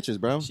women be bitches,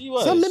 bro. She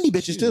was. Some men be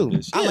bitches She was too. a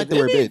bitch. I Yeah, like the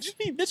word there bitch.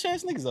 be bitch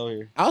ass niggas out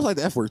here. I was like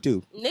the F word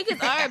too.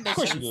 Niggas are Of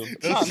course you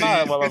bitches. do.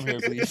 Not while I'm here,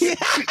 please.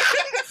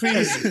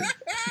 Please.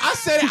 I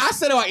said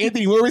it while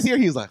Anthony Ward was here.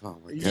 He was like, "Oh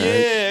my god."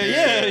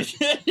 Yeah,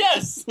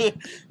 yes.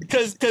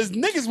 Because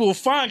niggas will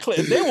find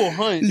they will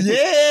hunt.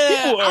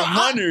 Yeah. People are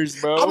hunters,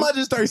 bro. I'm about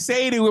to start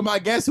saying it with my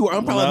guests who are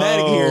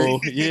unproblematic here.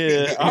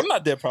 Yeah, I'm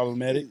not that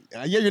problematic.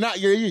 Yeah, you're not.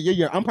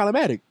 You're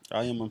unproblematic.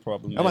 I am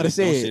unproblematic. I'm about to Don't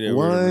say it. that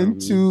word around 1,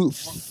 me. 2.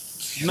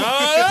 No.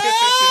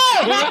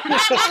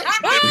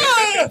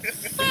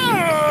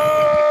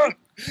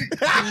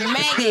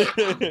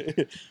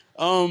 Maggot.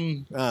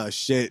 Oh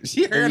shit!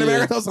 She heard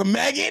America was a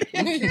maggot.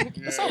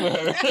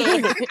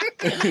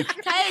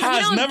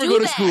 Haas, never go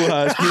to school,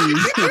 Haas,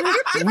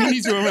 please. We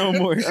need to remember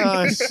more.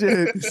 Oh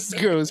shit! This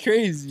girl is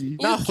crazy.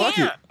 Nah, fuck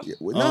it. Yeah,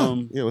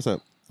 what's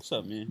up? What's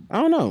up, man?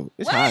 I don't know.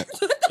 It's hot.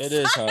 It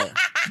is hot.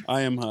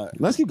 I am hot.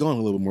 Let's keep going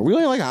a little bit more. We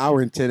only like an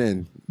hour and 10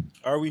 in.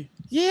 Are we?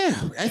 Yeah,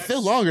 I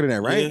feel longer than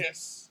that, right?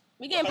 Yes.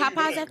 We getting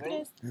Popeyes after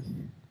this?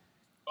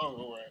 Oh,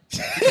 all right.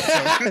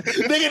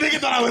 nigga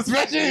thought I was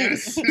stretching.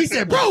 He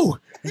said, "Bro,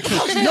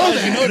 how you know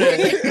that? You know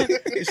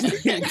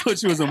that."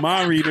 Coach was a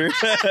mind reader.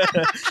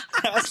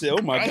 I said,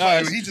 "Oh my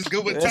gosh, he just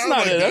good with that's time. not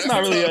like that's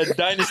not really a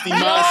dynasty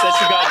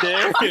mindset you got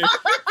there.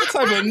 What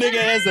type of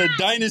nigga has a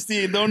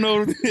dynasty and don't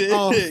know?"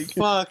 Oh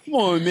fuck! Come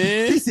on,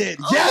 man. He said,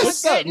 "Yes."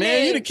 What's up,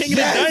 man? You the king of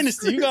the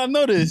dynasty. You gotta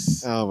know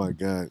this. Oh my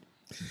god.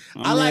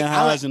 I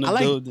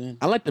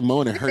like the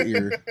moan and hurt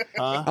ear.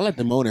 Huh? I like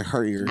the moan and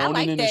hurt ear. I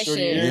like that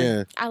shit.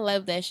 Yeah, I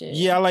love that shit.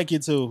 Yeah, I like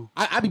it too.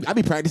 I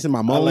be practicing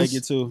my moans. I like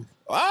it too.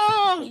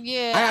 Oh,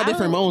 Yeah. I got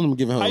different moans I'm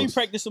giving hoes. How you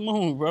practice a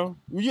moan, bro?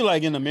 Were you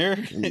like in the mirror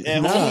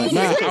at Nah, home?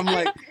 I'm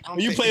like,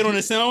 You played on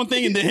the sound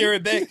thing and then hear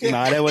it back?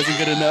 Nah, that wasn't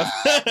good enough.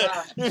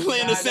 You're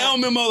playing the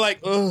sound memo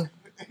like,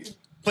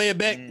 play it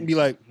back and be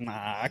like,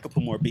 nah, I could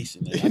put more bass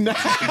in there.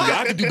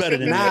 I could do better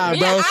than that.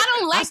 bro. Yeah, I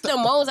don't like the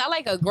moans. I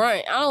like a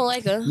grunt. I don't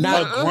like a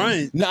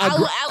Grunt.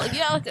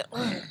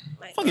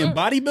 Fucking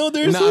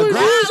bodybuilders? Nah, Who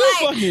grunt. is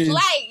you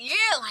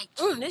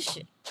fucking? This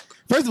shit.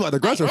 First of all, the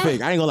grunts are fake.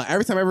 I ain't gonna lie.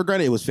 Every time I ever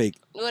grunted, it was fake.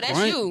 Well, that's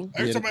Grunt? you.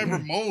 Every time I ever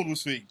moaned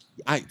was fake.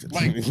 I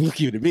Like,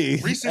 look you to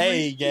me. Recently,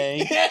 Hey,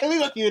 gang. we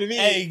look you to me.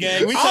 Hey,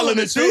 gang. We All telling of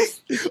the it's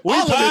truth. We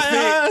All of it's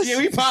pieing, fake. Yeah,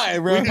 we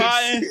pieing, bro. We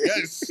pieing.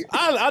 yes.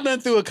 I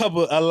done through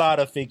a lot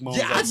of fake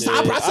moments. Yeah, I still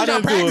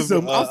gotta practice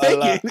them. I'm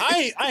faking.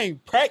 I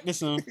ain't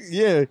practicing.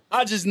 Yeah.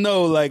 I just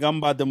know like I'm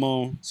about to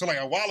moan. So like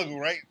a while ago,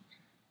 right?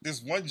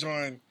 This one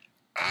joint,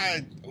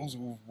 it was a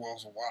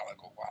while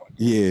ago.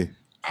 Yeah.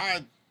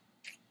 I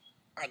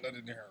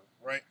nutted in her,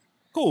 right?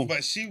 Cool.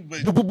 But she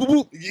would. Boop, boop,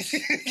 boop, boop.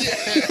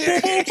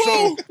 Yeah.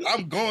 So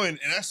I'm going,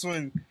 and that's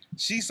when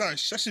she started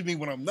shushing me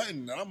when I'm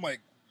nutting, and I'm like,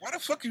 "Why the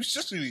fuck you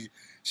shushing me?"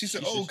 She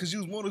said, "Oh, because you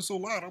was moaning so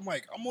loud." I'm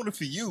like, "I'm moaning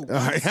for you." All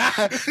right.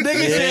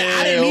 Nigga said,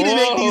 I didn't mean to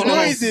make these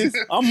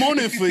noises. I'm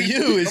moaning for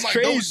you. It's I'm like,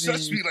 crazy. Don't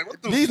shush me. Like,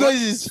 what the These fuck?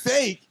 noises is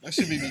fake. That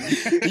should be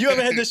me. You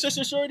ever had to shush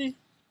a shorty?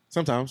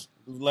 Sometimes.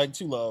 Like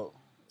too loud.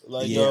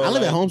 Like Yeah. I live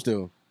like, at home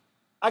still.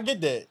 I get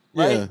that,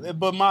 right? Yeah.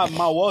 But my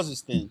walls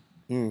is thin,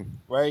 Mm.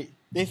 right?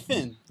 They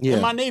thin. Yeah.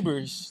 And my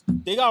neighbors,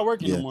 they got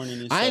work in Yeah. the morning.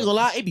 And I ain't stuff. gonna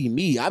lie, it be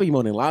me. I be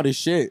moaning loud as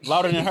shit.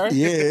 Louder than her?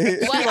 Yeah.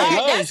 Well,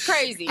 Like, that's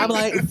crazy. I'm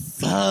like,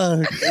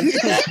 fuck.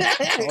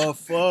 Oh,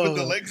 fuck. Put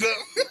the legs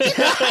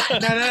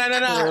up.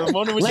 No.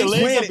 Moaning with Legs your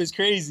legs planted. up is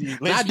crazy. I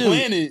Legs do.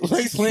 planted.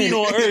 Legs Feet planted.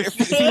 on earth.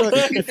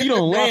 If you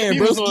don't My land,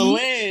 feet was bro. on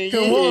land.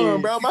 Come yeah.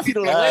 on, bro. My feet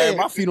on the All right, land.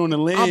 my feet on the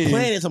land. I'm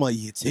playing it. I'm like,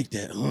 yeah, take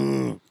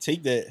that.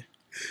 Take that.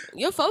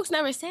 Your folks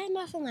never said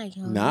nothing like,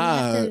 yo.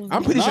 Nah,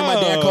 I'm pretty sure my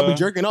dad caught me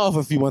jerking off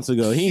a few months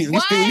ago. We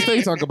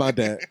still talk about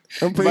that.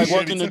 I'm pretty Like sure.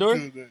 walk in the door?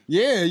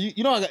 Yeah,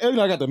 you know,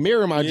 I got the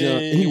mirror in my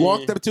junk. And he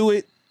walked up to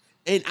it,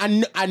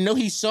 and I know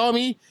he saw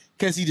me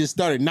because he just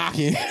started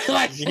knocking.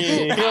 Like,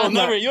 Yeah,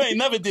 you ain't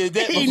never did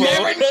that before. He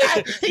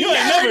never- you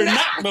ain't never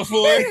knocked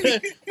before.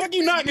 What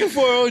you knocking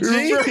for, OG?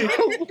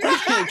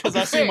 Because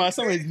I see my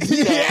son.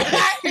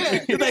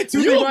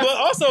 But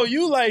also,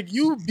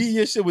 you beat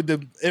your shit with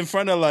in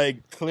front of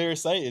like clear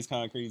sight is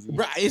kind of crazy.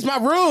 Bro, it's my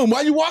room.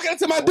 Why you walking up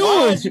to my Why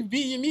door? is you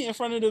beating me in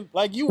front of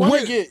the you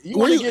want to get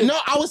No,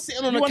 I was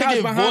sitting on the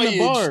couch behind the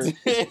bar.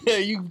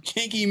 You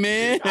kinky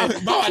man. My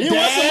You want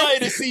dad- somebody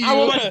to see you. I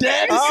want my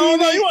dad to I see don't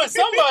know. me. You want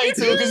somebody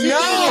to because you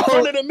No. in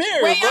front of the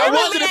mirror. Wait, bro. I remember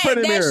wasn't in front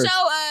of the that mirror.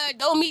 show,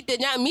 Don't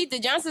Meet the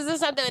Johnsons or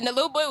something, and the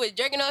little boy was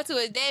jerking off to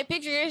his dad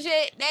picture and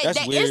shit.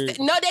 That's weird.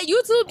 That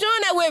YouTube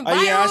joint that went viral.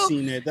 Oh yeah, I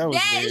seen that. That was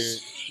That weird.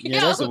 sh- Yeah,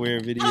 yo, that's a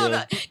weird I video. don't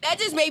know. That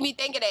just made me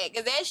think of that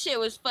because that shit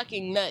was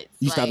fucking nuts.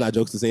 You Like, stopped our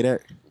jokes to say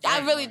that? I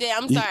really did.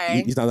 I'm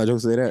sorry. You stopped our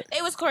jokes to say that?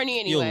 It was corny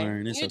anyway. You'll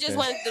learn. It's you just okay.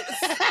 wanted to.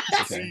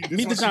 Okay.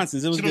 Meet the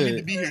Johnsons. It was She don't need to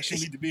good. be here. She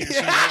need to be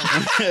here.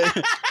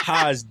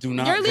 Haas, do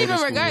not. You're go to leaving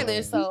school,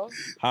 regardless, so.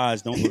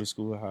 Haas, don't go to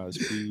school. Haas,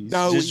 please.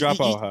 No, Just drop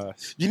out.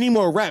 Haas. You need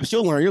more raps.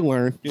 You'll learn. You'll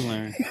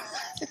learn.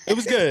 It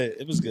was good.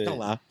 It was good. Don't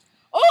lie.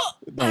 Oh,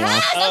 Don't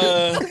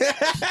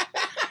lie.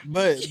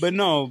 But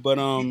no, What?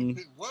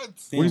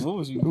 damn, what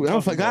was you?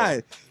 I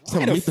forgot.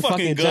 Way to Meet the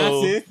fucking go.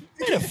 Johnson.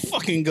 Way to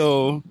fucking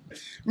go.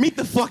 Meet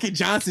the fucking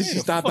Johnson. She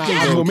stopped fucking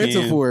our go,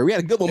 momentum Cam. for it. We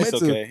had a good It's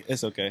momentum. okay.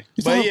 It's okay.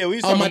 You But talking- yeah, we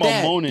was oh, talking my about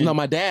dad. moaning. No,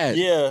 my dad.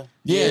 Yeah.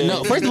 Yeah,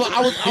 no. First of all,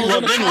 I was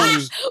on the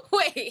couch.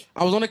 wait.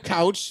 I was on the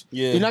couch.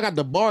 Yeah. You know, I got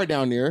the bar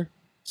down there.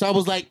 So I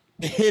was like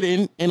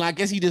hidden, and I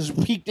guess he just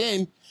peeked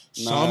in,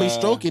 saw me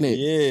stroking it.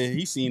 Yeah,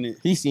 he seen it.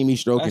 He seen me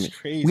stroking That's it.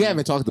 crazy. We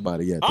haven't talked about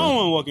it yet. I though. don't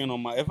want to walk in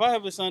on my. If I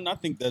have a son, I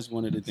think that's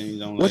one of the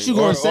things I'm like. What you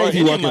gonna say if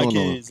you any walk of in my on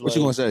him? kids, What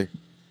you like, gonna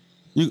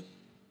say?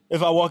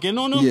 If I walk in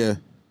on them, Yeah,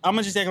 I'm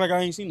gonna just act like I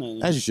ain't seen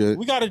nothing. as you should.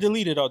 We gotta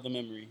delete it out the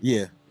memory.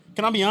 Yeah.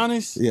 Can I be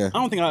honest? Yeah. I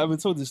don't think I ever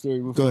told this story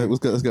before. Go ahead.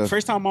 Let's go.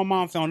 First time my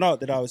mom found out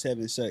that I was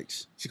having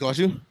sex, She caught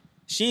you?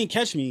 she didn't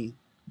catch me,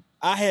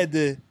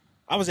 I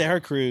was at her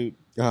crib,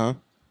 and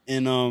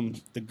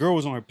the girl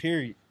was on her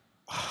period,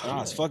 and I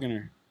was fucking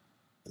her.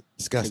 'Cause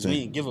Disgusting. we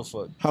didn't give a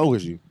fuck. How old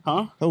was you?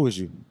 Huh? How old was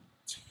you?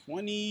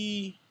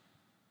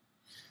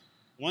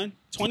 21?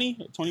 20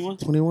 or 21?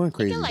 21.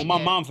 Crazy. like Well, my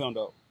that. mom found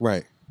out.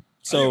 Right.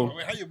 So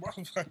how your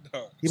mom find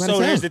out? You might have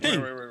So here's said. the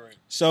thing. Right.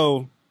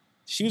 So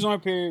she was on her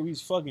period. We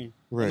was fucking.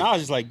 Right. And I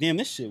was just like, damn,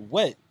 this shit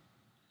wet.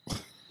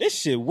 This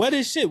shit wet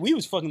as shit. We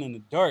was fucking in the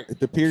dark.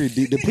 The period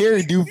do be wet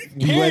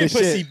Period as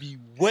pussy shit. be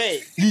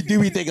wet. You do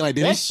be thinking like,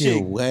 That this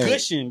shit wet.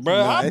 gushing, bro.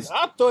 Nice.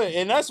 I thought,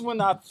 and that's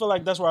when I feel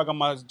like that's where I got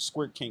my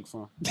squirt kink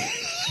from. Hey,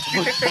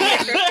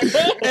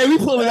 we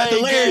pulling out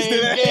the layers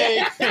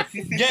today.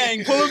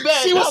 Gang, pull it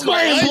back. She was I'm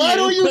like, squirting blood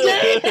on you,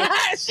 gang.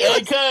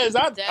 Because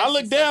I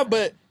looked down,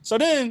 but so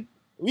then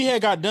we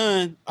had got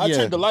done. I Yeah.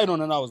 turned the light on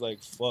and I was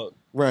like, fuck.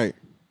 Right.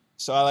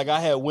 So I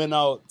had went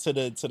out to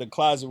the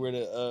closet where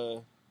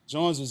the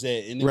Jones was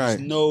at, and Right.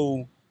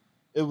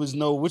 it was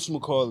no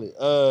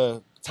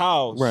whatchamacallit,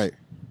 towels. Right.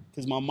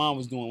 Because my mom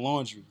was doing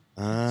laundry.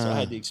 So I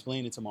had to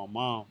explain it to my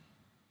mom.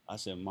 I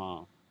said,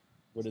 Mom,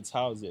 where the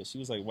towels at? She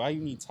was like, why you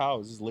need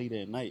towels? It's late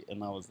at night.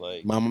 And I was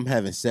like, Mom, I'm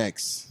having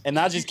sex. and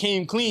I just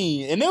came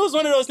clean. And it was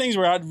one of those things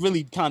where I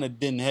really kind of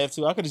didn't have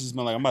to. I could have just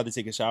been like, I'm about to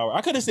take a shower.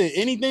 I could have said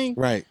anything,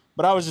 Right.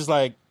 but I was just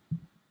like,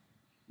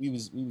 we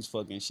was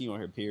fucking. She on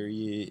her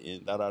period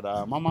and da da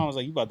da. My mom was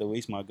like, "You about to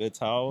waste my good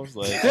towels?"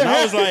 Like, and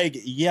I was like,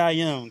 "Yeah, I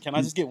am. Can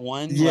I just get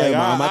one?" Yeah, like,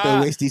 Mom, I'm about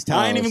to waste these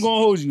towels. I ain't even gonna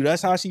hold you.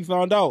 That's how she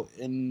found out.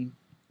 And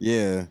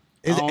Yeah.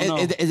 I don't know.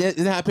 Is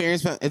that how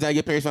parents found? Is that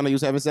your parents found out you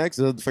was having sex?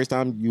 Is that the first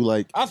time you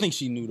like? I think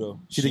she knew though.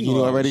 She think you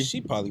knew already?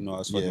 She probably knew I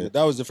was fucking. Yeah. But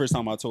that was the first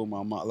time I told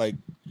my mom. Like,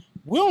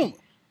 we don't.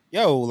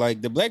 Yo,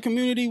 like the black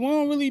community, we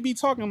don't really be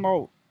talking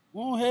about.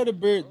 We don't have the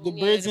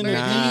birds in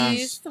the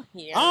bees. Yeah.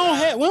 We don't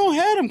have them We learned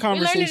it in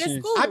conversations.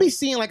 school. I be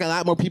seeing like a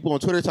lot more people on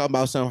Twitter talking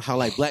about how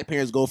like black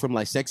parents go from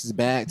like sex is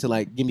bad to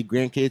like give me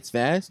grandkids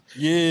fast.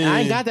 Yeah,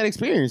 I ain't got that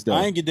experience though.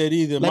 I ain't get that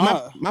either.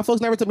 Like my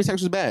folks never told me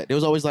sex was bad. It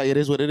was always like it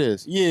is what it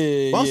is.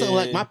 Yeah. But also yeah.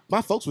 like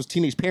my folks was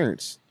teenage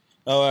parents.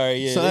 Oh, all right,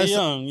 yeah. So They're that's-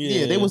 young.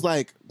 Yeah. They was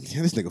like,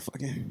 yeah, this nigga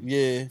fucking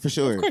Yeah. for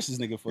sure. Of course this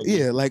nigga fucking.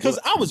 Yeah, like Because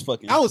I was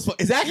fucking. I was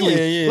exactly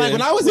Yeah, yeah. like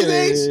when I was his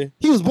Yeah, age, yeah.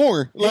 he was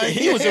born. Like,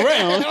 he was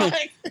around.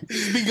 Like,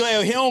 Just be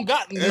glad he don't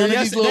got none of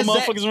That's- these little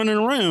that's motherfuckers running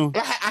around.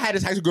 I had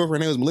this high school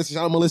girlfriend. Her name was Melissa.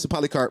 Shout out Melissa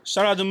Polycarp.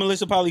 Shout out to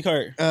Melissa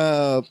Polycart.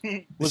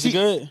 Was she- it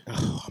good?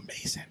 Oh,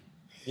 amazing.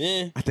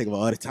 Yeah. I think about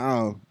it all the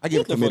time. I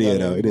give Get it the fuck chlamydia out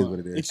though. of It here, is what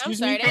it is. I'm Excuse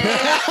sorry. me?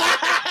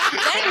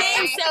 That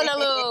name sound a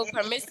little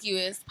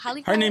promiscuous.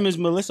 Polycarp. Her name is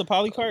Melissa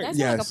Polycart. That's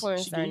Yes. like a porn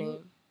She star do. name.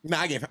 Nah,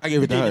 I gave it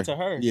You to gave her. it to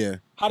her. Yeah,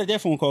 How did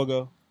that phone call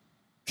go?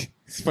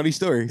 it's a funny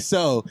story.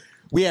 So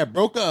we had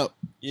broke up.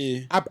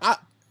 Yeah.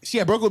 She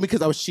had broke up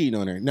because I was cheating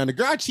on her. Now the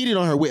girl I cheated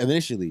on her with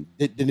initially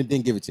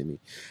didn't give it to me.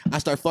 I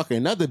start fucking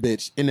another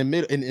bitch in the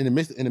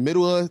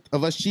middle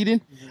of us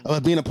cheating, of us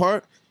being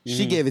apart.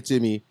 She gave it to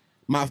me.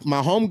 My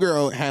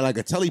homegirl had like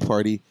a telly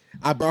party.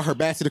 I brought her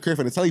back to the crib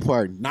for the telly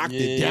party. Knocked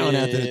it down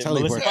after the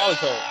telly Melissa party.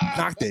 Polycart.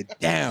 Knocked it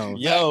down.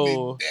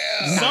 Yo,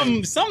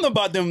 something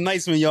about them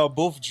nights when y'all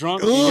both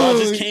drunk. Ooh. Y'all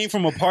just came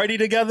from a party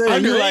together.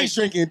 And you Underage like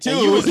drinking too. and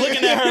you was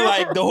looking at her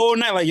like the whole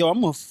night, like, yo,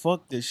 I'm gonna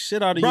fuck the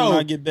shit out of Bro, you when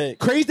I get back.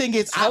 Crazy thing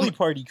is, Telly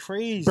party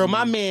crazy. bro,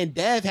 my man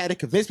Dev had to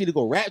convince me to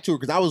go rap to her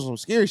because I was on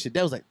scary shit.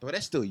 Dev was like, bro,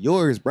 that's still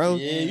yours, bro.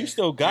 Yeah, you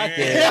still got that.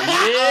 Yeah.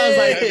 Yeah. I was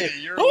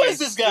like, You're who is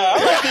this guy?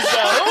 I like this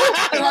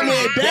guy. My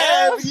man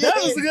Dev, That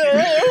was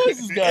good. Who is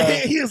this guy?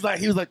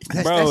 he was like,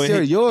 that's Bro,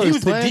 still yours. he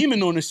was twin. the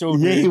demon on the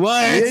shoulder. Yeah, he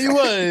was. Yeah, he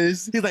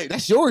was. He's like,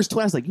 that's yours,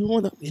 twin. I was like, you know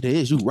what? It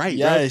is. You right,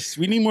 Yes,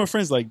 we need more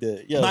friends like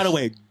that. Yes. bro. By the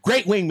way,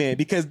 great wingman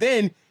because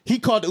then he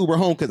called the Uber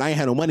home because I ain't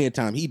had no money at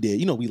the time. He did.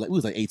 You know, we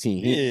was like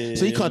 18. Yeah,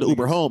 So he called the yeah.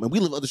 Uber home and we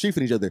live up the street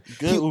from each other.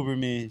 good he, Uber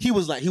man. he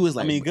was like,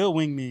 I mean, good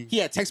wingman. he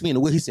had texted me in the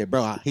wheel. He said,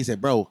 bro,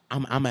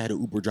 I'm gonna have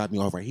an Uber drop me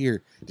off right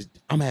here.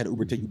 I'm gonna have an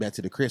Uber take you back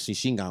to the crib so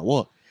she ain't gotta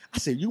walk. I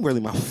said, you really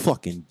my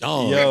fucking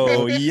dog.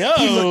 Yo. He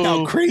looked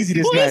out crazy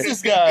this Who night. is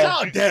this guy?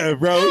 Shout out Dub,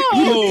 bro. Yo.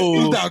 He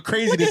looked out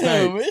crazy this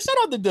Yeah, night. man. Shout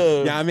out to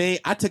Dub. Yeah, I mean,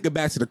 I took it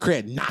back to the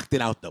crib, knocked it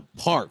out the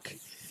park.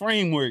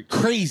 Framework.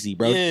 Crazy,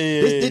 bro.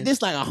 Yeah.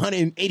 This like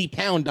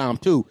 180-pound dom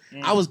too.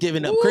 I was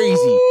giving up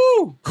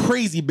Woo.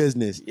 crazy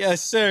business.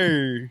 Yes,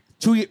 sir.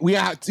 We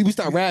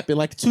start rapping.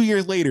 Like 2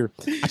 years later,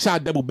 I tried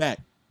to double back.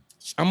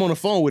 I'm on the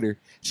phone with her.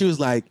 She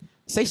was like,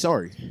 "Say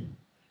sorry."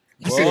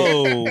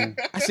 Whoa.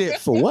 I said,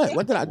 "For what?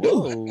 What did I do?"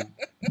 Whoa.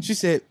 She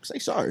said, "Say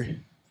sorry."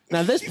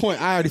 Now at this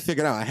point, I already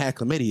figured out I had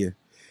chlamydia.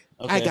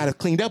 Okay. I got it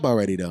cleaned up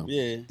already though.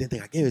 Yeah. Didn't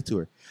think I gave it to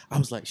her.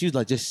 She was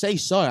like, just say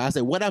sorry. I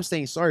said, what I'm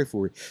saying sorry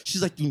for?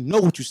 She's like, you know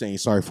what you're saying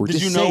sorry for. Did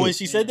Just you say know when it.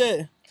 she said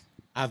that?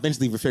 I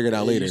eventually figured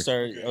out later. You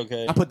started,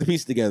 okay. I put the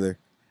pieces together.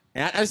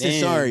 And I said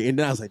Damn. sorry. And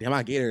then I was like, damn,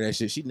 I gave her that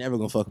shit. She never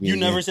gonna fuck me You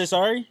again. never said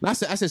sorry? No, I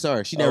said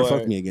sorry. She never Oh, fucked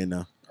alright. me again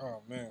though. Oh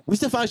man. We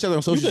still find each other on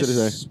You social to just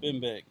this day.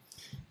 spin back.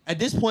 At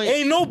this point,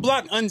 Ain't no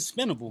block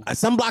unspinnable.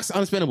 some blocks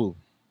are unspinnable.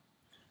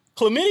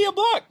 Chlamydia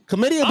block?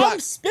 Chlamydia I'm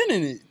blocks.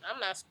 spinning it. I'm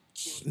not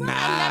Nah.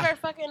 I'm never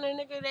fucking a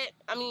nigga that.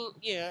 I mean,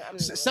 yeah. I'm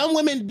Some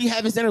women be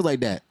having standards like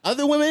that.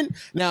 Other women,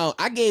 now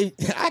I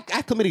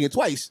committed it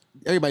twice.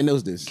 Everybody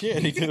knows this. Yeah,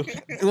 they do.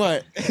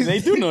 What? They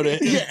do know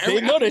that. Yeah,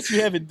 They know that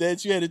you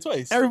had it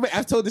twice. Everybody,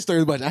 I've told this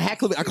story a bunch. I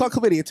caught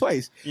chlamydia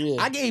twice.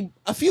 Yeah. I gave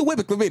a few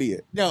women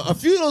chlamydia. Now, a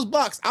few of those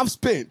blocks I've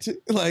spent.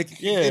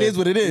 Like, Yeah. it is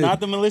what it is. Not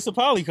the Melissa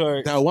Polly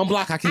card. Now, one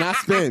block I cannot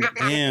spend.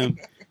 Damn.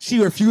 She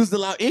refused to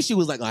allow, and she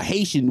was like a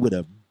Haitian with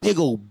a big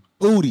old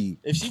booty.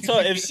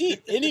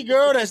 Any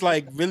girl that's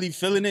like really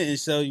feeling it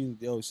and tell you,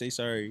 yo, say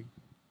sorry.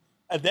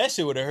 That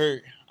shit would have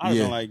hurt. I'd have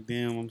Yeah. been like,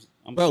 damn,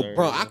 I'm Bro, sorry.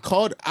 I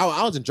called.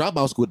 I was in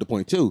dropout school at the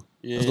point too.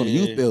 I was going to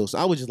youth bill, so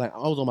I was just like, I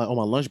was on my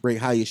lunch break,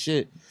 high as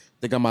shit.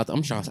 Think I'm out.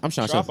 I'm trying.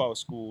 Dropout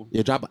school.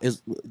 Yeah,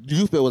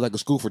 youth bill was like a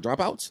school for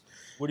dropouts.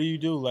 What do you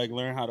do? Like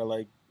learn how to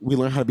like We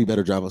learn how to be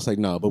better dropouts. Like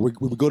no, but we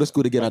go to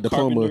school to get our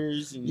diploma.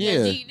 carpenters and-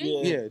 Yeah.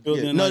 Yeah.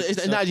 building, No, like, it's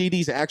stuff. not GED.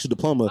 It's an actual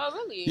diploma. Oh,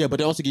 really? Yeah, but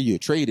they also give you a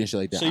trade and shit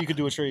like that. So you could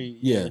do a trade.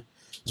 Yeah.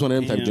 It's one of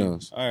them type of Damn.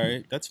 Jones. All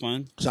right, that's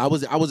fun. So I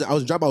was in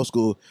dropout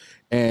school,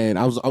 and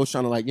I was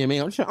trying to like, yeah,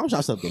 man, I'm trying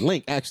to set up the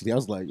link. Actually, I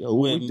was like, yo,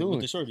 what are you doing?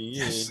 With the shorty,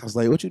 yeah. I was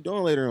like, what you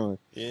doing later on?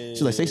 Yeah.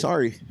 She's like, say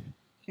sorry.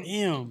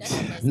 Damn.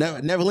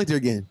 Never linked her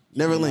again.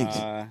 Never linked.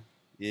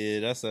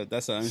 Yeah, that's an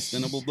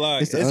unspinnable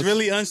block. It's It's, a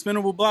really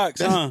unspinnable blocks,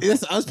 huh?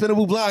 It's an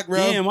unspinnable block, bro.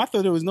 Damn, I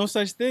thought there was no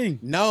such thing.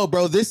 No,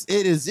 bro,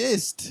 it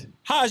exists.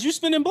 How's you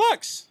spinning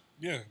blocks?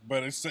 Yeah,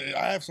 but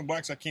I have some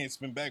blocks I can't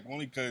spin back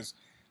only because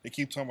they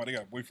keep talking about they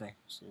got a boyfriend.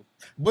 So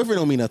Boyfriend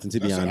don't mean nothing, to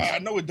be honest. I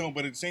know it don't,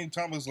 but at the same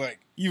time, it's like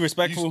You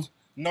respectful?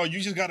 no, you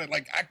just gotta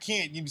like I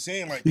can't. You be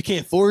saying like You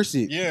can't force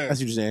it. Yeah. That's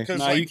what you're saying. 'cause,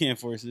 Nah, like, you can't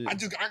force it. I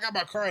got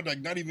my card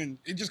like not even.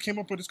 It just came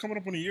up. It's coming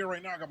up on a year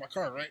right now. I got my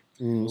card right.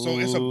 Mm. So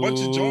it's a bunch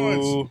of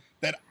Johns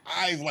that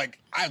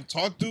I've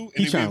talked to. And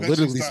He they trying to eventually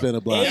literally stop. spin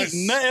a block. Ain't Yes.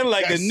 nothing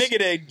like Yes. a nigga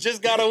that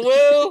just got a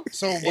will.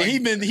 So And like,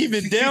 he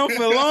been down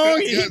for long.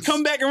 And Yes. he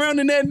come back around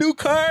in that new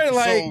car.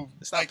 Like, so,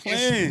 stop like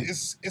playing.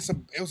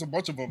 it was a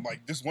bunch of them.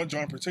 Like this one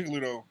John in particular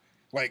though.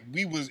 Like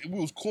we was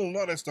cool and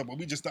all that stuff, but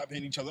we just stopped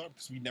hitting each other up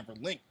because we never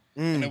linked.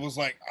 And it was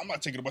like I'm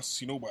not taking a bus to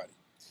see nobody.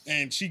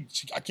 And she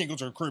I can't go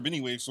to her crib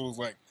anyway, so it was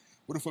like,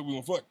 what the fuck we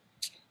gonna fuck?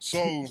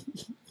 So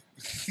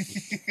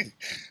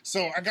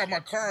so I got my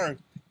card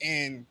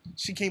and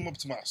she came up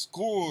to my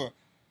school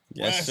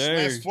Yes, sir.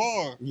 last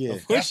fall. Yeah.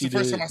 Of course That's the she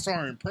first did. time I saw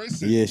her in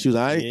person. Yeah, she was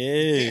all right. Yeah.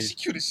 Yeah, she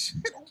cute as shit.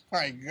 Oh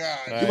my god.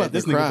 All about right,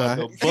 this to nigga cry.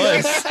 about to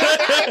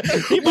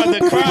bust. He about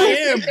to cry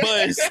and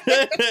bust.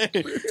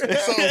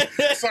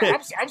 So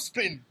I'm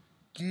spitting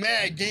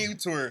mad game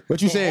to her.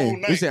 What you the whole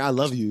saying? night. You say I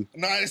love you.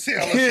 No, I didn't say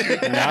I love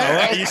you. Nah,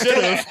 well, you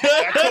should have.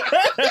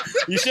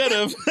 You should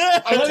have.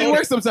 I love you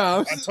work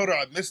sometimes. I told her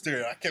I missed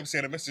her. I kept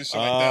saying I missed her shit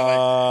like that.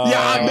 Like, Yeah,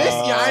 I miss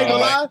you. I ain't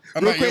gonna lie.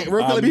 I'm Real like, quick, yo,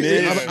 real I quick.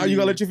 miss Are you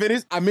gonna let you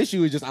finish? I miss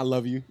you. Is just I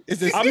love you.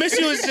 It's just I miss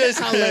you is just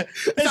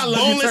it's I love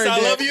you boneless. turned I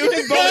down. love you.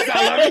 It's boneless,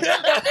 I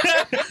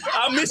love you.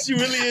 I miss you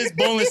really is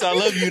boneless. I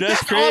love you.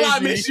 That's crazy. all I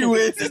miss you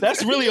is.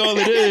 That's really all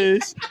it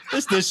is.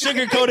 It's the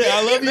sugar coated.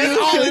 I love you. That's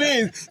all it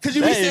is. Cause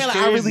you be That is saying like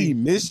I crazy. really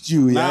missed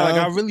you. Nah, like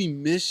yo. I really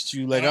missed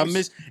you. Like I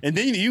miss, and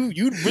then you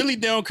really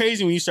down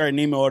crazy when you start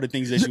naming all the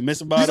things that you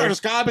miss about You her. start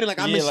describing it like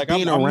I miss like,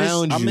 being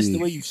around I you. miss the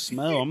way you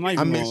smell. I'm not I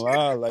even miss- gonna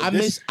lie. Like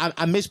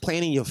I miss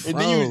playing in your And phone.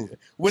 then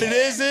what it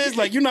is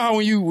like, you know how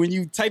when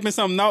you typing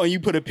something out and you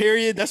put a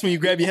period, that's when you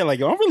grab your head like,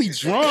 yo, I'm really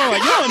drunk.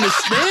 Like, you don't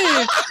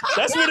understand.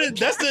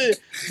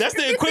 That's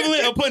the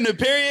equivalent of putting a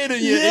period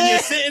in your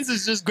sentence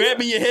is just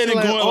grabbing your head and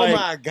like, going oh like,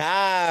 my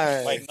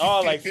god. like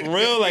no, like for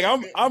real. Like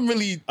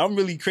I'm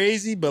really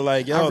crazy, but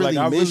like yo, I really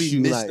I miss really you,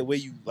 miss like- the way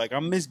you I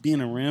miss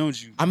being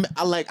around you. I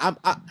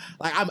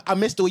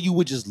miss the way you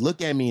would just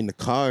look at me in the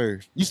car.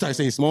 You start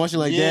saying small shit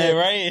like Yeah, that.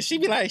 right. And she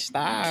be like,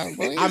 stop.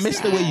 Boy, I miss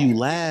the way you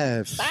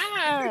laugh.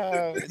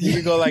 stop. You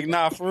can go like,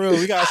 nah, for real.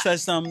 We gotta set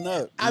something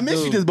up. I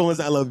miss you just bonus.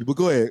 I love you, but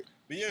go ahead.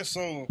 but yeah,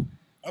 so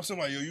I'm saying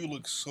like, yo, you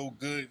look so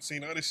good,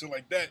 saying other shit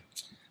like that.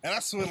 And I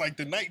swear, like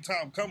the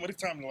nighttime coming,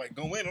 it's time to like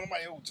go in. And I'm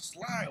like, yo, just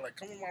lie, like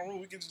come in my room,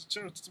 we can just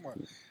chill. Tomorrow.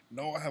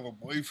 No, I have a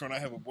boyfriend. I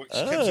have a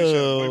boyfriend. She kept saying she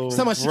had a boyfriend.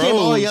 Someone she came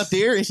all the way up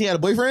there and she had a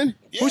boyfriend.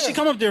 Yeah. Who'd she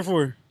come up there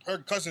for? Her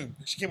cousin.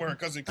 She came with her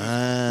cousin. What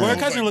Uh, her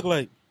cousin look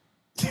like?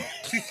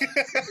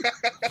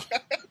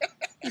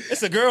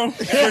 It's a girl.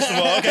 First of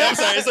all, okay, I'm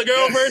sorry. It's a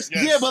girl first.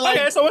 Yes. Yeah, but like,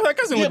 Okay, so what her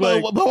cousin yeah,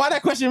 look like? but why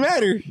that question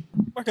matter?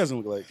 What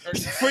cousin look like?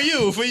 For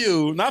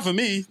you, not for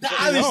me.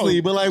 Honestly,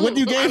 but like, what do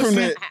you gain from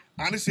that?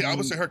 Honestly, I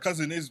would say her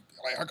cousin is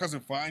like her cousin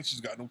fine. She's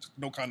got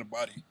no kind of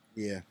body.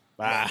 Yeah,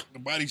 Ah, The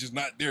body's just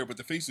not there, but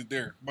the face is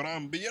there. But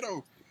you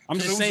know, I'm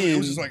 'cause just it saying,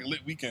 was just like a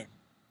lit weekend.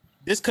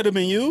 this could have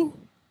been you.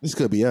 this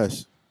could be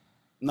us.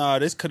 Nah,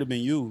 this could have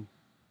been you.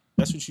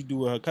 That's what you do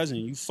with her cousin.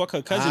 You fuck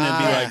her cousin and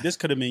be Ah. like, this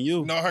could have been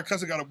you. No, her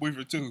cousin got a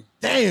boyfriend too.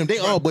 Damn, they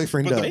all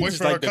boyfriend But up. the They just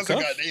boyfriend like her the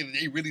cousin cuff? got,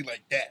 they really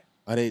like that.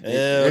 Oh, they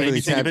They really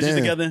be taking tapped pictures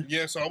in. together.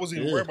 Yeah, so I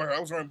wasn't even worried about her. I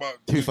was worried about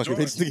Two the fucking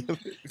joint. bitches together.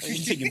 They be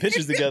taking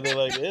pictures together.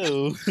 Like,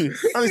 ew.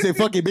 I didn't say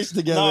fucking bitches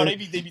together. No, they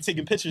be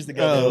taking pictures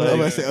together. Oh, I'm like,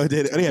 about to say, oh,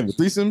 they have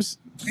threesomes.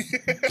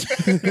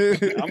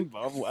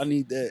 I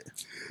need that.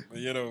 But,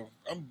 you know,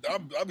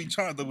 I'll be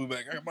trying to double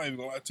back. I might even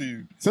go out to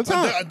you.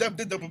 Sometimes I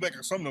did double back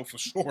on some though for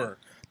sure.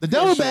 the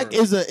double For back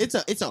sure. is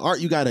it's an art.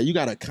 You gotta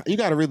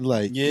really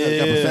like Yeah,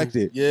 perfect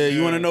it. Yeah,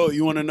 you want to know?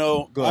 You want to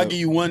know? Go I'll ahead. give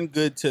you one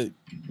good tip.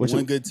 What's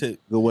One it? good tip.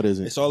 What is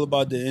it? It's all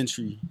about the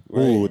entry.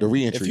 Right? Ooh, the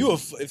re-entry.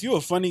 If you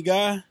a funny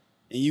guy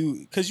and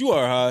because you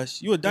are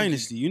Haas, you a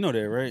dynasty. You know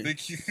that, right?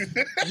 Thank you.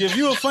 If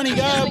you a funny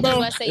guy,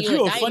 bro. If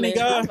you a funny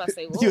guy,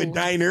 You a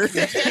diner.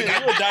 you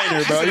a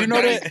diner, bro. You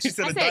know that. She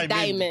said I a said diamond.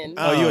 diamond.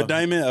 Oh, you a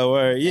diamond? Oh, all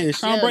right. Yeah,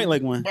 shine Yeah. bright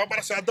like one. But I'm about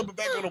to say I double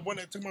back on the one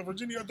that took my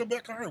virginity. I double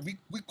back on her. We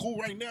cool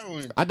right now.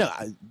 And I know.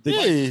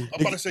 Yeah.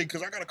 I'm about to say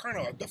because I got a car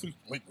now. I definitely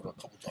linked with her a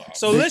couple times.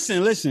 So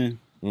listen.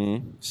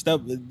 Mhm.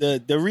 Stop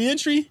the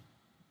re-entry.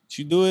 What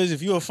you do is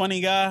if you a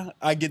funny guy,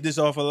 I get this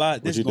off a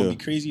lot. This you is gonna do?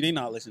 be crazy. They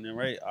not listening,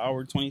 right?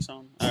 Hour 20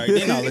 something. All right,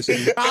 they not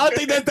listening. I don't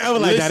think that's I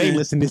was like, nah, they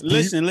listen to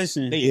this.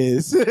 Listen. They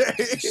is.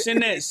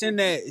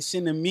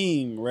 Send a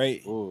meme,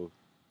 right? Ooh.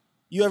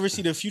 You ever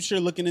see the Future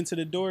looking into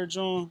the door,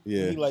 John?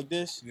 Yeah. He like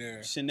this.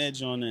 Yeah. Send that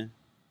John in.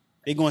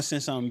 They gonna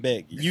send something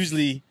back.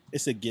 Usually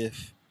it's a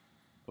GIF.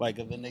 Like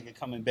of a nigga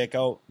coming back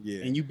out,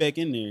 Yeah. and you back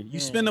in there. You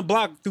spin the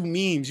block through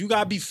memes. You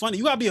gotta be funny.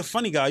 You gotta be a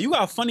funny guy. You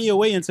gotta funny your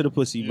way into the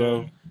pussy,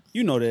 bro. Yeah.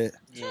 You know that.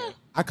 Yeah.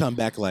 I come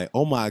back like,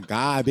 oh my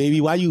God,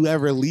 baby, why you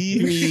ever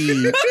leave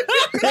me?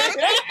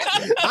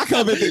 I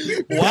come in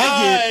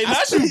Why? begging.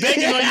 Not you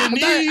begging on your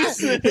knees.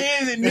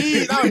 Hands and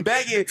knees. I'm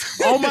begging.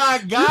 Oh my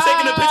God. You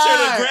taking a picture of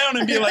the ground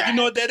and being like, you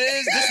know what that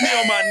is? This me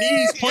on my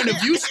knees, point of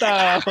view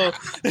style. Nah,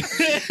 I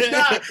take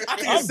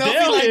a I'm selfie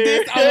down like here.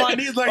 this on my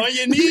knees, like on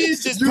your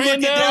knees, just you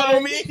praying looking down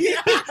on me.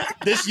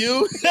 This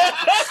you.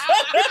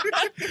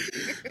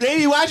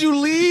 Baby, why'd you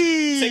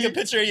leave? Take a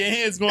picture of your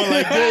hands going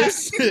like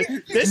this.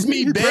 This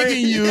me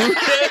begging you.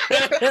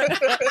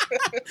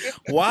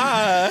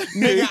 Why?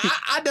 Nigga,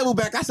 I double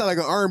back. I sound like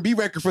an R&B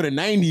record for the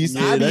 90s.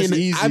 Yeah, I be that's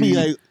I be easy.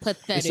 like,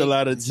 Pathetic. It's a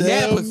lot of Yeah,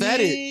 tell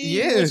pathetic. me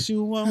Yeah. what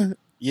you want.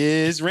 Yeah,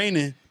 it's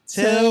raining.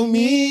 Tell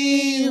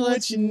me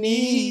what you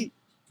need.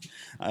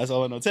 That's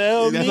all I know.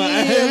 Tell That's me all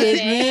I- it's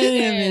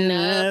Raining raining.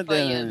 up for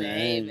you,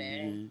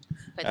 baby.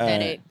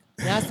 Pathetic.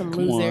 Y'all some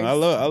Come losers. on,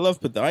 I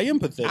love pathetic. I am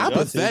pathetic. I'm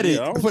I'll take pathetic. it.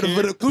 I don't For the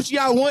care. coochie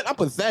I want, I'm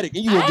pathetic.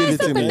 And you I gonna give had it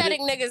to some me. pathetic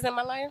niggas in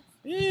my life.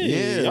 Yeah,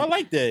 Yeah. y'all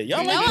like that.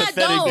 Y'all No, like I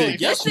pathetic don't.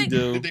 dick. Yes, you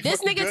do. Did they This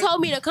fuck you nigga good?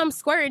 told me to come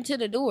squirting to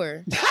the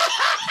door.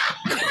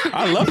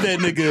 I love that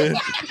nigga.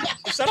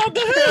 Shout out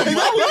to him.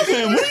 I love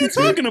him. What are you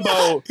talking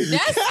about? That's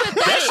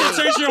That shit pathetic.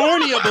 turned your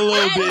horny up a little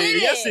That bit.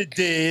 didn't. Yes, it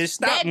did.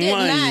 Stop That did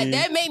not. lying.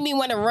 That made me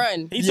want to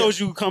run. He told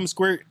you come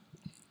squirt.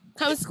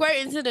 Come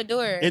squirting to the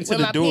door Into with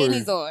the my door.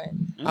 panties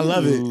on. I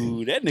love it.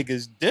 Ooh, that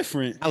nigga's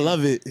different. I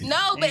love it. No,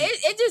 but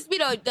it just be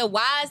the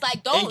whys.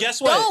 Like, don't. And guess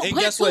what? Don't And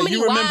put guess too what? many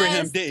You remember whys.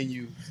 him, didn't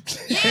you?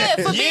 Yeah,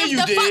 for Yeah, being you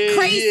the did. fuck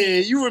crazy. Yeah,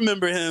 you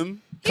remember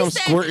him. He Come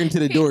said- squirting to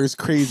the door is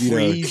crazy though.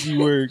 Crazy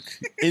work.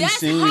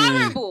 That's Insane.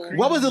 horrible.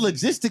 What was the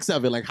logistics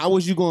of it? Like, how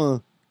was you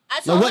going? I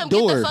told what him,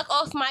 door? get the fuck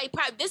off my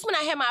apartment. This when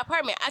I had my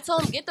apartment. I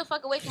told him, get the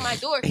fuck away from my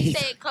door. He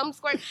said, come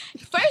squirt.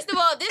 First of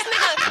all, this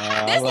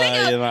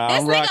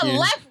I'm rocking. nigga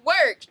left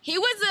work. He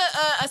was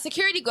a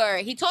security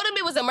guard. He told him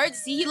it was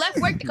emergency. He left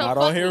work to come Not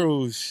fuck all me.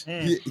 heroes. Yeah,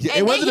 And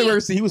it wasn't then an he-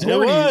 emergency. He was It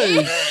horny.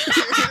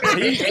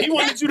 was. he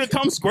wanted you to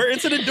come squirt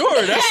into the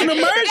door. That's an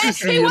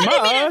emergency He in wanted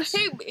my me eyes.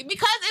 to,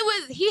 because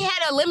he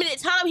had a limited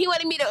time. He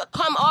wanted me to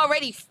come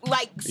already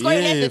like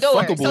squirting at Yeah, the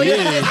door. fuckable. So he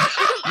Yeah,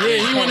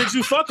 yeah. He wanted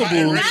you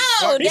fuckable.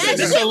 No, He said that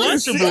this a shit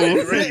was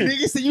lunchable.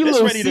 Nigga said you It's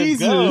little ready to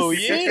go.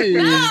 Caesars.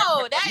 Yeah.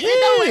 No, that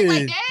it don't work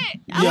like that.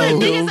 I want Yo.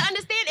 niggas to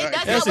understand it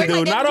does Yes, not it work do.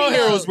 like that. Not all for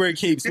females. heroes wear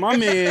capes.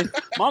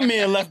 My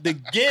man left the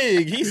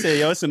gig. He said,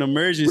 "Yo, it's an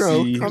emergency."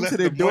 Bro, come left to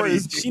the the door. money.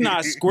 She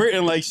not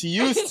squirting like she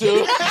used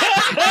to.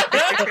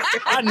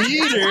 I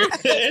need her.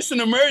 It's an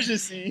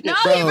emergency. No,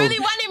 Bro. he really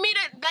wanted me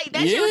to like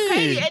that. Shit was Yeah.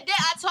 crazy. And then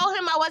I told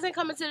him I wasn't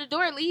coming to the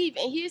door. Leave,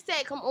 and he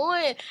said, "Come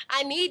on,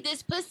 I need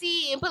this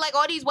pussy," and put like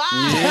all these wives.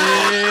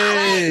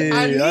 Yeah,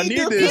 I need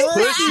the this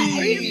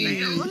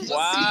pussy. pussy.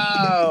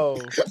 Wow.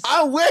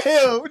 I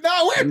will.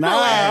 No, we're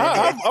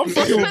Nah, I'm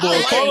fucking with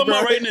boy. Call him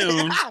out right now.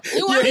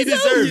 You want He me to?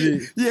 deserved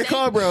it. Yeah,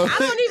 call bro. I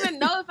don't even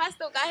know if I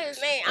still got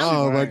his name.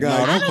 Oh my No,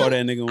 God. don't call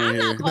that nigga on I'm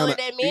here. not calling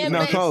that man. No,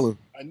 but call him.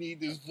 I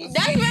need this pussy.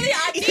 That's really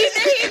I need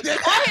that.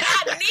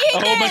 I need A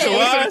whole bunch of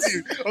that.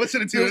 wives. I'll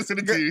listen to you.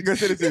 Listen to you. Go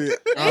send it to me.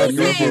 Listen. no,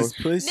 bro. This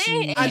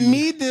pussy. Then- I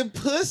need the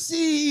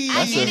pussy. I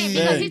That's get a it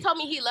because fact. he told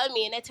me he loved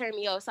me and that turned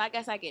me off. So I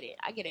guess I get it.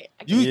 I get it.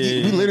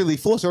 Yeah. We literally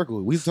full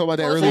circle. We talked about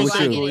that Full earlier with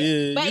circle, you. I get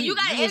it. Yeah, But you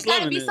got was it's gotta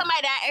loving be it.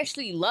 somebody that I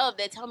actually love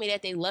that tell me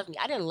that they love me.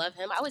 I didn't love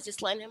him. I was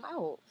just letting him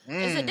out.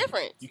 It's a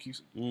difference. You keep.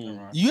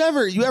 Mm. You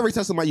ever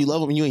tell somebody you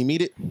love them and you ain't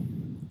meet it?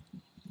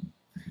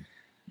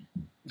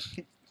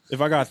 If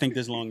I gotta think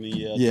this long, then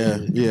yeah. Yeah,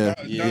 yeah.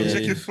 Yeah. Now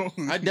check your phone.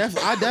 I've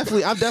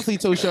definitely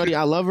told Shorty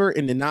I love her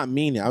and did not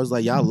mean it. I was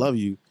like, yeah, I love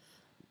you.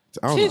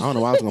 I don't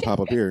know why I was gonna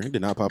pop up here. It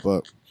did not pop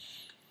up.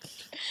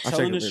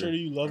 Telling the shorty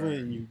you love her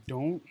and you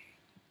don't.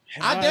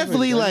 I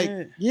definitely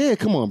yeah,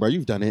 come on, bro.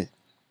 You've done it.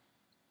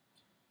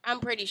 I'm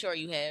pretty sure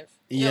you have.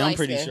 Yeah, I'm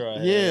pretty sure I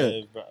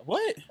have. Bro.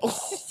 What?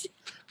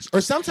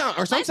 Or sometimes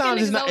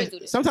it's not.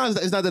 Sometimes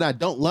it's not that I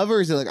don't love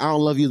her. It's like I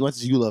don't love you as much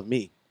as you love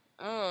me.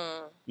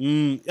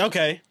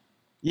 Okay.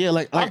 Yeah,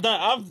 like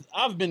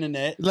I've been in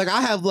that. Like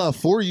I have love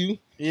for you.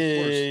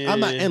 Yeah. I'm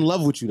not in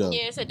love with you though.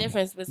 Yeah, it's a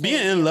difference between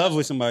being in love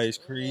with somebody is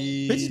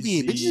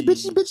crazy.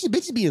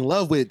 Bitches be in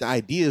love with the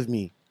idea of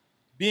me.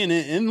 Being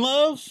in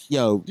love?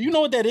 Yo. Do you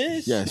know what that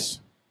is? Yes.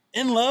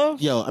 In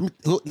love? Yo, I mean,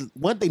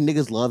 one thing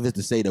niggas love is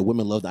to say that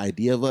women love the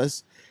idea of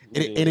us.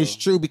 And it's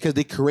true because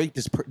they create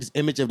this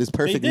image of this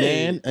perfect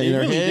man in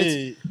their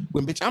heads.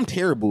 When, bitch, I'm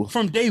terrible.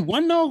 From day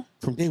one, though?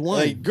 From day one.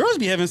 Like, girls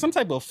be having some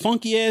type of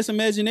funky-ass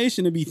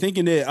imagination to be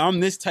thinking that I'm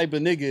this type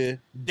of nigga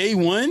day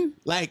one.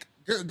 Like,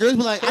 girls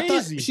be like, I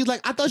thought she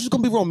was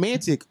going to be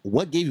romantic.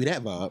 What gave you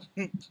that vibe?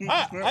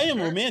 I am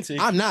romantic.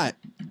 I'm not.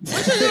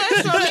 What you doing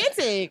that's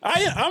romantic?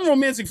 I'm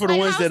romantic for the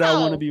ones that I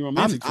want to be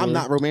romantic for. I'm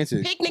not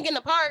romantic. Picnic in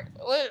the park.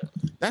 What?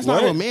 That's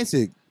not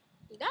romantic.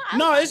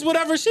 No, it's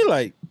whatever she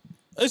like.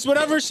 It's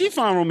whatever she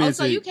find romantic.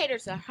 Oh, so you cater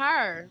to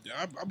her.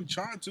 Yeah, I be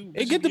trying to.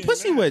 It get the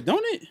pussy wet,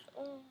 don't it?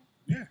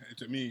 Yeah,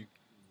 to me.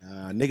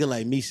 Nigga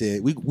like me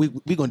said, we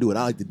gonna do what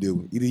I like to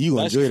do. Either you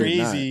gonna enjoy it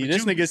or not.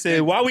 This nigga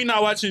said, why we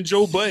not watching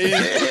Joe Budden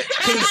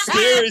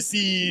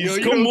conspiracies?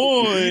 Come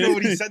on. You know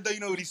what he said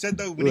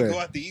though? When he go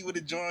out to eat with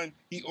a John,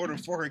 he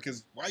ordered for her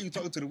because why are you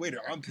talking to the waiter?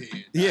 I'm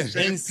paying. Yeah.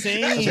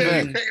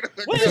 Insane.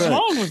 What is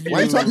wrong with you? Why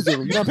are you talking to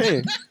him? You're not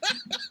paying.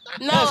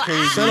 No,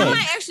 I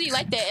might actually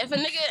like that. If a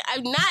nigga,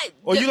 I'm not.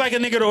 Or you like a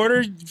nigga to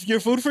order your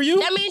food for you?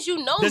 That means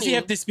you know Does me. he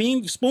have to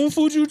spoon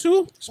food you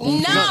too?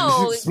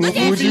 No. Spoon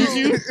food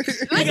you?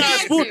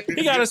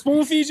 He got a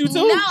spoon feed you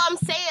too? No, I'm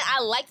saying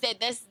I like that.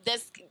 That's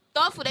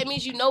thoughtful. That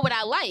means you know what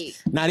I like.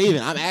 Not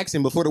even. I'm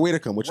asking before the waiter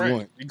come. What you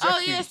want? Exactly. Oh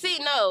yeah, see,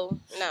 no.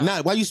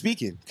 Nah, why you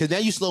speaking? Because now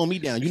you slowing me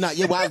down.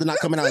 Your wild are not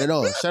coming out at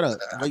all. Shut up.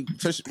 Like,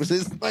 what's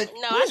this? Like,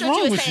 no, I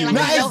thought you were saying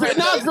like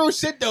it's real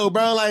shit though,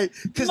 bro. Like,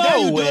 because now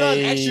you doing all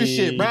extra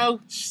shit, bro.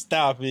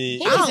 Stop it. He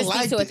needs to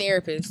speak to a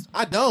therapist.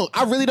 I don't.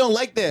 I really don't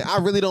like that.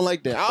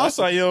 That's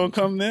why you don't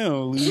come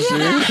down, loser.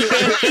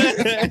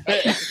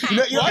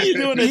 Why you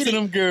doing that to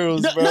them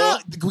girls, bro? No,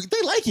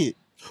 they like it.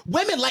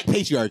 Women like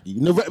patriarchy.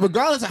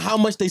 Regardless of how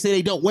much they say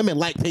they don't, women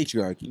like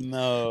patriarchy.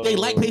 No. They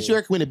like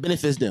patriarchy when it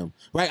benefits them.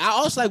 Right? I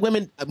also like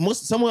women,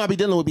 someone I be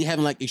dealing with be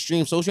having like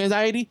extreme social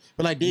anxiety,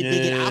 but like they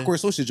get awkward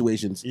social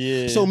situations.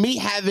 Yeah. So me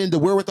having the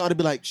wherewithal to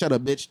be like, shut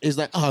up, bitch, is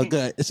like, oh,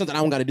 good. It's something I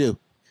don't got to do.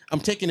 I'm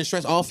taking the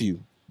stress off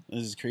you.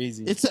 This is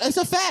crazy. It's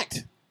a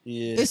fact.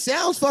 Yeah. It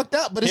sounds fucked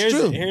up, but it's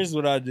true. Here's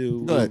what I do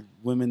with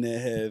women that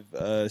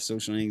have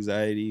social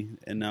anxiety,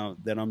 and now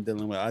that I'm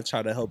dealing with, I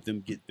try to help them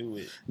get through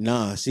it.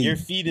 Nah, see, you're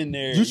feeding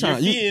there. You're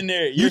feeding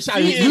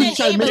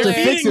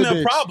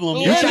the problem.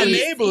 You're an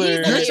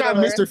enabler. You're trying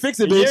to Mr. Fix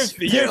It, bitch.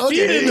 You're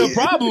feeding the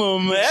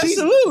problem.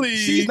 Absolutely.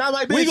 She's not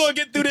my bitch. We gonna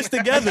get through this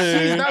together.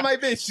 She's not my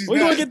bitch. We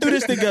gonna get through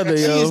this together,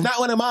 yo. She's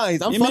not one of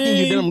mine. I'm fucking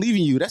you, then I'm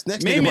leaving you. That's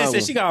next. Man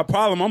said she got a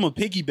problem. I'm a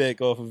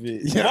piggyback off of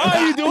it. Why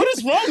are you doing? What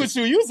is wrong with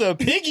you? You's a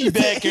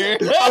piggybacker.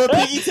 I'm a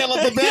piggy tail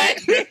off the back.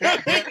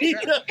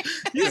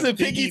 You's a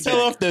piggy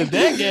tail off the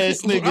back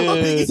ass nigga. I'm a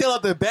piggy tail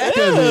off the back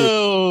of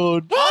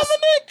it.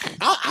 Dominic.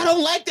 I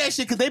don't like that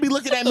shit because they be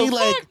looking at me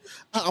like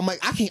I'm like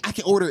I can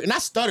order it. And I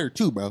stutter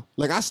too, bro.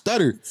 Like I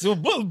stutter. So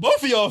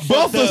both of y'all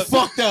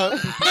fucked up.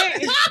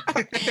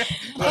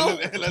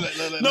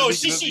 No,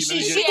 she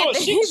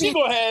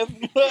gonna have.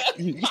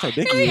 You start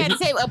He thinking. had to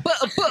say a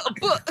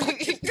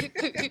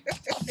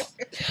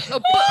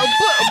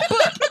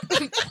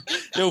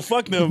Yo,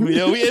 fuck them.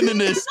 Yo, we ending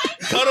this.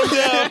 Cut them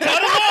down.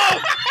 Cut them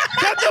off.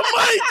 Cut the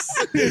mics.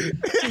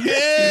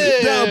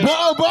 Yeah.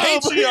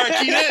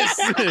 Patriarchy this.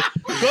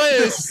 Go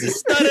ahead.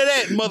 Stutter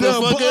that,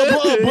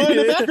 motherfucker. In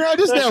the background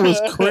just now was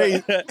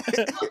crazy.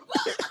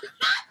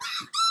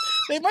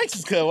 They mics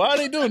is cut. Why are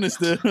they doing this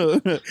still?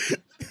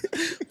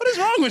 What is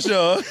wrong with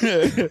y'all?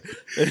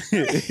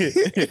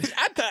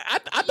 I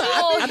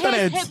thought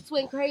his hips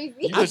went crazy.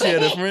 You thought she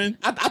had a friend?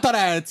 I thought I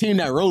had a team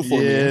that rode for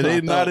me. Yeah,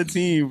 they not a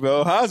team,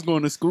 bro. How's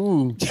going to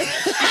school?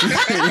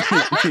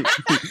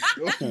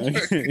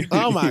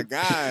 Oh my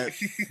God.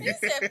 You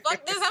said,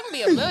 fuck this, I'm gonna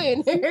be a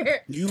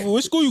millionaire.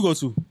 What school you go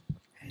to?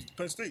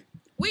 Penn State.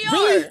 We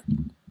are.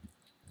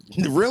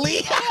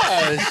 Really?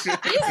 Gosh. You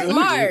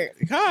smart.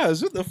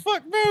 Gosh, what the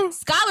fuck, bro?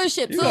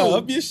 Scholarship, You too. gotta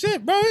up your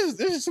shit, bro.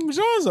 There's some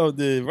Johns out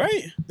there,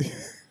 right?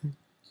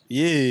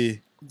 Yeah.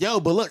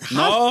 Yo, but look,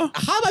 how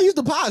about I use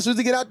the pod as soon as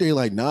they get out there?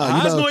 Like,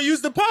 nah. I was gonna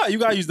use the pot. You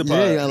gotta use the pot.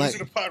 Yeah, I'm using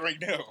the pot right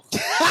now.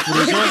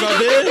 The Johns out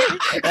there?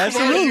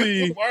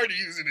 Absolutely. I'm already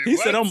using it. He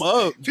said I'm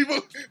up.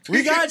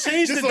 We gotta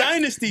change the just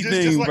dynasty just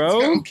thing, like,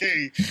 bro.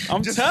 Okay.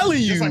 I'm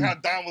telling you. Just like how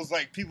Don was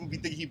like, people be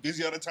thinking he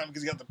busy all the time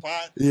because he got the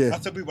pod. Yeah. I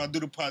tell people I do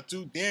the pod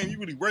too. Damn, you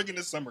really working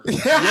this summer.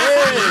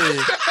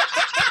 Yeah.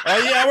 oh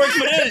yeah, I work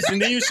for this,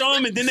 and then you show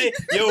them, and then it's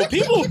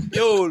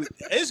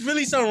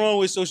really something wrong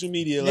with social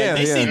media. Like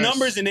they see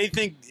numbers and they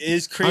think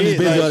it's crazy. I'm just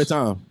busy all the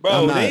time,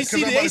 bro. They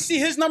see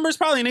his numbers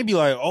probably, and they be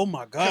like, oh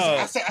my god.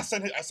 I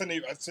sent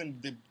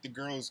the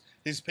girls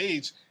his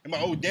page, and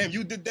like, oh damn,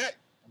 you did that.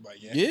 Like,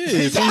 yeah,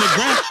 from the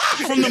ground,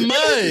 from the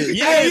mud.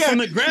 Yeah, from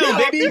the ground,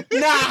 baby.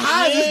 Nah,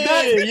 how is this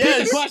nuts?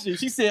 Yes. Question.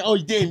 She said, "Oh,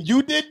 damn,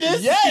 you did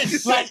this."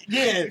 Yes, like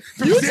yeah.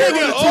 You took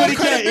it all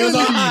 20K. It was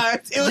on high.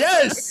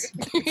 Yes,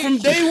 from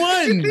day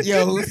one.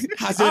 Yo,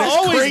 I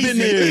always been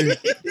there.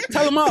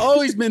 Tell them I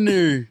always been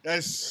there.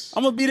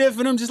 I'm gonna be there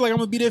for them, just like I'm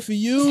gonna be there for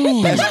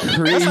you. That's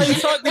crazy. That's how you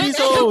talk to these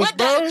hoes,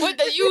 bro. With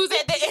the U's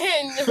at the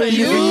end. For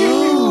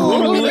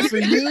you. For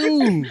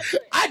you.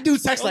 I do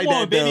text like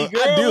that, baby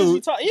though. girl.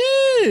 I do.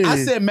 Yeah. I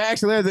said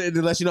Max Leather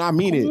to let you know I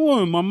mean it. Come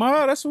on,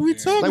 mama. That's what we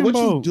talking Like, what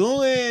about. you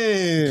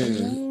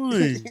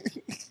doing?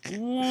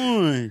 Come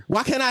on.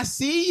 Why can't I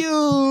see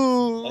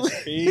you?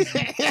 That's crazy.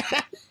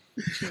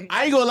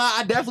 I ain't gonna lie.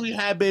 I definitely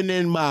have been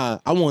in my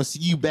I want to see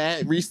you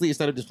bad recently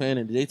instead of just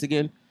planning the dates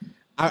again.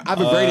 I've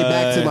reverted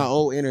back to my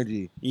old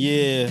energy.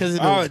 Yeah.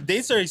 Because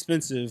dates are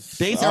expensive.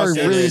 Dates are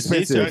really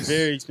expensive. Dates are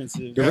very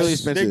expensive. They're really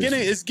expensive.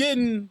 It's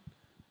getting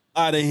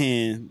out of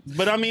hand.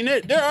 But I mean,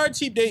 there are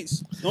cheap dates.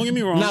 Don't get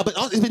me wrong. Nah, but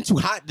it's been too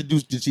hot to do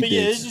the cheap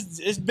dates.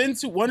 It's been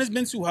too. One, it's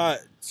been too hot.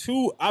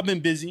 Two, I've been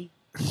busy.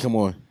 Come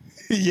on.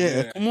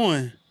 Yeah. Come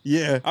on.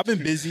 Yeah. I've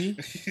been busy.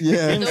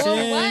 Yeah. You know what I'm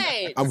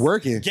saying? What? I'm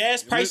working.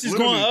 Gas prices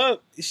Literally. going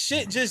up.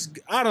 Shit just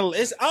out of.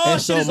 It's all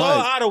And shit so is all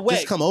much. out of whack.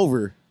 Just come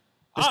over.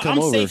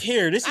 I'm safe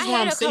here. This is I where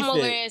had I'm a safe come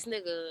over at. ass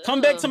nigga. Come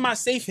back to my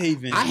safe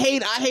haven. I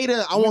hate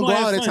I won't gonna go have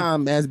out all the fun.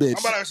 time, ass bitch.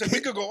 I'm about to say we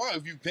could go out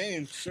if you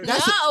paying. Sure.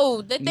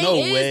 No, the thing No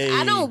is, way.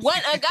 I don't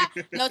want a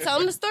guy. No, tell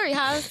him the story,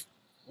 Haas.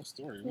 What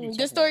story? What you The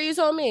talking story you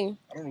told me about?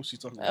 I don't know what she's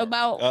talking about.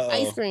 about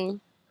ice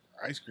cream.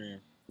 Ice cream.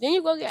 Then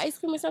you go get ice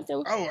cream or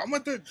something. Oh, I'm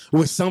at the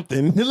With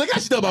something. Look how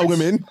she know about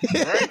women.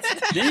 right.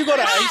 Then you go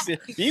to ice. Then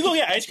you go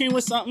get ice cream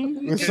with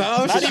something. With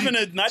something?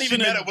 Not She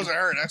even mad a. it wasn't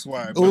her. That's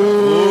why.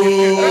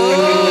 Ooh.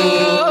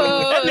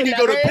 That nigga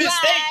go to never Penn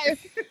mind.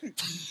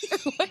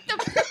 What the?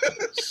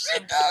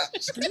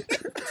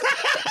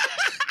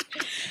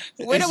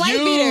 Where the It's wife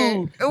you.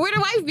 beater? Where the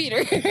wife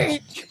beater?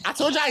 I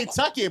told you I ain't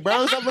tuck it,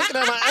 bro. Stop looking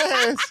at my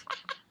ass.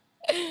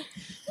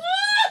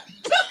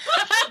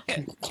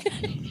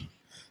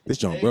 This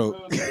joint broke.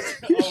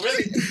 Oh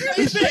really?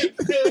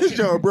 This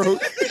joint broke.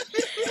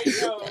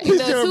 The This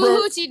two joint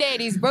broke. hoochie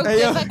daddies broke Hey,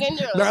 the yo. fucking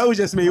joint. No, it was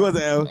just me. It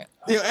wasn't L.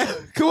 Yo, L,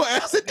 come on,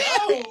 L, sit down.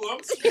 Oh,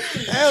 I'm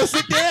serious. L,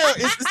 sit down.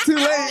 It's too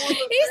late.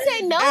 He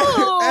said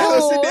no.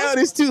 L, sit down.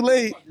 It's too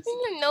late.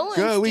 No one's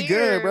Good, we good,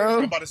 scared. bro.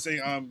 I'm about to say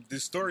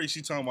this story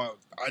she talking about.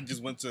 I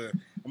went to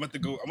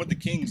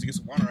King's to get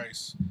some water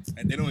ice,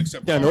 and they don't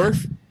accept. Yeah, card.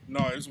 North.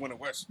 No, it just went to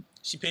West.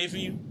 She paid for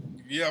you.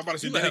 Yeah, I'm about to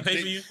say You let her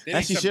pay for you? They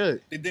As she accept-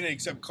 should. They didn't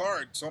accept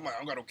card, so I'm like, I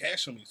don't got no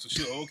cash on me. So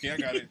she, okay, I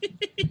got it.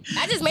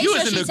 I just made You sure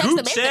was she in the texted group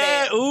the bank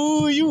chat. for that.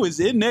 Ooh, you was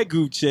in that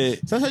group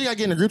chat. Sometimes you gotta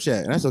get in a group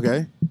chat, and that's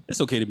okay. It's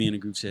okay to be in a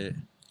group chat.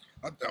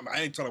 I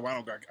ain't tell her why I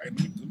don't got. Let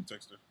me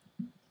text her.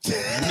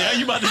 Now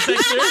you about to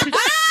text her?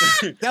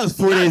 That was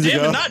 4 days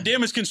ago. Not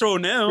damage control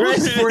now. Right,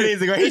 it's 4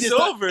 days ago. He It's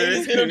just over. He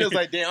just hit him just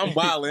like, damn, I'm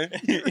wilding.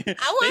 They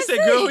want said,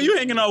 to girl, who see. you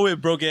hanging out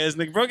with? Broke ass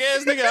nigga. Broke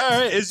ass nigga. All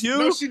right, it's you.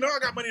 No, she know I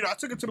got money. Though. I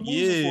took her to the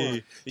movies Yeah.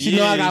 before. She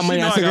know I got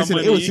money. I took her to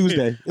it was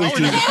Tuesday. It was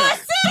Tuesday.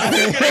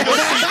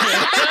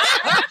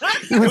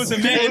 It was a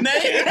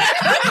matinee.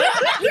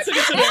 You took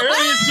it to the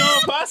earliest show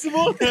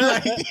possible.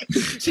 Like,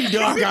 she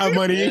know I got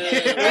money. We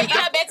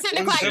got up at 10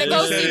 o'clock to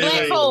go see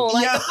Black Phone.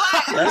 Like, Yeah. the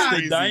fuck? That's the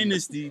Crazy.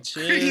 dynasty.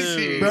 Chill.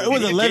 Crazy. Bro, it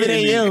was 11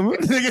 a.m.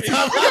 Nigga,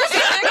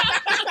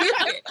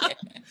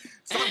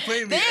 Stop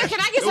playing me. Damn, can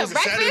I get It was some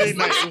a Saturday breakfast?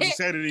 night. It was a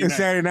Saturday It's night.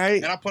 Saturday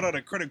night. And I put out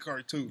a credit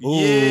card too.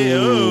 Yeah.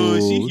 Oh,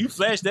 Ooh. you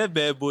flashed that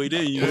bad boy,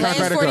 didn't you? What kind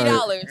Last of credit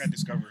card? $40. I got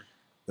discovered.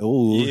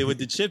 Ooh. Yeah, with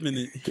the chip in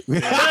it. Every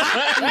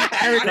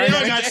They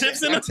don't got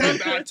chips in I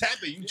them. tap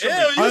it. You Ew,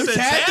 tripping. you said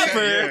Untap it?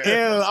 tapper.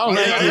 Yeah. Ew, I don't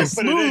Yeah, like I this.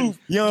 put it in. Smooth.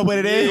 You don't put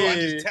it in? No, I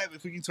Yeah. just tap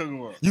it. What you talking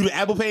about? You do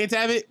Apple Pay and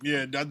tap it?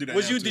 Yeah, I do that.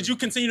 Was now, you? too. Did you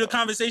continue the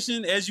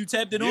conversation as you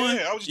tapped it Yeah, on?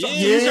 I was just Yeah,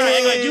 talking- you was trying to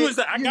act like you was.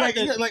 I You got like,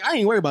 the. you're like, I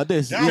ain't worried about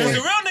this. Yeah. Yeah. Because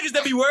the real niggas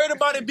that be worried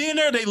about it being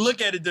there, they look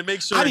at it to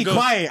make sure. I be it goes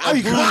quiet. I be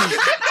approved. quiet.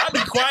 I be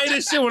quiet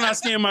as shit when I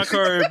scan my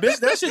card. Bitch,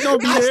 that shit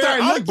don't be I there.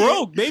 start I'm looking.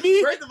 broke,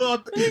 baby. First of all,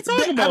 What you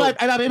talking I'm about? like,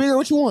 baby girl,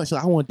 what you want? So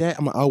I want that.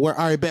 I'm like, oh, all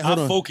right, bet. Hold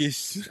I on.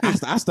 focus. I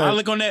I start.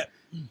 look on that.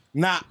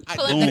 Nah.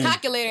 Pull up Boom. the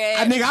calculator.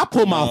 I nigga, I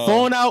pull my No.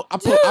 phone out. I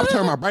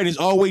turn my brightness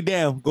all the way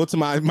down. Go to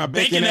my banking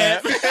Bacon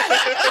app. app.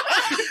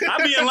 I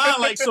be in line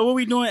like, so what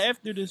we doing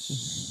after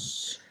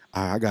this?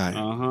 I got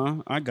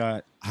I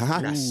got. I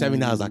got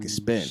 $7 I can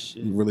spend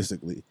Shit.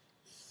 realistically.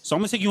 So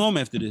I'm gonna take you home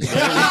after this.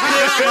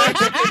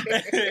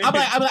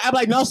 I'm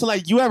like, no. So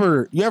like, you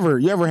ever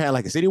had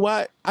like a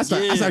citywide? I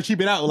start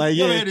cheaping out. Like,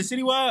 Yeah, yeah, the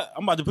citywide.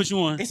 I'm about to put you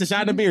on. it's a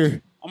shot in the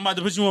beer. I'm about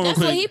to put you on real That's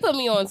what he quick. put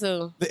me on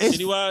to. It's,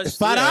 Citywide? it's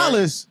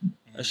 $5.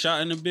 A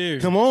shot in the beer.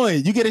 Come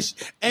on, you get and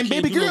You can't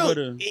baby do no girl,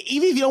 better.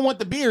 even if you don't want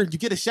the beer, you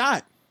get a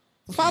shot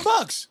for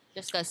 $5.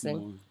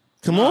 Disgusting.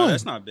 Come Nah, on.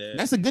 that's not bad.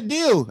 That's a good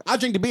deal. I'll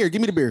drink the beer.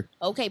 Give me the beer.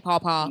 Okay,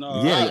 Paw.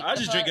 No, Yeah. I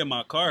just drink in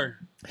my car.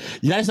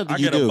 Yeah, that's something I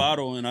you get do. a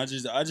bottle and I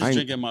just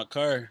drink in my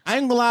car. I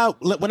ain't gonna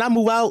lie. When I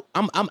move out,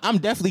 I'm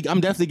definitely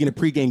getting a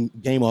pregame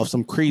game off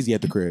some crazy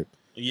at the crib.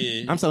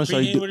 Yeah, I'm telling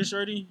Shorty, Pre-game with a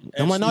shorty.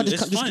 I'm like, no,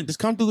 Absolutely, just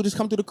come through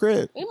the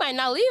crib. We might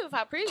not leave if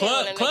I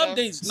pregame. club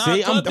dates. Nah,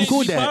 See, club I'm dates cool be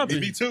with that. popping.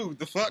 Me too.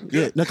 The fuck?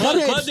 Yeah, the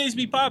Club dates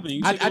be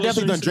popping. I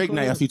definitely done Drake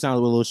night a few times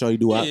with a little Shorty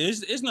do Yeah, up.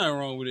 it's nothing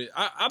wrong with it.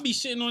 I be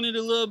shitting on it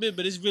a little bit,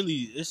 but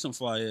it's some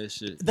fly ass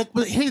shit. But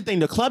here's the thing: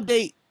 the club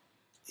date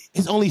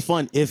is only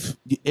fun if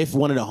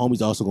one of the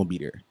homies also gonna be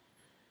there.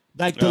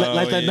 Like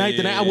that night,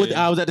 the night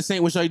I was at the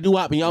Saint with Shorty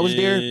Doo-Wop and y'all was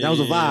there. That was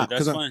a vibe.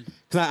 That's fun.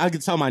 Cause I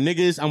could tell my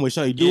niggas I'm with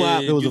Shorty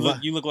Doo-Wop. It was a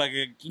vibe. You look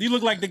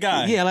like the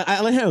guy. Yeah,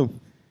 I let him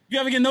You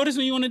ever get noticed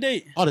when you on a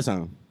date? all the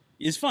time.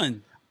 It's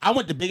fun. I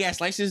went to Big Ass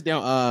Slices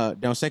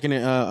down Second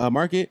and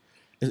Market.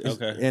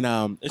 Okay.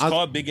 And It's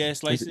called Big Ass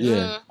Slices.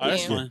 Yeah. Oh,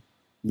 that's Yeah. fun.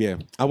 Yeah,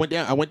 I went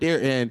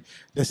there, and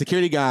the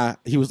security guy,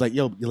 he was like,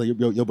 "Yo,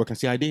 bro, can I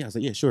see ID?" I was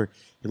like, "Yeah, sure."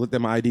 He looked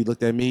at my ID,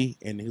 looked at me,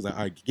 and he was like,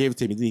 "All right," gave it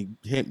to me. Then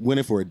he went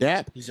in for a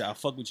dap. He said, "I'll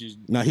fuck with you."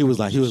 No, he was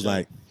like,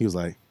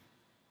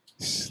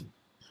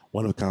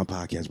 one of a kind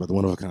podcast, brother,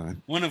 one of a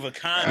kind. One of a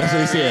kind. That's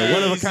what he said.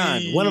 One of a Crazy.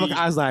 kind. One of a kind.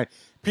 I was like,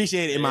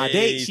 appreciate it. In my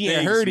date, she ain't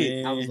thanks, heard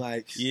it. man. I was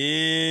like,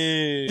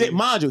 Yeah.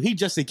 mind you, he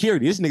just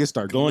security. This nigga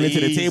start going into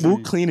the Crazy. table,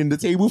 cleaning the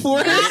table for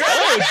us.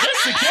 Oh,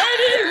 just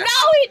security?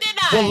 No, he did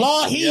not. The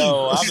law,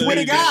 Yo, I swear to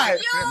believe God.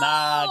 Yo.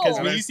 Nah, because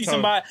when you That's see tough.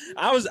 somebody,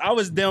 I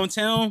was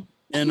downtown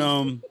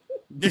and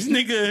this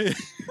nigga,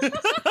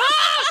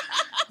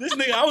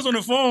 I was on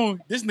the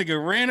phone. This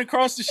nigga ran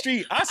across the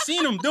street. I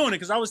seen him doing it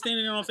because I was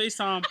standing there on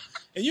FaceTime,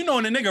 and you know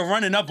when the nigga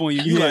running up on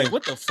you, you Yeah. like,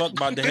 what the fuck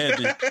about to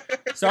happen?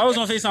 So I was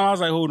on FaceTime. I was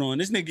like, hold on.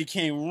 This nigga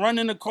came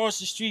running across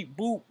the street,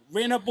 boop,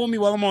 ran up on me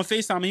while I'm on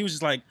FaceTime, and he was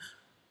just like,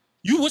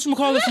 you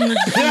whatchamacallit from the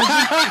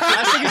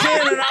I shook his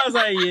hand and I was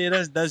like,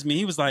 yeah, that's me.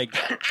 He was like,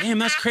 damn,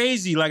 that's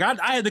crazy. Like I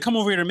had to come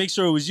over here to make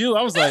sure it was you.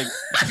 I was like,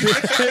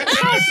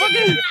 how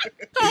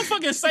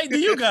fucking sight do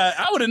you got?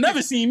 I would have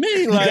never seen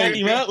me. You Like, backed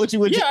him up? What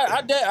you?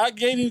 I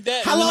gave him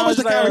that. How And then long I was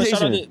the like, oh,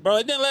 conversation? shout out bro,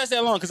 it didn't last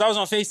that long because I was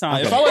on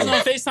FaceTime. If Okay. I wasn't on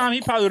FaceTime,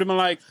 he probably would have been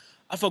like,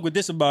 I fuck with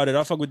this about it.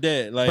 I fuck with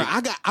that. Like,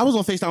 Bro, I was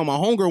on FaceTime with my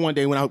homegirl one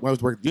day when I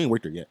was working. You ain't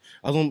worked there yet.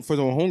 I was on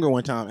homegirl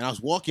one time, and I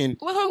was walking.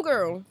 What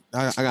homegirl?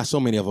 I got so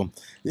many of them.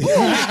 crazy.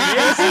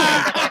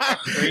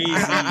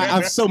 I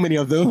have so many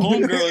of them.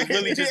 Homegirl is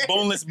really just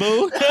boneless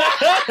boo. Nah,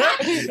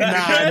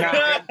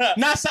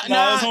 it's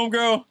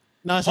homegirl.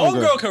 Nah, it's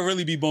Homegirl can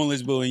really be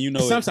boneless boo, and you know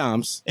it.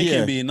 Sometimes, It yeah.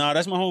 can be. Nah,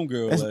 that's my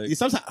homegirl. Like,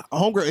 Sometimes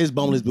homegirl is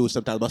boneless boo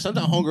sometimes, but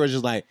sometimes homegirl is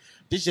just like,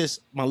 this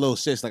just my little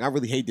sis. Like I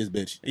really hate this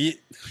bitch. yeah,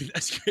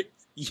 that's great.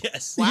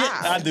 Yes, Wow.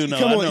 I do know.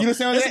 Come I on, know. you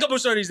understand There's that? a couple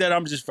of shorties that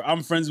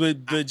I'm friends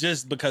with, but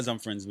just because I'm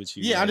friends with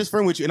you. Yeah, like. I'm just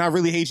friend with you, and I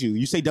really hate you.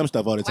 You say dumb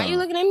stuff all the Why time. you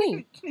looking at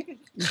me?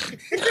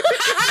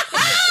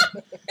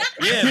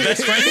 Yeah,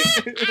 best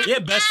friend. Yeah,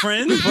 best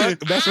friend.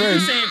 Best You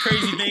friend. saying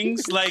crazy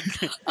things like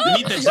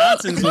Meet the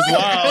Johnsons was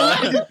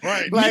wild.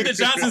 Right. Like- Meet the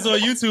Johnsons on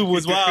YouTube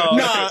was wild.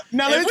 Nah,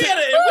 let me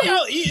If we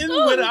out eating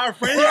with our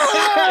friends,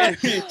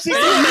 She bring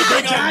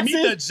said out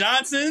Meet the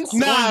Johnsons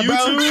Nah, on bro.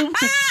 YouTube.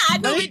 I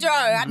do be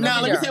drunk. Nah,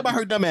 let me tell you about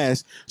her dumb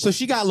ass. So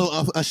she got a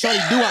little a shorty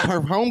do out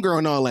her homegirl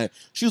and all that.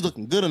 She was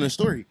looking good on the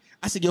story.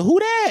 I said, yo, who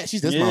that? She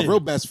said, that's my Yeah.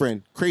 real best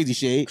friend. Crazy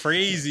shade.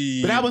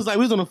 Crazy. But I was like,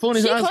 we was on the phone. She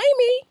and claimed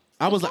me.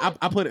 I was like,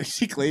 I put it.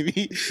 She claimed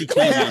me. She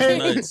claimed me.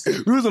 Nuts.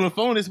 We was on the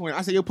phone this morning.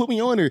 I said, yo, put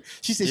me on her.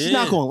 She said, she's Yeah.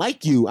 not gonna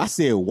like you. I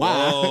said,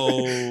 why?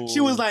 Whoa. She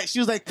was like,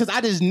 because I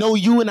just know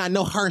you and I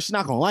know her. She's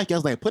not gonna like you. I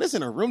was like, put us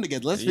in a room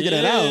together. Let's figure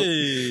that out.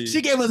 Yeah.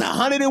 She gave us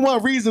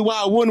 101 reasons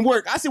why it wouldn't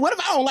work. I said, what if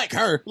I don't like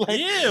her? Like,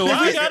 Yeah,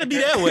 why I gotta be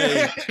that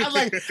way? I was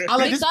like, just put,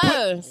 Because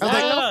I was I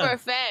like, know for a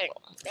fact.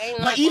 they ain't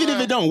like, even if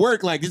fun. it don't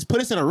work, like, just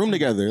put us in a room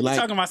together. Like,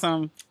 talking about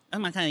something.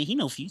 I'm like, he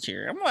no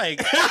future. I'm like,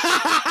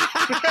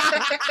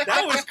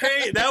 that was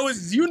crazy. That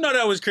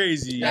was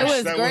crazy. That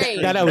was That was-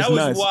 great. that was That was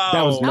nuts. wild.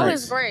 That was That nuts.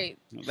 was great.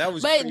 That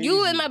was. But crazy.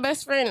 you and my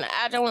best friend,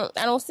 I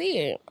don't see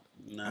it.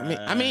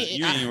 Nah, I mean,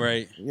 you ain't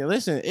right. Yeah,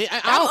 listen.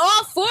 I I'm don't,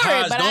 all for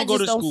Haas, it, but don't I go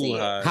just to don't see school.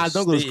 it. Haas,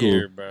 don't go to Stay school.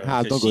 here, bro.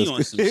 Haas, don't 'Cause go to she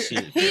on school. some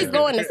shit. He's bro.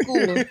 going to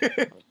school.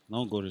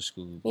 Don't go to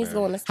school. He's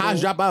bro. going to school.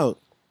 Haas, drop out.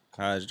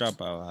 Haas,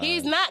 drop out. Haas.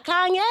 He's not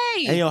Kanye.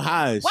 Hey, yo,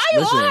 Haas. Why you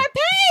listen. on her page?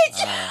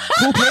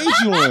 Who page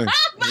you on?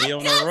 He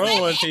on the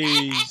road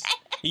page.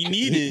 He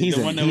needed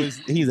the one that was.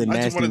 He's a I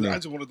nasty just man.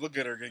 wanted to look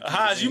at her again.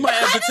 Haas, you might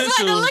have I just want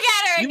to potential. look at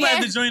her You again. might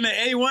have to join the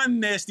A1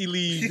 nasty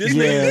league. This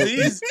Yeah. nigga,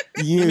 he's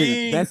Yeah, I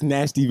mean, that's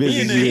nasty he in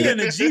business. the, he Yeah. in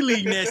the G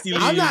League nasty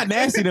league. I'm not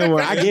nasty no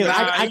more. I gave Nah,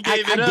 I you gave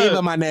it gave up.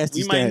 up my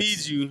nasty We stats. might need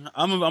you.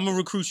 I'm gonna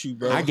recruit you,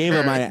 bro. I gave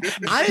up my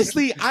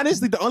honestly,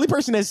 the only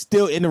person that's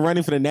still in the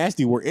running for the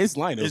nasty work is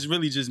Lionel. It's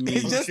really just me.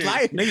 It's just Okay.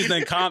 like Niggas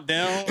done calm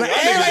down. like Y'all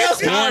everybody niggas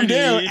else calm corny.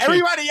 down.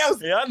 Everybody else.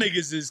 Y'all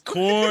niggas is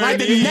corny. Like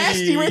the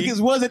nasty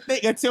rankings was a thing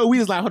until we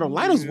was like, hold on,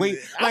 Lionel's wait.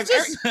 I'm Like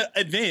just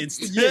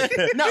advanced. yeah.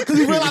 No, because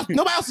we realized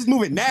nobody else is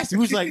moving nasty.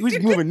 We was like, we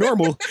just moving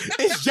normal.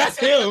 It's just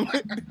him.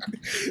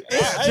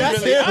 It's I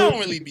just really, I don't him.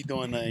 really be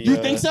doing nothing. You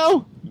yeah. think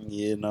so?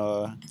 Yeah,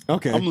 no.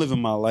 Okay. I'm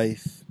living my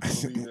life. I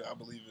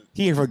believe it.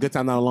 He here for a good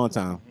time, not a long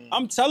time.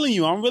 I'm telling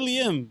you, I really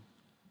am.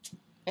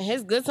 And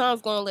his good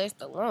time's gonna last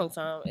a long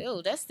time.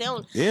 Ew, that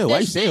sound. Yeah, why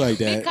you say it like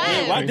that? Because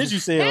Hey, why did you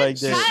say it like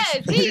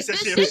that? Because He said the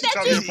she- shit she that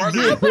called you me a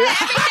partner. I put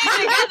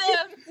everything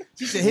together.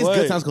 She said his What?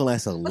 good time's gonna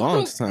last a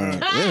long time.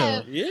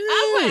 Yeah. Yeah.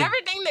 I put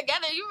everything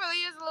together. You really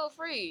is a little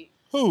free.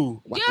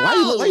 Who? Why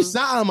you look? Why you Yo.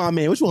 side on my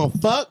man? What you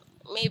want? Fuck?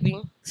 Maybe.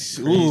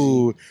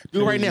 Ooh,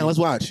 do it right now. Let's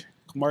watch.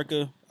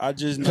 Marka, I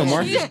just know.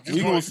 Kamarka?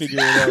 We gonna figure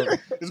it out.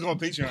 It's going on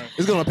Patreon.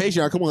 It's going on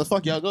Patreon. Come on, let's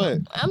fuck y'all. Go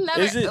ahead. I'm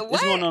never. Is it? What?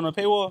 It's going on a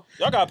paywall.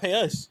 Y'all gotta pay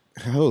us.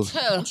 Oh,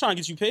 I'm trying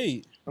to get you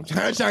paid. I'm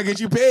trying to get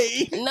you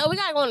paid. No, we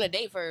gotta go on a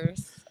date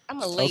first.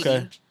 I'm a lady.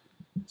 Okay.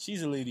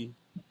 She's a lady.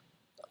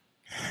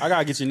 I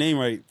gotta get your name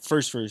right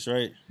first,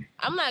 right?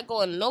 I'm not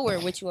going nowhere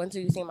with you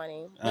until you say my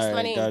name. What's All my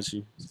right, name? got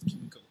you.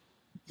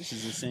 This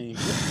is insane.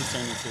 What did this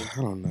turn into?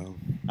 I don't know.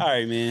 All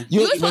right, man.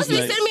 You were supposed to be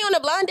listen, sending me on a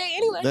blind date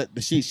anyway.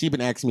 She been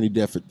asking me to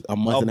do that for a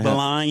month A and a half.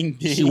 blind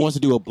date. She wants to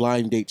do a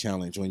blind date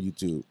challenge on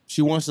YouTube.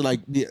 She wants to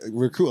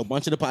recruit a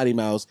bunch of the potty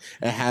mouths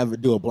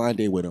and do a blind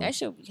date with them. That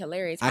should be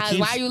hilarious. I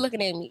Why are you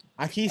looking at me?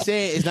 I keep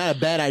saying it's not a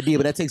bad idea,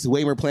 but that takes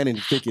way more planning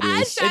than you think it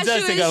I is. shot It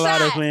does you take a a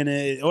lot of shot.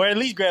 planning, or at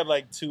least grab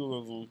like 2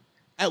 of them.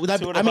 I Two of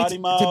the mean, potty to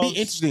be mouths.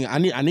 interesting, I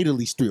need at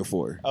least 3 or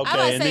 4. I would Okay,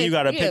 and then say, you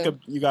gotta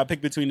yeah.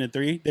 pick between the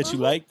 3 that you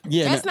Mhm. like.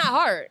 Yeah, That's not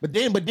hard. But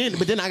then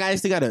I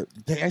still gotta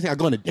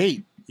go on a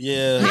date.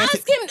 Yeah.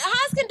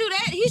 Haas can do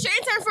that. He's your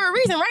intern for a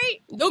reason, right?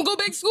 Don't go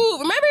back to school.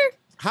 Remember?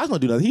 How's gonna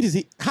do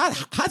that?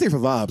 How's here for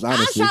vibes? I was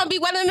Honestly, trying to be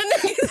one of the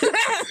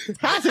niggas.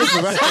 how's here for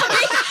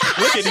vibes?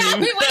 Look at I was trying to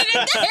you. be one of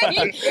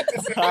the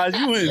niggas. How's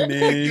you in,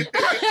 man?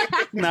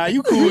 Nah,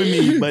 you cool with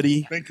me,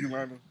 buddy. Thank you,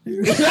 Lionel.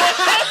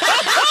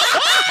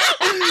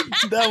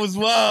 That was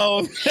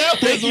wild. That was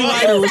Thank you,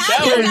 wild. Lionel.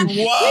 That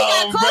He was got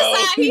wild, bro.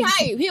 co-signed. He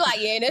hype. He like,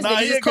 yeah, this Nah, nigga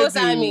he a just good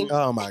co-signed me. dude.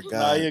 Oh my Nah,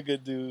 god! you're a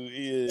good dude.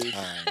 He is.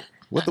 All right.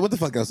 What the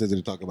fuck else is there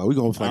to talk about? We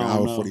going for like I an don't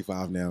hour know.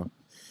 45 now.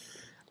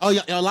 Oh,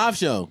 your live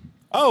show.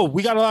 Oh,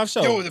 we got a live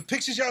show. Yo, the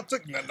pictures y'all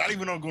took, not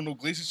even on going no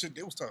glacier shit,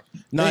 it was tough.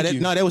 No, Thank that, you.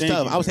 no, that was Thank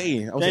tough. you. I was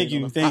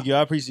hating. Thank you.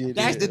 I appreciate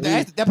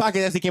it. That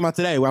podcast actually came out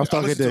today where I was Yeah,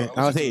 I talking listened to. to it.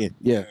 I was hating.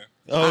 Yeah.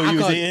 Oh, I you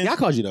was called, hating? yeah, I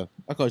called you though.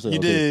 I called you. You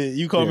okay. did.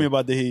 You called Yeah. me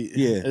about the hate.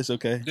 Yeah. It's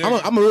okay. Yeah.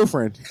 I'm a real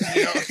friend.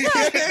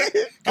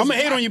 I'm gonna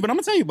hate on you, but I'm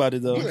gonna tell you about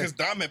it though. Because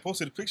Dom had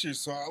posted the pictures,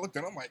 so I looked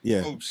at it, I'm like,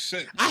 Yeah. oh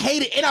shit. I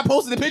hate it, and I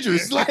posted the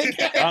pictures. Like,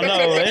 I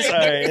know it's all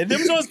right. And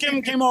them joints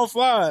came off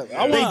fly.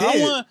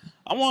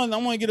 I want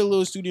to get a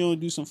little studio and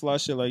do some fly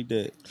shit like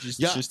that.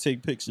 Just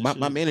take pics. And my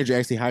shit. manager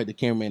actually hired the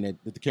cameraman,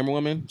 the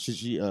camerawoman.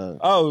 She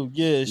Oh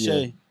yeah,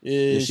 Shay.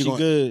 Yeah, she gonna,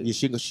 good. Yeah,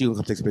 she gonna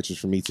come take some pictures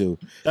for me too.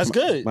 That's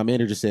good. My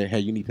manager said, "Hey,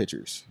 you need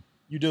pictures."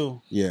 You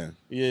do. Yeah.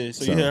 Yeah.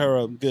 So So- you hit her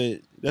up.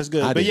 Good. That's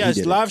good. I But did, yes,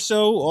 he did live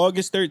show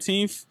August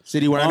 13th.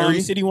 City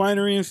Winery. City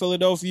Winery in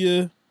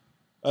Philadelphia.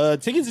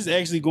 Tickets is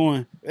actually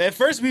going. At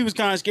first we was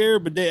kind of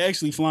scared, but they're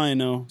actually flying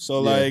though.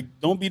 So Yeah. like,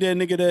 don't be that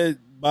nigga that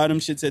buy them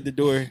shits at the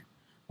door.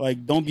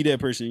 Like, don't be that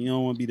person. You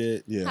don't want to be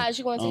that. Yeah. How's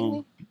she gonna take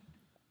me?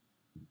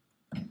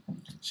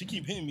 She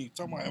keep hitting me,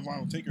 talking about if I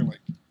don't take her, like,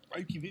 why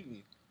you keep hitting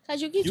me?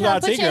 Cause you keep You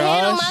trying gotta to put take your her,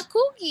 hand on Oz. my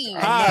cookie.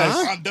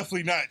 Oz. I'm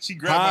definitely not. She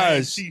grabbed my hand.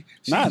 Oz. She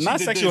Not did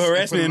sexual this and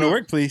harassment put in it the up,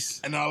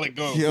 workplace. And I let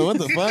go. Yo, what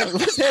the fuck?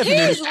 What's happening?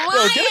 He's Yo,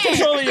 lying. get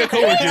control of your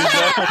coworkers,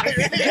 bro.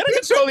 Get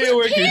control of your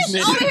workers, He's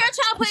over nigga. here trying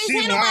to put his She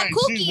hand on my lying.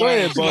 cookie. She's Go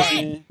ahead, lying. boss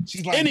Yeah. man.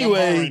 She's like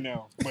Anyway. right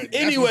now. But that's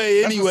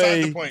Anyway, that's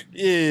beside the point.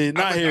 yeah,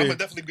 not I'm here. gonna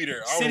definitely be there. I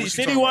don't know City what she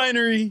City talking about.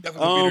 Winery,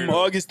 Definitely be there, though.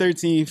 August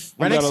 13th.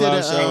 Right We next got to a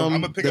live the, show. I'm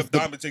gonna pick up the-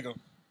 Dom and take him.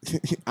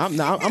 I'm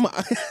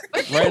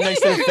right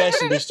next to the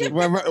fashion district.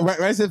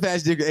 right to the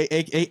Fast Digger,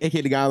 aka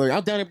the Gallery. I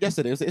was down there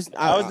yesterday.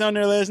 I was down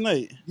there last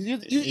night. You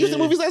Yeah. the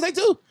movies last night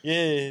too?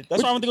 Yeah,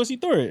 that's why I went to go see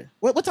Thor.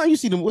 What time you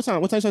see them? What time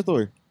you saw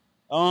Thor?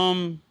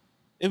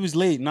 It was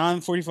late,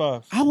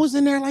 9:45. I was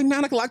in there like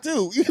 9 o'clock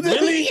too.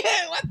 Really?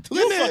 Yeah. What?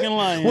 You fucking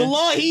lying. Well,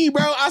 Lord,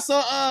 bro. I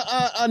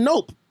saw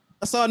Nope.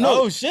 I saw Nope.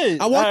 Oh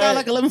shit! I walked All out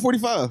right. like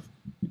 11:45.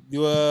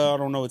 I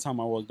don't know what time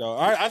I walked out.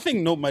 I think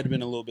Nope might have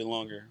been a little bit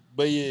longer,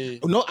 but yeah.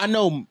 No, I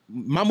know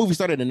my movie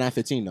started at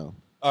 9:15 though.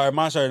 All right,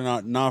 mine started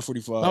at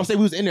 9:45. I'm saying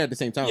we was in there at the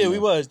same time. Yeah, though. we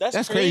was.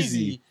 That's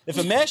crazy. If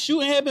a mass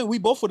shooting happened, we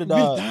both would have We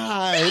died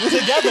died.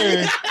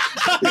 together.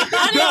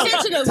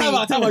 Unintentionally.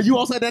 Time out. You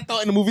also had that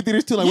thought in the movie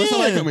theaters too. Like, when Yeah.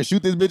 somebody come and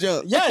shoot this bitch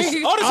up? Yes,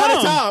 all the All time.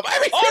 the time.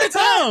 All the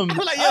time.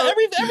 I'm like, yo,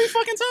 every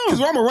fucking Because time.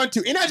 where I'm gonna run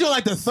to, and I joined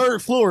like the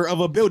 3rd floor of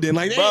a building,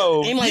 like,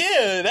 Bro, ain't like,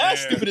 yeah,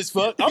 that's Yeah. stupid as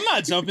fuck. I'm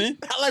not jumping.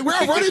 like where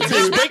I'm running Just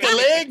to. break a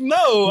leg?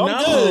 No, I'm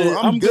No, good.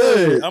 I'm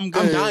good. I'm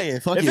good. I'm dying.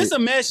 Fuck if it. it's a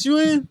mass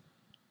shooting,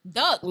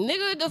 Duck,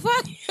 nigga, the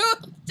fuck?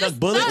 Just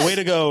bullet? duck. way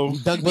to go.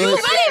 Duck I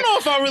bullets. don't know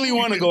if I really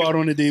want to go out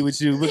on a date with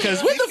you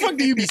because what the fuck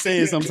do you be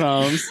saying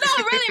sometimes?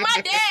 No, really,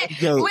 my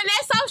dad, Yo. when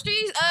that South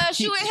Street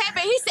shooting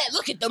happened, he said,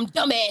 look at them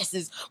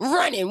dumbasses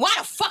running. Why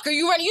the fuck are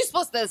you running? You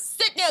supposed to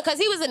sit there, because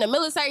he was in the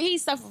military. He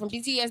suffered from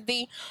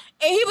PTSD.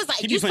 And he was like,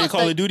 He you be playing supposed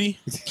Call to... of Duty.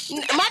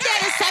 My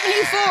dad is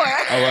 74.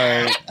 All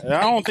right.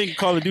 I don't think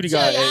Call of Duty Chill,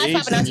 got y'all, an age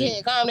popping out your limit.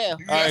 head. Calm down.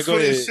 All right, go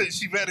ahead.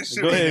 She bad as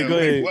shit. Go right ahead, now. go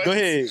Like, ahead, what? go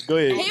ahead, go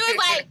ahead.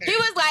 He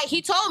was like,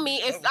 he told told me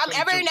if I'm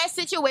ever in that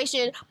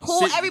situation,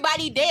 pull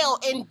everybody down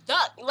and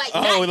duck. Like,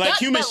 Oh, not like duck,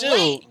 human but shield.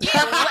 lay-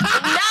 Yeah, no.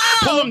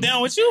 Pull them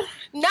down with you?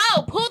 No,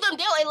 pull them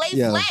down and lay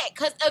Yeah. flat.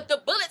 Because if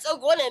the bullets are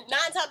going to 9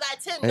 times out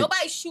of 10, Hey.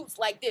 nobody shoots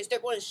like this. They're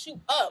going to shoot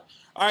up.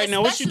 All right,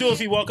 now what you do if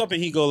he walk up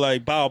and he go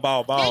like bow,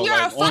 bow, bow? Then you're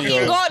like, a on fucking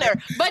your-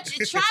 goner. But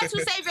you try to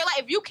save your life.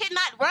 If you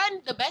cannot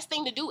run, the best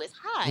thing to do is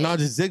hide. No,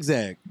 just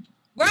zigzag.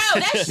 Bro,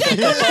 that shit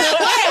don't work.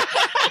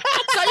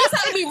 So you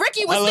telling me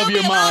Ricky would I love still be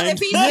your alive mind. if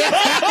he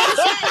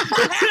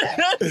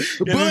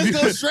The bullets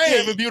go straight. You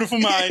have a beautiful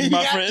mind,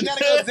 my friend. You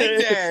gotta go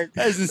zigzag.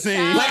 That's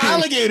insane. Like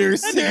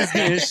alligators. Niggas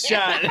getting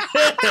shot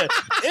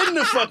in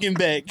the fucking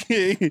back.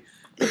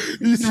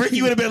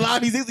 Ricky would have been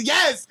alive. He's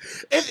yes.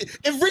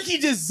 If Ricky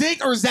just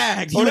zig or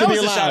zagged, he Oh, would that have was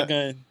been a alive.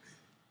 shotgun.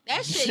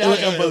 That shit.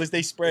 Shotgun bullets,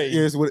 they spray.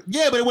 Yes,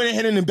 yeah, but it went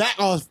hit in the back.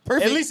 Oh, it's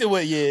perfect. At least it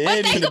would, yeah. But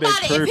It think ain't been about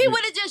it. If he perfect.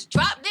 would have just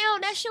dropped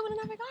down, that shit would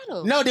have never got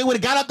him. No, they would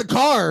have got out the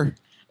car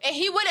And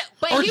he would have.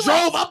 But or he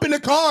drove would've- up in the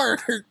car.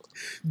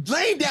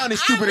 Laying down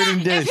is stupider than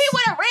If this. he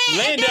would have ran,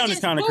 Laying and then down is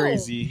just kinda boom.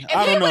 crazy. If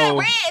I he don't would have know.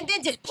 ran and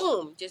then just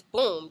boom,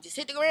 just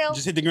hit the ground,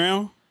 Just hit the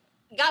ground.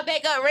 got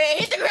back up, ran,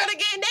 hit the ground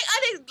again.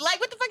 I just like,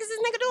 what the fuck is this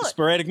nigga doing?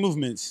 Sporadic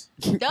movements.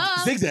 Duh.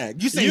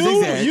 Zigzag. You say You,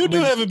 zigzag. you do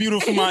but- have a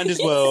beautiful mind as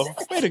well.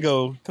 Way to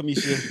go,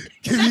 Kamisha.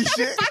 Give me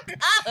shit.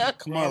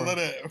 Come I on. love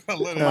that. I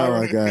love Oh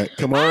that. my god.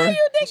 Come Why are on.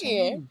 you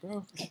thinking?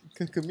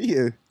 Come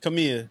here. Come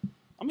here.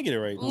 I'm gonna get it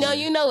right. No,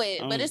 you know it,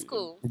 but it's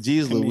cool.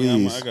 Jeez Come here,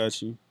 Louise. I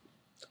got you.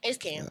 It's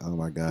Cam. Oh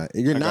my god.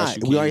 You're I got not.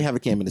 you, We Cam. already have a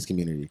Cam in this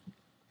community.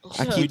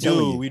 I We keep telling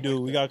do, you. we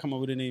do. We gotta come up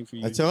with a name for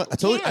you. I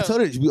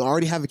told her we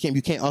already have a Cam.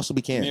 You can't also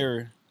be Cam.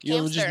 Mirror. You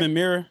ever just Camster. been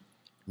Mirror?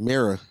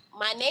 Mira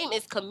My name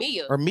is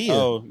Camilla. or Mia.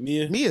 Oh,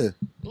 Mia. Mia. You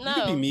could be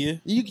No.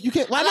 Mia. You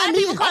can't. Why A lot not of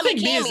people Mia? call I think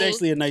me Mia is Cammy.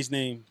 actually a nice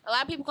name. A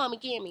lot of people call me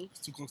Cammy. It's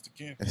too close to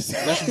Cam.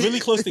 That's really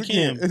close to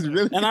Kim. It's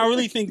really. And I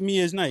really think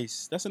Mia is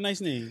nice. That's a nice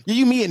name. Yeah,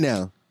 you Mia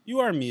now. You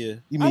are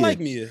Mia. You I Mia. like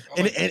Mia.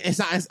 And it's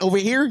not it's over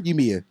here. You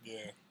Mia. Yeah.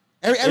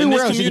 Everywhere In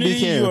else this you can be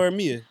community, Cam. you are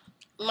Mia.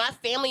 My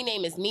family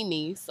name is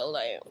Mimi, so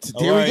like,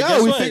 There we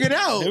go. We figured it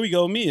out. There we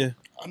go, Mia.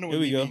 I know Here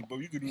what we you go. mean, but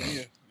you could do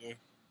Mia. Yeah,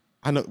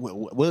 I know.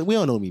 We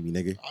don't know Mimi,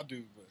 nigga. I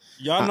do. But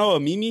Y'all know a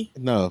Mimi?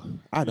 No,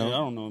 I Yeah, I don't.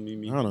 don't know a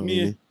Mimi. I don't know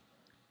Mia. Mimi.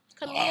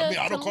 Camilla. I mean,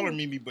 I don't call her Camilla.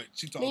 Mimi, but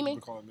she told Mimi? me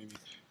to call her Mimi.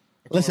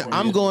 I call Listen, her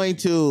I'm Mimi.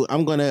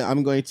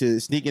 going to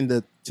sneak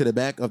into the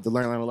back of the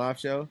Learn Line Live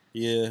show.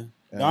 Yeah.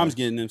 Uh, Dom's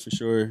getting in for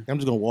sure. I'm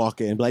just gonna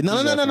walk in and be like, no,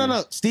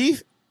 He's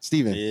Steve,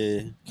 Steven.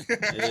 Yeah. Yeah.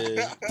 Tell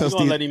I'm gonna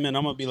Steve. let him in.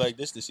 I'm gonna be like,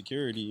 this the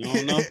security. You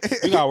don't know?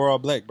 You got wear all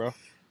black, bro.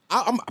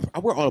 I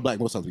wear all black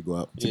most times we go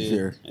out. To be Yeah.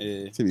 fair.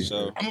 Yeah. To be So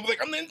fair. I'm gonna be like,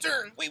 I'm the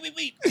intern.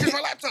 Wait. Here's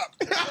my laptop.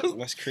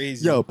 that's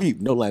crazy. Yo,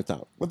 Pete, no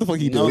laptop. What the fuck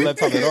you No doing?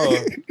 laptop at all.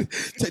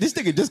 This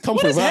nigga just come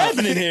What for is vibes.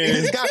 happening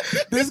here?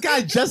 This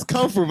guy just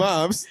come for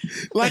vibes.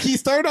 Like he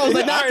started, I was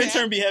like, Our nah,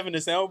 intern be having a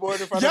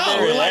soundboard in front Yo, of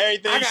her and like,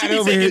 everything. I got She it be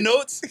over taking here.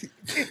 notes.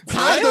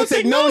 I don't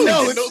take no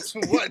notes. Notes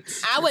for what?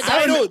 I would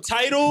definitely.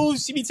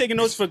 Titles. She be taking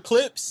notes for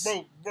clips.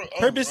 Bro.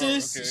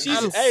 Purposes. Okay. She's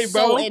I'm hey,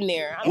 so bro. in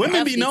there. I'm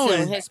Women be definitely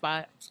knowing. in his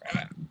spot.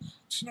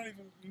 She's not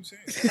even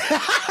saying.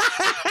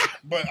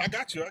 But I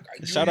got you.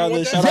 Shout you out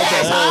want to- that? shout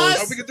out to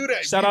Yeah, us. we can do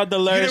that. Shout out to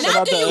Larry. You know Shout out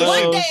Not to that you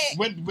want us.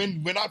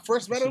 that. When I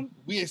first met him,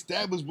 we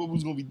established what we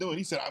was gonna be doing.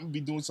 He said I'm gonna be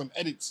doing some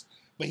edits,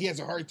 but he has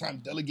a hard time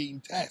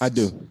delegating tasks. I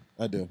do.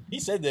 He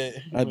said that.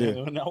 I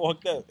do. When I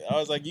walked up, I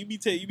was like, "You be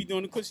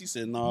doing the clips." He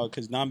said, "No,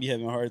 because Nam be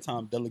having a hard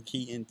time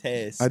delegating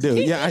tasks." I do.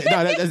 Yeah, that's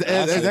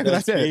exactly what I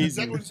That's said. crazy.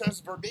 Exactly what he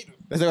says verbatim.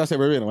 That's what I said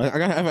verbatim. I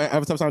gotta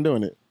have a tough time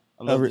doing it.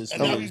 I love this. And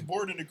now story. he's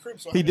bored in the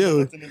crib, so I He haven't done do.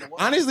 nothing in a while.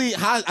 Honestly,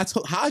 how I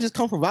just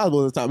come for valuable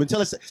all the time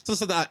until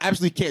something I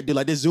absolutely can't do.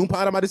 Like this Zoom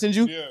pod I'm about to send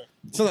you, Yeah,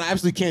 something I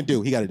absolutely can't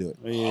do. He got to do it.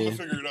 I'm Yeah. gonna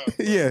figure it out.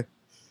 Yeah,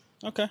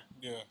 Okay.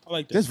 Yeah, I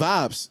like that. just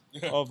vibes.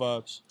 All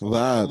vibes. I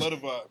Vibes. love the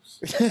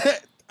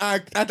vibes. I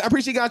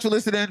appreciate you guys for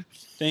listening.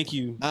 Thank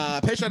you.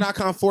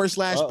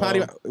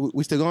 Patreon.com/potty.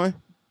 We still going?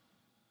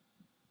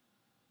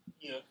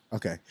 Yeah.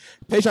 Okay.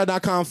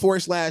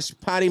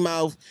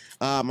 Patreon.com/pottymouth.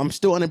 I'm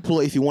still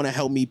unemployed. If you want to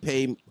help me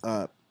pay, me,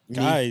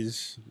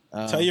 Guys,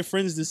 tell your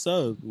friends to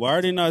sub. Why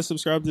are they not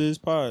subscribed to this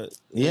pod?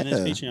 Yeah. And this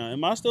Patreon.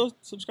 Am I still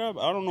subscribed?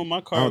 I don't know. My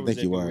I card don't was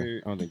think you acting are.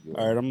 weird. I don't think you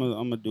All are. right, I'm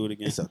gonna do it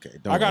again. It's okay.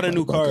 Don't I got worry a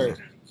new about it.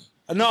 card.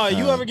 No,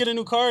 you ever get a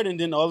new card and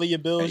then all of your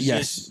bills?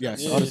 Yes, just-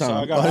 yes, yeah, all the so time, I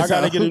all the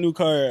gotta time. get a new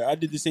card. I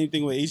did the same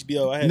thing with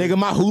HBO. I had Nigga,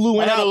 my Hulu I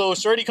went had a out. little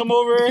shorty come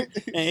over and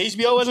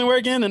HBO wasn't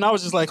working, and I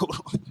was just like,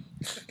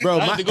 Bro,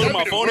 I had to go to That'd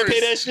my be the phone to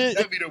pay that worst. shit.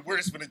 That'd be the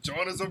worst when the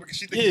John is over because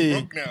she thinks he's Yeah,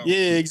 broke now. yeah,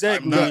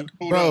 exactly. I'm not.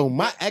 Hold Bro, up.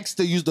 my ex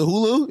still used the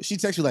Hulu. She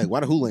texted me like, "Why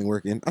the Hulu ain't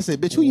working?" I said,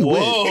 "Bitch, who you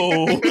with?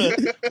 Whoa,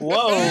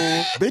 whoa.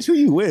 Bitch, who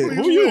you with?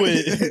 Who you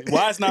with?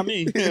 Why it's not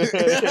me?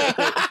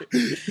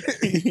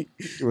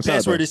 What's up,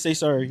 Password bro? is say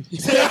sorry.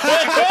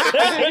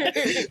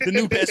 The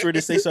new password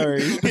is say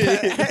sorry.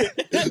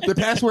 The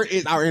password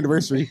is our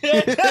anniversary.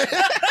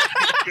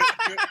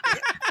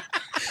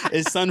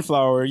 It's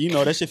sunflower. You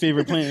know, that's your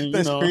favorite plant. You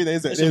That's know, crazy.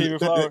 that's your favorite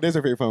flower. There's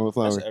a favorite flower.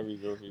 That's every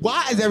girl favorite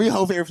Why is every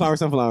whole favorite flower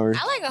sunflower?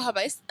 I like a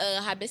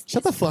hibiscus.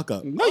 Shut the fuck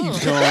up. No, you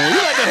don't. You like a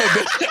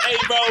hibiscus. Hey,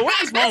 bro,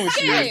 what is wrong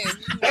with you? Yeah.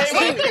 Hey,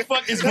 what the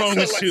fuck is wrong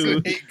with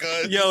you?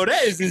 Yo,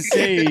 that is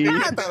insane.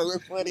 I thought it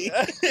was funny.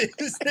 I thought it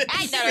was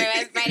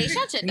funny.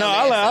 Shut your No,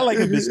 dumb I ass like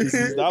hibiscus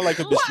tea. I like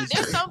up. hibiscus What?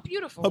 They're tea. so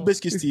beautiful.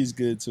 Hibiscus tea is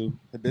good too.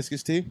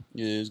 Hibiscus tea?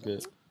 Yeah, it's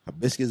good.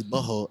 Hibiscus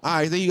butthole. All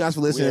right, thank you guys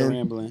for We're listening.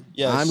 rambling.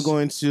 Yes. I'm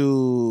going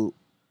to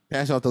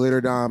pass off the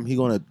leader, Dom. He's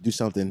going to do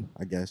something,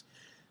 I guess.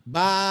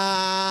 Bye.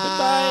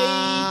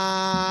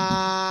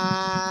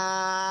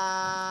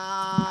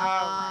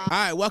 All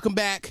right, welcome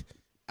back.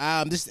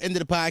 This is the end of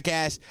the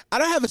podcast. I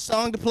don't have a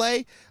song to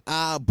play,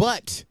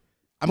 but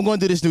I'm going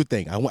to do this new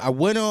thing. I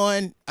went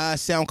on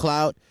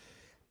SoundCloud,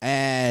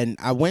 and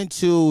I went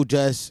to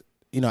just,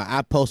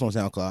 I post on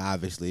SoundCloud,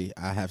 obviously.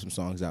 I have some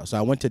songs out. So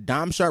I went to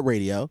Dom Sharp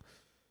Radio,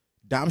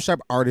 Dom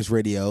Sharp Artist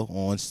Radio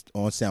on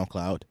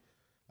SoundCloud.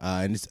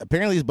 And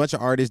apparently it's a bunch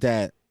of artists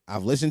that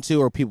I've listened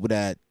to or people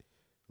that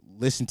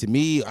listen to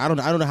me. I don't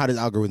know how this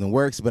algorithm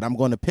works, but I'm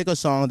going to pick a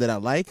song that I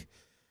like.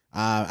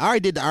 I already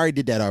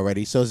did that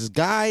already. So it's this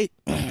guy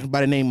by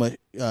the name of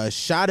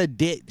Shada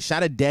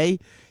Day.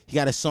 He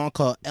got a song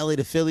called LA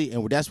to Philly,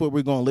 and that's what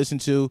we're going to listen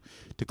to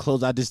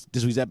close out this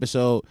week's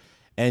episode.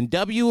 And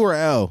W or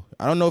L,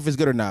 I don't know if it's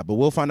good or not, but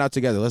we'll find out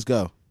together. Let's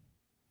go.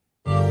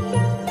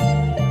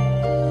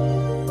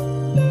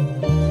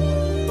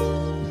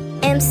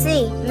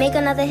 MC, make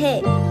another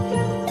hit.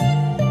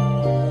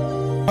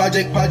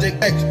 Project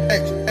X.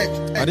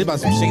 Oh, they about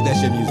some shake that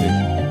shit music.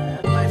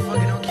 Like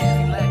fucking on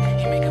Candy like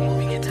he make a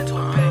movie, get turned to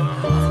a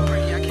bag. Off a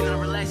pretty, I cannot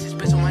relax. This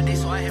bitch on my day,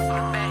 so I head for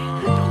the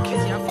bag. Don't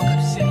kiss me, I fuck up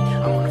the city.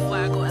 I'm on the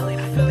fly, I go LA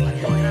to Philly.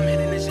 And I'm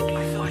heading that shit, do you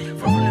feel it?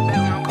 From the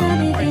back, I'm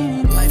calling the break.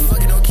 Like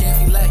fucking on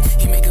Candy like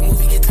he make a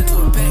movie, get turned to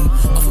a bag.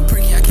 Off a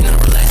pretty, I cannot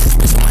relax. This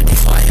bitch on my day,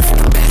 so I head for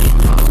the bag.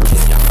 Don't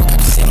kiss me, I fuck up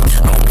the city.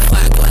 I'm on the fly,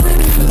 I go LA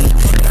to Philly.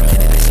 And I'm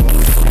heading that shit, do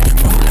you feel it?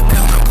 From the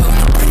back, I'm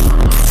calling the break.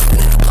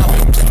 Spinning the power,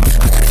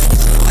 I got it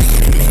switching like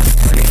it mix.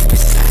 These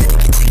bitches I had to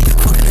get to you,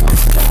 putting the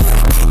bitch down.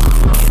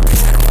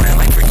 Bitch had a brand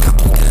like Rick, I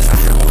put this, I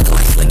had them looking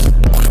like Slicky.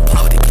 On the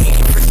power, the game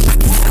ain't pretty. I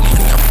can see the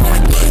money, I'm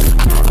pouring blood.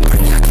 I pop a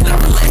break, I cannot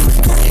relax.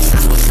 4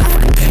 headshots, what's up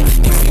for the back?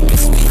 Niggas be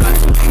bitch, we got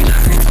the pain. I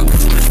heard talk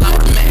too much loud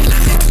with the man. I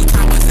had 2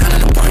 times, was down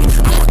in the party.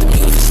 I'm on the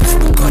meal, this shit's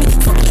Bugatti.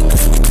 Fuck like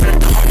this, we turn up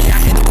the army. I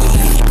had to go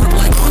eat, he purple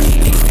like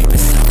money. Niggas be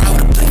bitches, I'm proud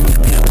of the plate.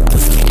 Beat up the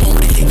pussy, came on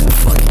with a hit.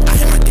 Fuck it, I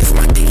had my dick,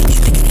 my dick. These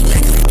niggas be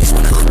mad 'cause they just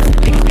wanna look.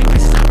 Niggas be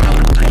bitches, I'm proud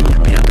of the plate.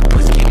 Beat up the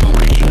pussy, came on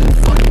with a hit.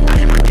 Fuck it, I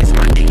had my dick,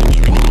 my dick. These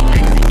niggas be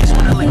mad 'cause they just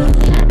wanna lick.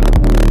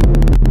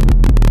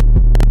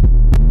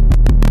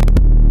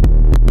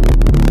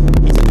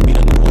 He took the beat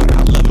underwater.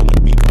 I love it when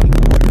the beat go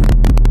underwater.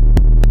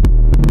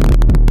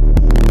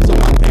 So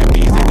my family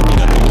is taking the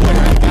beat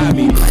underwater. I got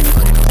me. Like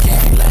fucking on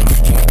Candy like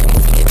he make a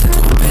movie, get turned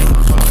to a bag.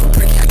 Off a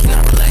pretty, I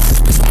cannot relax. This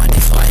bitch on my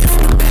day, so I head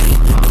for the bag.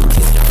 Don't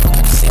kiss me, I fuck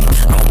up the city.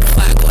 I'm on the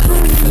fly, I go LA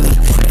to Philly.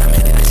 And I'm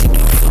heading that shit, do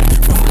you feel it?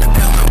 From the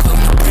back, I'm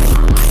calling the break.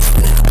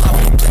 Spinning the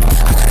power,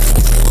 I got it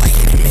switching like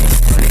it mix.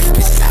 These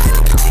bitches I had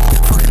to get to you,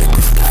 putting the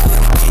bitch down.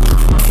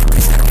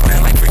 Bitch had a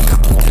brand like Rick, I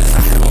put this, I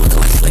had them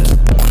looking like Slicky.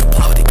 On the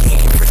power, the game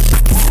ain't pretty. I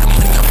can see the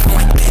money, I'm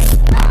pouring big.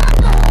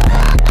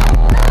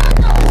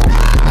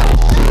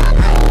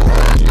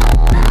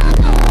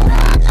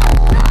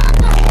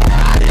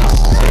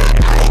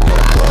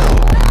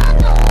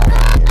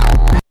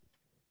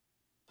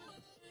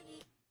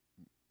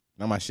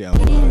 Not my shell.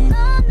 All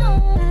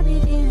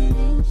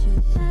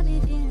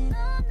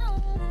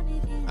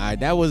right,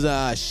 that was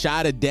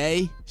Shada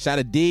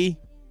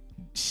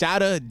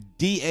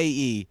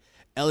D-A-E,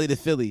 LA to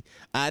Philly.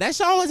 That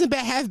song wasn't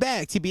bad, half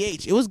bad,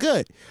 TBH. It was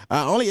good.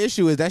 Only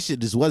issue is that shit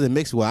just wasn't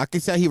mixed well. I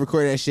could tell he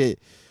recorded that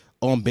shit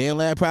on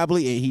BandLab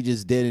probably, and he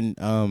just didn't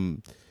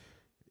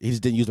use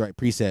the right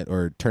preset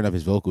or turn up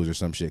his vocals or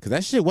some shit. Because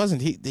that shit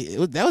wasn't,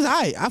 that was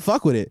I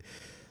fuck with it.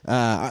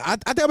 I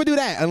think I'm gonna do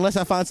that unless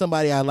I find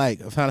somebody I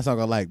like, find a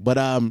song I like. But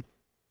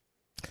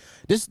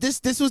this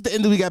was the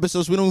end of the week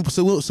episode. So we don't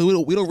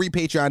read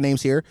Patreon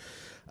names here.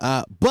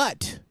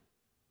 But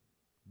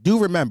do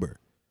remember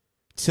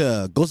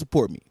to go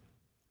support me.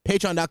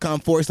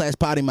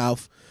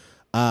 Patreon.com/pottymouth.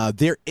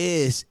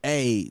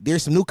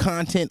 There's some new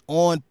content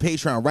on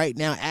Patreon right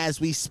now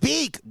as we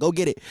speak. Go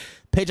get it.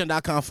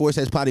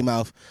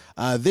 Patreon.com/pottymouth.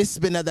 This has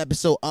been another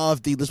episode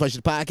of the Let's Watch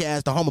Shit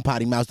podcast, the home of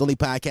Potty Mouth, the only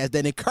podcast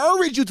that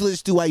encourage you to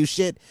listen to while you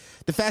shit.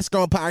 The fastest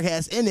growing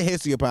podcast in the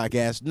history of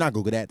podcasts. Not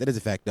Google that. That is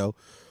a fact, though.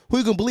 Who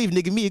you gonna believe,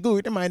 nigga? Me or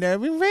Google? That might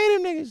never be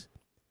random niggas.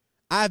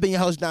 I've been your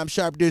host, Dom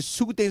Sharp. There's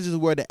 2 things in the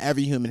world that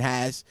every human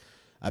has: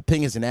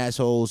 opinions and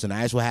assholes, and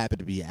I just happen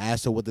to be an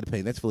asshole with the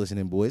opinion. Thanks for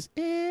listening, boys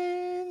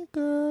and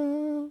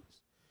girls.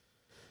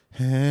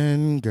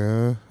 And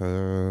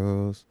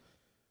girls.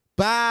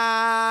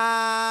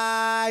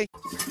 Bye.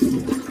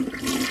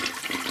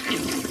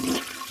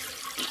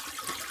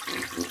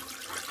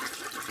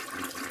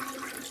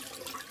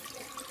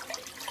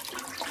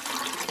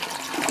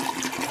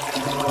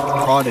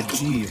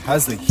 Prodigy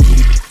has the heat.